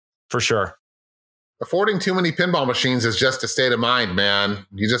 for sure. Affording too many pinball machines is just a state of mind, man.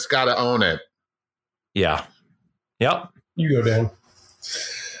 You just got to own it. Yeah. Yep. You go, Dan.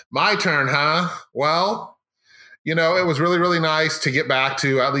 My turn, huh? Well, it was really, really nice to get back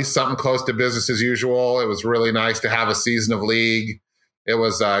to at least something close to business as usual. It was really nice to have a season of League. It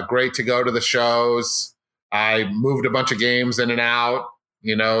was great to go to the shows. I moved a bunch of games in and out,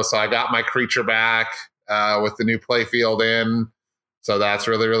 so I got my creature back with the new playfield in. So that's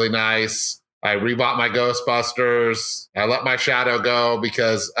really, really nice. I rebought my Ghostbusters. I let my Shadow go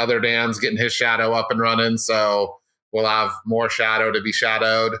because other Dan's getting his Shadow up and running. So we'll have more Shadow to be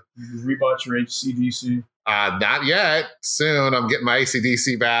shadowed. You rebought your HCDC? Not yet. Soon. I'm getting my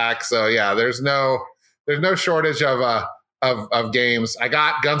ACDC back. So yeah, there's no shortage of of games. I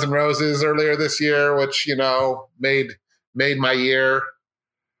got Guns N' Roses earlier this year, which made my year.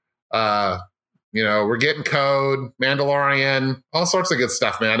 We're getting Code, Mandalorian, all sorts of good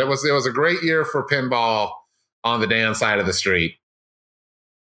stuff, man. It was a great year for pinball on the Dan side of the street.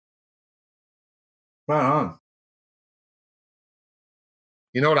 Right on.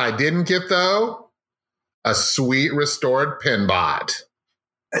 You know what I didn't get though? A sweet restored Pinbot.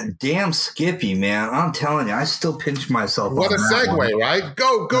 Damn Skippy, man. I'm telling you, I still pinch myself. What a segue, right?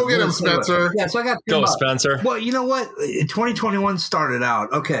 Go get him, Spencer. Yeah, so I got Go, Pinbot. Spencer. Well, you know what? 2021 started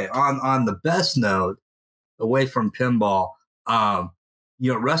out, okay, on the best note, away from pinball.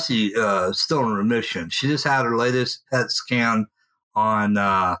 Rusty still in remission. She just had her latest PET scan on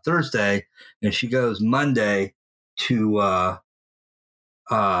Thursday, and she goes Monday to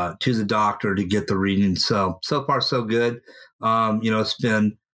the doctor to get the reading. So far so good. It's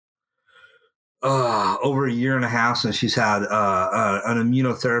been over a year and a half since she's had an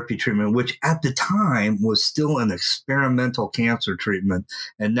immunotherapy treatment, which at the time was still an experimental cancer treatment,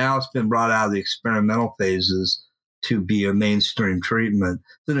 and now it's been brought out of the experimental phases to be a mainstream treatment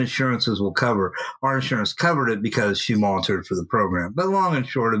that insurances will cover. Our insurance covered it because she volunteered for the program. But long and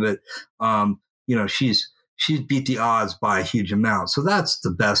short of it, she's beat the odds by a huge amount. So that's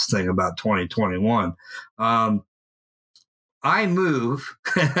the best thing about 2021. I moved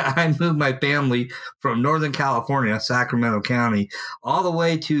my family from Northern California, Sacramento County, all the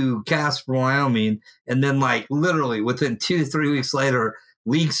way to Casper, Wyoming. And then literally within 2 to 3 weeks later,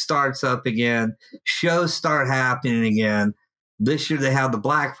 league starts up again. Shows start happening again. This year they have the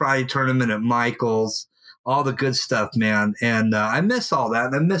Black Friday tournament at Michael's, all the good stuff, man. And I miss all that.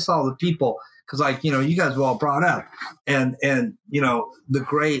 And I miss all the people. Because, you guys were all brought up. And the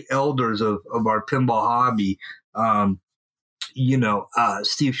great elders of our pinball hobby,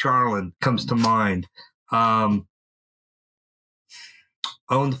 Steve Charlin comes to mind. Owned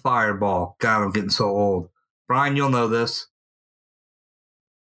Fireball. God, I'm getting so old. Brian, you'll know this.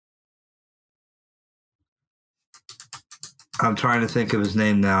 I'm trying to think of his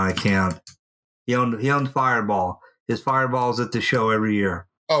name now. I can't. He owned Fireball. His Fireball's at the show every year.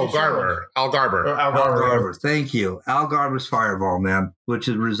 Oh, Garber. Al Garber. Al Garber. Thank you. Al Garber's Fireball, man, which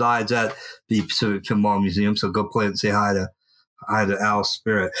resides at the Pacific Pinball Museum. So go play and say hi to Al's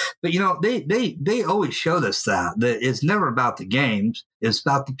spirit. But they always showed us that it's never about the games. It's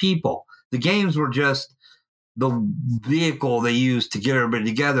about the people. The games were just the vehicle they used to get everybody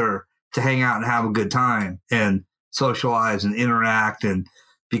together to hang out and have a good time and socialize and interact and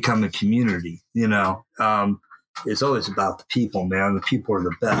become a community. It's always about the people, man. The people are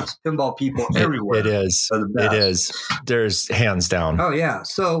the best. Pinball people everywhere. It is. Are the best. It is. There's hands down. Oh yeah.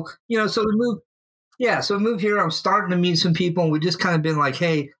 So to move here, I'm starting to meet some people, and we just kind of been like,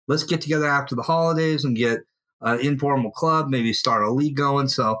 hey, let's get together after the holidays and get an informal club, maybe start a league going.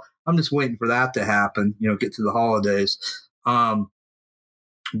 So I'm just waiting for that to happen, get to the holidays.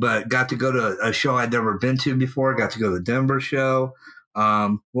 But got to go to a show I'd never been to before. Got to go to the Denver show. A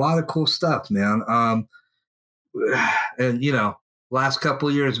lot of cool stuff, man. And, last couple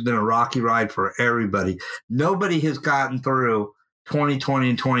of years have been a rocky ride for everybody. Nobody has gotten through 2020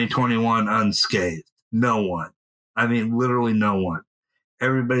 and 2021 unscathed. No one. I mean, literally no one.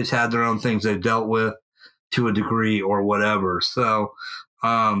 Everybody's had their own things they've dealt with to a degree or whatever. So,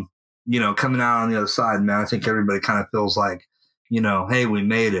 coming out on the other side, man, I think everybody kind of feels like, hey, we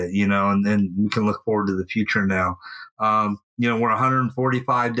made it, and we can look forward to the future now. We're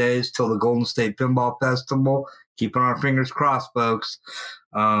 145 days till the Golden State Pinball Festival. Keeping our fingers crossed, folks.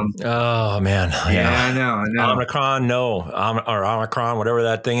 Oh, man. Yeah, I know. Omicron, no. Or Omicron, whatever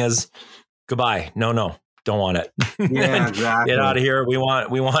that thing is. Goodbye. No. Don't want it. Yeah, exactly. Get out of here. We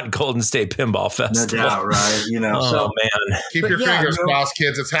want Golden State Pinball Festival. No doubt, right? Man. Keep your fingers crossed,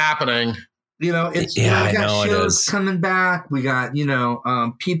 kids. It's happening. We got shows coming back. We got,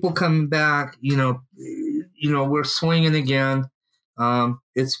 people coming back. We're swinging again.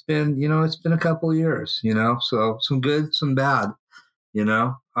 It's been a couple of years, so some good, some bad,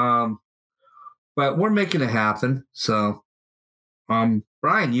 but we're making it happen. So,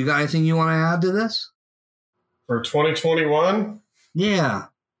 Brian, you got anything you want to add to this? For 2021? Yeah.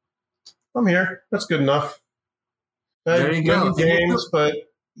 I'm here. That's good enough. There you go. Games, but,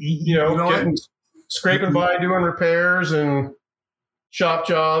 scraping by doing repairs and shop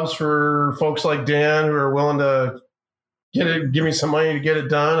jobs for folks like Dan who are willing to give me some money to get it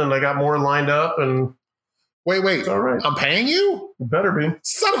done, and I got more lined up. And wait, it's all right. I'm paying you? It better be.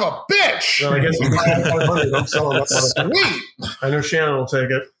 Son of a bitch! Well, I guess I'm selling that. Sweet. I know Shannon will take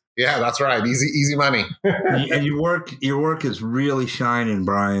it. Yeah, that's right. Easy money. And your work is really shining,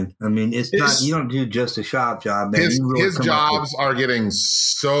 Brian. I mean, it's not, you don't do just a shop job, man. His jobs are getting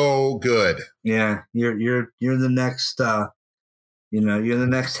so good. Yeah, you're the next you're the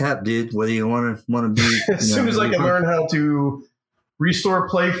next step, dude. Whether you want to be as soon as I can learn how to restore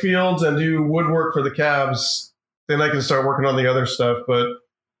play fields and do woodwork for the Cavs, then I can start working on the other stuff. But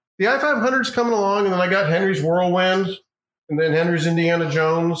the I-500's coming along, and then I got Henry's Whirlwind, and then Henry's Indiana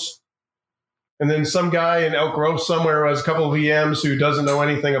Jones, and then some guy in Elk Grove somewhere who has a couple of VMs who doesn't know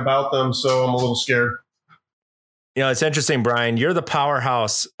anything about them, so I'm a little scared. You know, it's interesting, Brian. You're the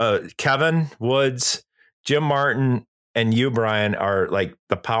powerhouse. Kevin Woods, Jim Martin, and you, Brian, are like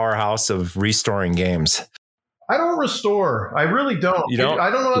the powerhouse of restoring games. I don't restore. I really don't. You don't? I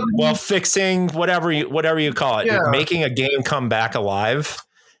don't know. Well, fixing, whatever you call it, Yeah. Making a game come back alive.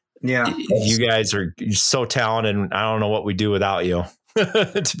 Yeah, you guys are so talented, and I don't know what we do without you.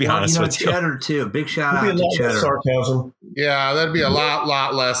 To be honest with you, Cheddar too. Big shout out to Cheddar. Sarcasm. Yeah, that'd be a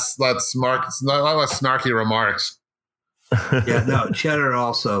lot less snarky remarks. Yeah, no, Cheddar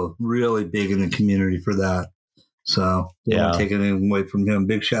also really big in the community for that. So don't take anything away from him.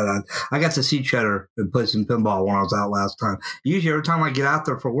 Big shout out. I got to see Cheddar and play some pinball when I was out last time. Usually every time I get out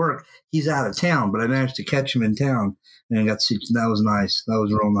there for work, he's out of town, but I managed to catch him in town and I got to see. That was nice. That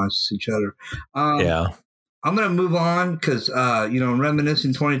was real nice to see Cheddar. I'm going to move on because,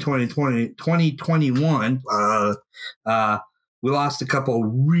 reminiscing 2021, we lost a couple of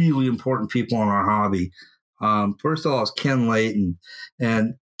really important people in our hobby. First of all, it's Ken Layton.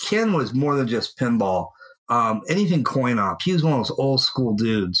 And Ken was more than just pinball. Anything coin op. He was one of those old school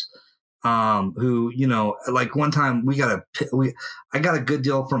dudes who, like one time I got a good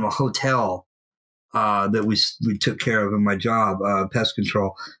deal from a hotel that we took care of in my job, pest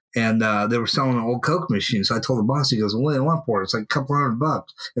control. And they were selling an old Coke machine. So I told the boss, he goes, what do you want for it? It's like a couple $100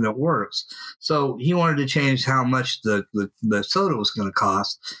 and it works. So he wanted to change how much the soda was going to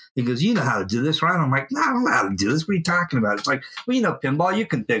cost. He goes, you know how to do this, right? I'm like, no, I don't know how to do this. What are you talking about? It's like, well, pinball, you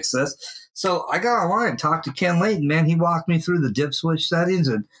can fix this. So I got online and talked to Ken Layton, man. He walked me through the dip switch settings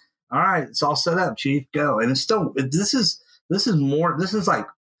and all right, it's all set up, Chief, go. And it's still, this is like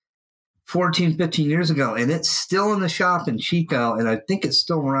 14, 15 years ago, and it's still in the shop in Chico, and I think it's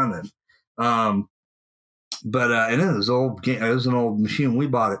still running. And it was old. It was an old machine. We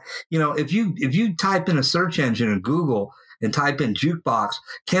bought it. If you type in a search engine in Google and type in jukebox,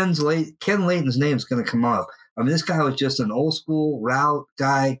 Ken Layton's name is going to come up. I mean, this guy was just an old school route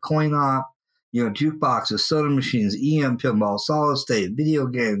guy, coin op, jukeboxes, soda machines, EM pinball, solid state, video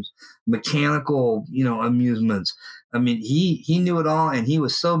games, mechanical, amusements. I mean, he knew it all, and he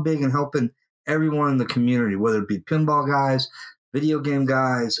was so big in helping everyone in the community, whether it be pinball guys, video game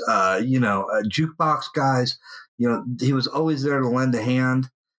guys, jukebox guys. He was always there to lend a hand,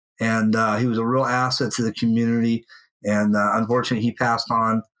 and he was a real asset to the community. And unfortunately, he passed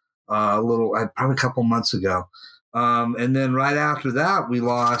on probably a couple months ago. And then right after that, we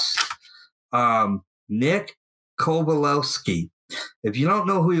lost Nick Kovalowski. If you don't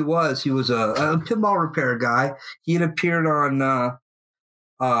know who he was a pinball repair guy. He had appeared on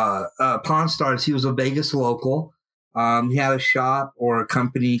Pawn Stars. He was a Vegas local. He had a shop or a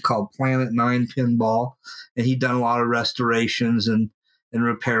company called Planet 9 Pinball, and he'd done a lot of restorations and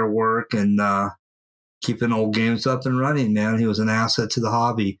repair work and keeping old games up and running, man. He was an asset to the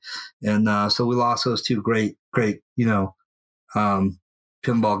hobby. And so we lost those two great, pinball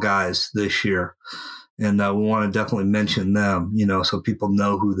guys this year. And we want to definitely mention them, so people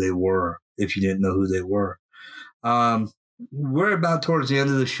know who they were if you didn't know who they were. We're about towards the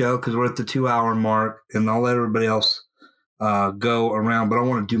end of the show because we're at the 2-hour mark, and I'll let everybody else go around, but I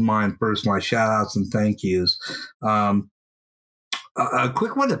want to do mine first, my shout outs and thank yous. A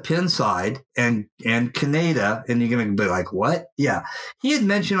quick one to Pinside and Canada, and you're going to be like, what? Yeah. He had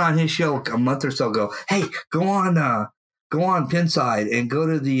mentioned on his show a month or so ago, hey, go on Pinside and go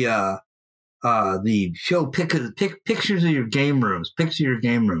to the show pictures of your game rooms. And I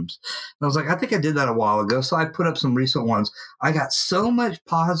was like, I think I did that a while ago. So I put up some recent ones. I got so much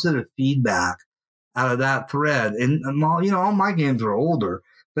positive feedback out of that thread. And all my games are older,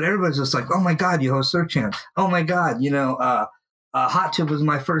 but everybody's just like, oh my God, you host Search Channel. Oh my God, Hot Tip was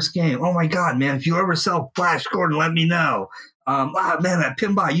my first game. Oh my God, man, if you ever sell Flash Gordon, let me know. Man, that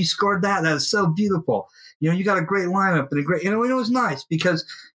pinball, you scored that. That is so beautiful. You got a great lineup and it was nice because,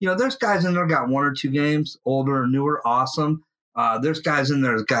 there's guys in there got 1 or 2 games, older or newer, awesome. There's guys in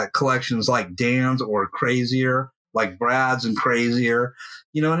there that got collections like Dan's or crazier, like Brad's and crazier,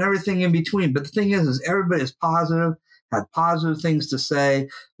 and everything in between. But the thing is everybody is positive, had positive things to say,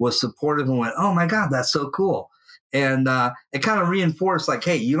 was supportive and went, oh my God, that's so cool. And it kind of reinforced like,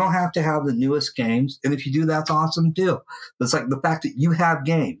 hey, you don't have to have the newest games. And if you do, that's awesome too. But it's like the fact that you have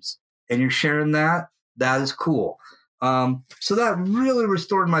games and you're sharing that is cool. So that really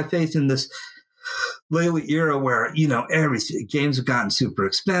restored my faith in this lately era where, everything games have gotten super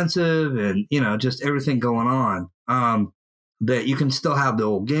expensive and, just everything going on. That you can still have the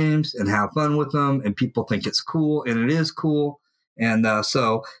old games and have fun with them and people think it's cool and it is cool. And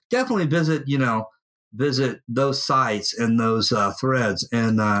so definitely visit those sites and those threads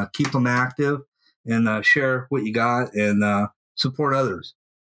and keep them active and share what you got and support others.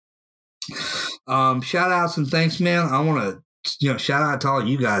 Shout outs and thanks, man. I want to shout out to all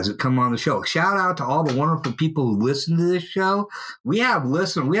you guys that come on the show. Shout out to all the wonderful people who listen to this show. We have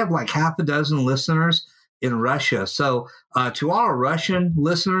like half a dozen listeners in Russia. So to all our Russian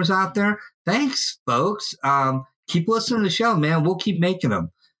listeners out there, thanks, folks. Keep listening to the show, man. We'll keep making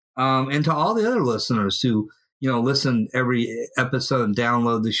them. And to all the other listeners who, listen every episode and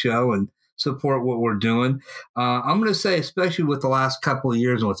download the show and support what we're doing. I'm going to say, especially with the last couple of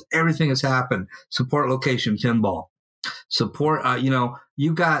years and with everything that's happened, support Location Pinball. Support,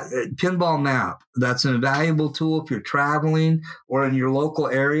 you got Pinball Map. That's an invaluable tool if you're traveling or in your local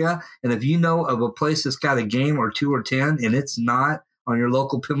area. And if you know of a place that's got a game or 2 or 10 and it's not on your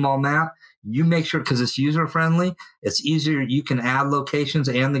local pinball map, you make sure, because it's user friendly, it's easier. You can add locations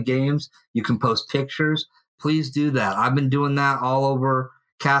and the games. You can post pictures. Please do that. I've been doing that all over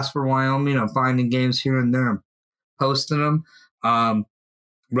Casper, Wyoming. I'm finding games here and there and posting them.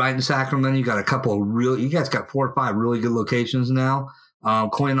 Right in Sacramento, you guys got 4 or 5 really good locations now.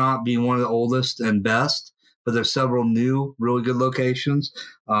 Coin-Op being one of the oldest and best, but there's several new really good locations.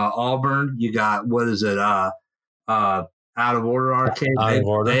 Auburn, you got, Out of Order Arcade.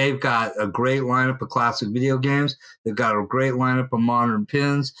 They've got a great lineup of classic video games. They've got a great lineup of modern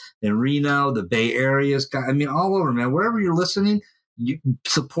pins in Reno. The Bay Area's got, all over, man. Wherever you're listening, you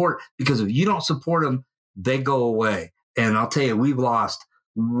support, because if you don't support them, they go away. And I'll tell you, we've lost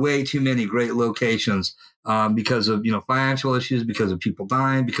way too many great locations because of financial issues, because of people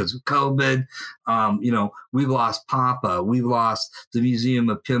dying, because of COVID. We've lost Papa, we've lost the Museum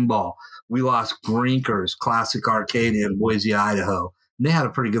of Pinball, we lost Grinkers Classic Arcade in Boise, Idaho. And they had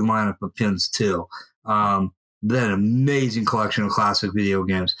a pretty good lineup of pins too. They had an amazing collection of classic video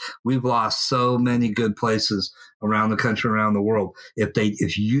games. We've lost so many good places around the country, around the world.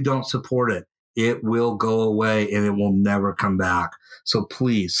 If you don't support it, it will go away and it will never come back. So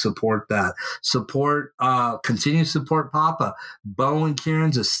please support that. Continue to support Papa. Bo and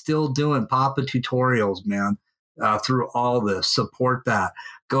Kieran's is still doing Papa tutorials, man, through all this. Support that.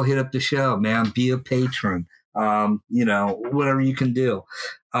 Go hit up the show, man. Be a patron. Whatever you can do.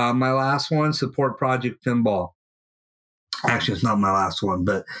 My last one, support Project Pinball. Actually, it's not my last one,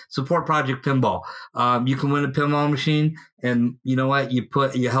 but support Project Pinball. You can win a pinball machine, and you know what?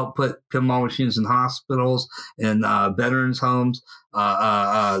 You help put pinball machines in hospitals and veterans' homes,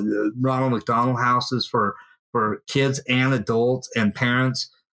 Ronald McDonald houses for kids and adults and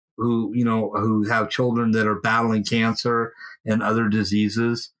parents who have children that are battling cancer and other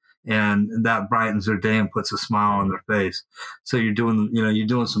diseases, and that brightens their day and puts a smile on their face. So you're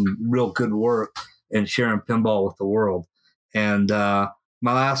doing some real good work and sharing pinball with the world. And my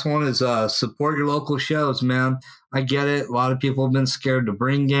last one is support your local shows, man. I get it. A lot of people have been scared to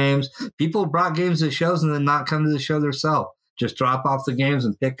bring games. People have brought games to shows and then not come to the show themselves. Just drop off the games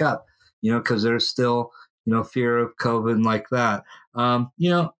and pick up, because there's still, fear of COVID and like that.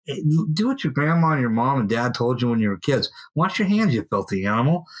 Do what your grandma and your mom and dad told you when you were kids. Wash your hands, you filthy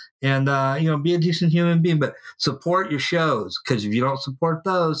animal. And, be a decent human being. But support your shows, because if you don't support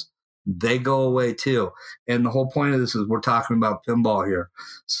those, they go away too. And the whole point of this is we're talking about pinball here.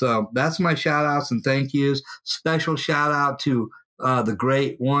 So that's my shout outs and thank yous. Special shout out to the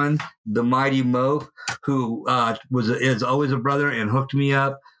great one, the mighty Mope, who is always a brother and hooked me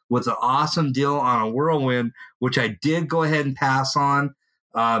up with an awesome deal on a Whirlwind, which I did go ahead and pass on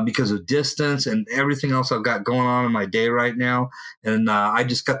because of distance and everything else I've got going on in my day right now. And I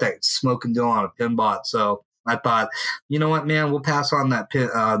just got that smoking deal on a Pinbot. So I thought, you know what, man, we'll pass on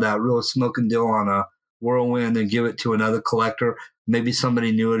that real smoking deal on a Whirlwind and give it to another collector. Maybe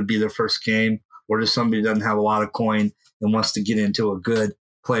somebody new it'd be their first game, or just somebody who doesn't have a lot of coin and wants to get into a good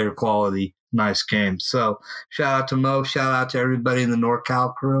player quality, nice game. So shout out to Mo, shout out to everybody in the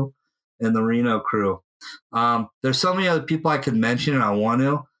NorCal crew and the Reno crew. There's so many other people I could mention and I want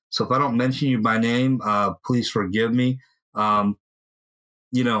to. So if I don't mention you by name, please forgive me. Along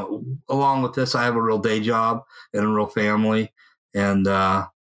with this, I have a real day job and a real family. And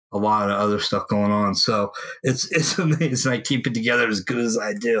a lot of other stuff going on. So it's amazing. I keep it together as good as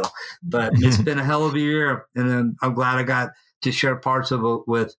I do. But it's been a hell of a year, and then I'm glad I got to share parts of it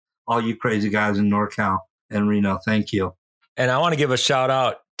with all you crazy guys in NorCal and Reno. Thank you. And I want to give a shout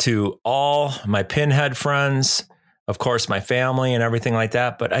out to all my Pinhead friends, of course, my family and everything like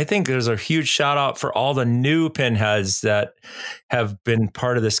that. But I think there's a huge shout out for all the new Pinheads that have been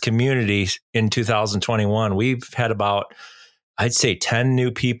part of this community in 2021. We've had about, I'd say, 10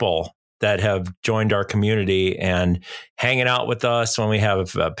 new people that have joined our community and hanging out with us when we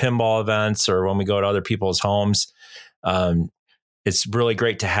have pinball events or when we go to other people's homes. It's really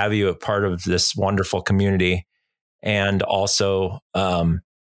great to have you a part of this wonderful community, and also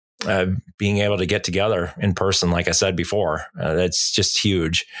being able to get together in person, like I said before. That's just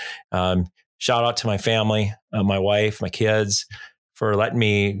huge. Shout out to my family, my wife, my kids, for letting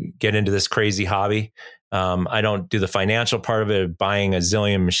me get into this crazy hobby. I don't do the financial part of it, buying a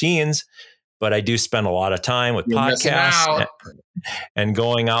zillion machines, but I do spend a lot of time with podcasts and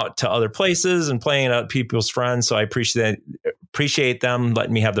going out to other places and playing at people's friends. So I appreciate them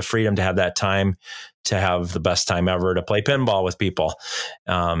letting me have the freedom to have that time to have the best time ever to play pinball with people.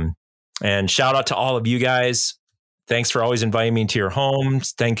 And shout out to all of you guys. Thanks for always inviting me to your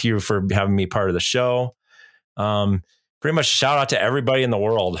homes. Thank you for having me part of the show. Pretty much shout out to everybody in the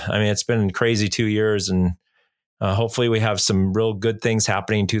world. I mean, it's been crazy 2 years, and hopefully we have some real good things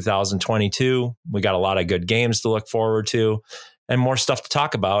happening in 2022. We got a lot of good games to look forward to and more stuff to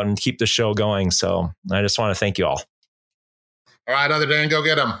talk about and keep the show going. So I just want to thank you all. All right, other Dan, go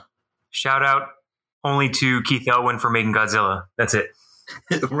get him. Shout out only to Keith Elwin for making Godzilla. That's it.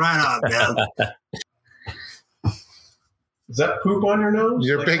 Right on, man. Is that poop on your nose?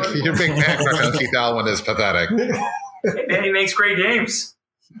 Your big background on Keith Elwin is pathetic. Hey, man, he makes great games.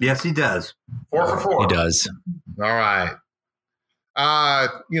 Yes, he does. 4 for 4. He does. All right. I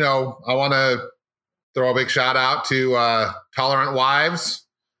want to throw a big shout out to Tolerant Wives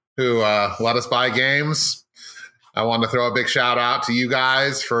who let us buy games. I want to throw a big shout out to you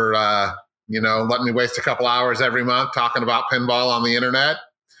guys for, letting me waste a couple hours every month talking about pinball on the internet.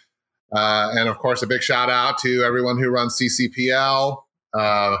 And of course, a big shout out to everyone who runs CCPL,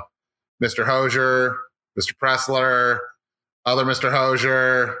 Mr. Hosier, Mr. Pressler, other Mr.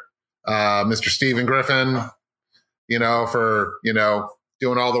 Hosier, Mr. Stephen Griffin, for,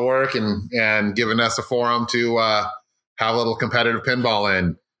 doing all the work and giving us a forum to have a little competitive pinball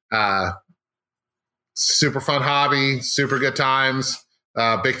in. Super fun hobby, super good times.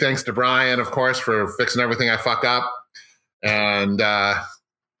 Big thanks to Brian, of course, for fixing everything I fuck up. And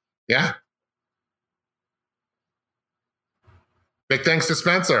yeah. Big thanks to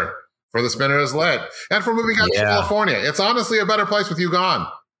Spencer for the Spinner is Lit and for moving out to California. It's honestly a better place with you gone.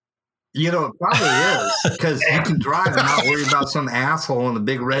 It probably is, because you can drive and not worry about some asshole in a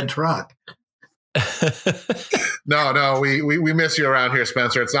big red truck. No, we miss you around here,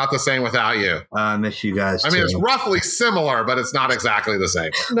 Spencer. It's not the same without you. I miss you guys, too. It's roughly similar, but it's not exactly the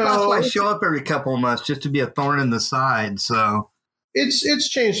same. No, that's why I show up every couple of months, just to be a thorn in the side. So it's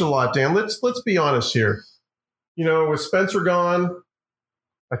changed a lot, Dan. Let's be honest here. With Spencer gone,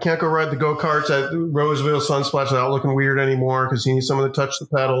 I can't go ride the go-karts at Roseville Sunsplash without looking weird anymore because he needs someone to touch the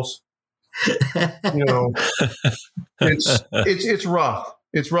pedals. It's rough.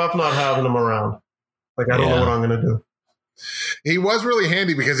 It's rough not having him around. Like, I don't know what I'm going to do. He was really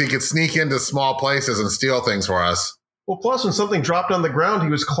handy because he could sneak into small places and steal things for us. Well, plus when something dropped on the ground, he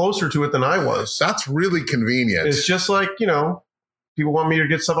was closer to it than I was. That's really convenient. It's just like, people want me to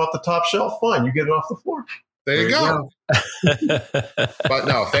get stuff off the top shelf. Fine, you get it off the floor. There you go. But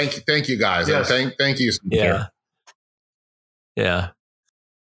no, thank you guys. Yes. And thank you. Yeah.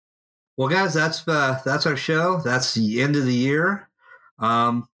 Well, guys, that's our show. That's the end of the year.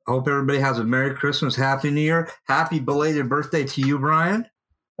 I hope everybody has a Merry Christmas, Happy New Year. Happy belated birthday to you, Brian.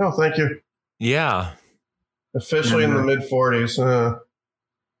 Oh, thank you. Yeah. Officially in the mid-40s.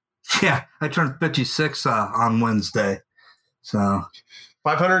 Yeah, I turned 56 on Wednesday. So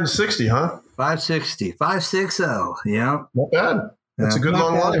 560, huh? 560. 560. Yeah. Not bad. That's a good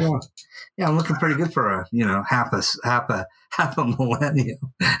long life. Yeah, I'm looking pretty good for half a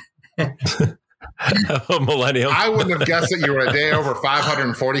millennium. A millennium. I wouldn't have guessed that you were a day over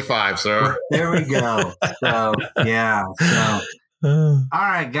 545, sir. There we go. So yeah. All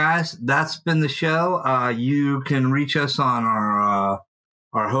right, guys, that's been the show. You can reach us on our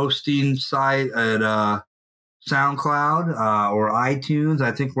hosting site at SoundCloud or iTunes.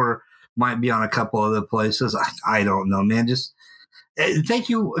 I think might be on a couple other places. I don't know, man. Just thank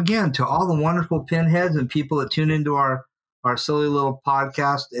you again to all the wonderful pinheads and people that tune into our silly little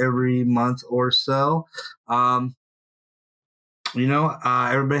podcast every month or so.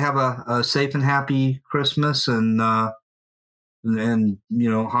 everybody have a safe and happy Christmas and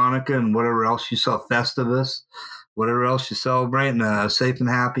Hanukkah and whatever else you saw, Festivus, whatever else you celebrate, and a safe and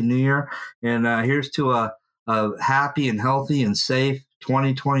happy New Year. And here's to a happy and healthy and safe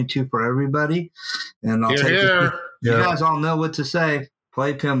 2022 for everybody. And I'll take it. You guys all know what to say.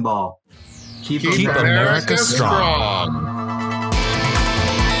 Play pinball. Keep America strong.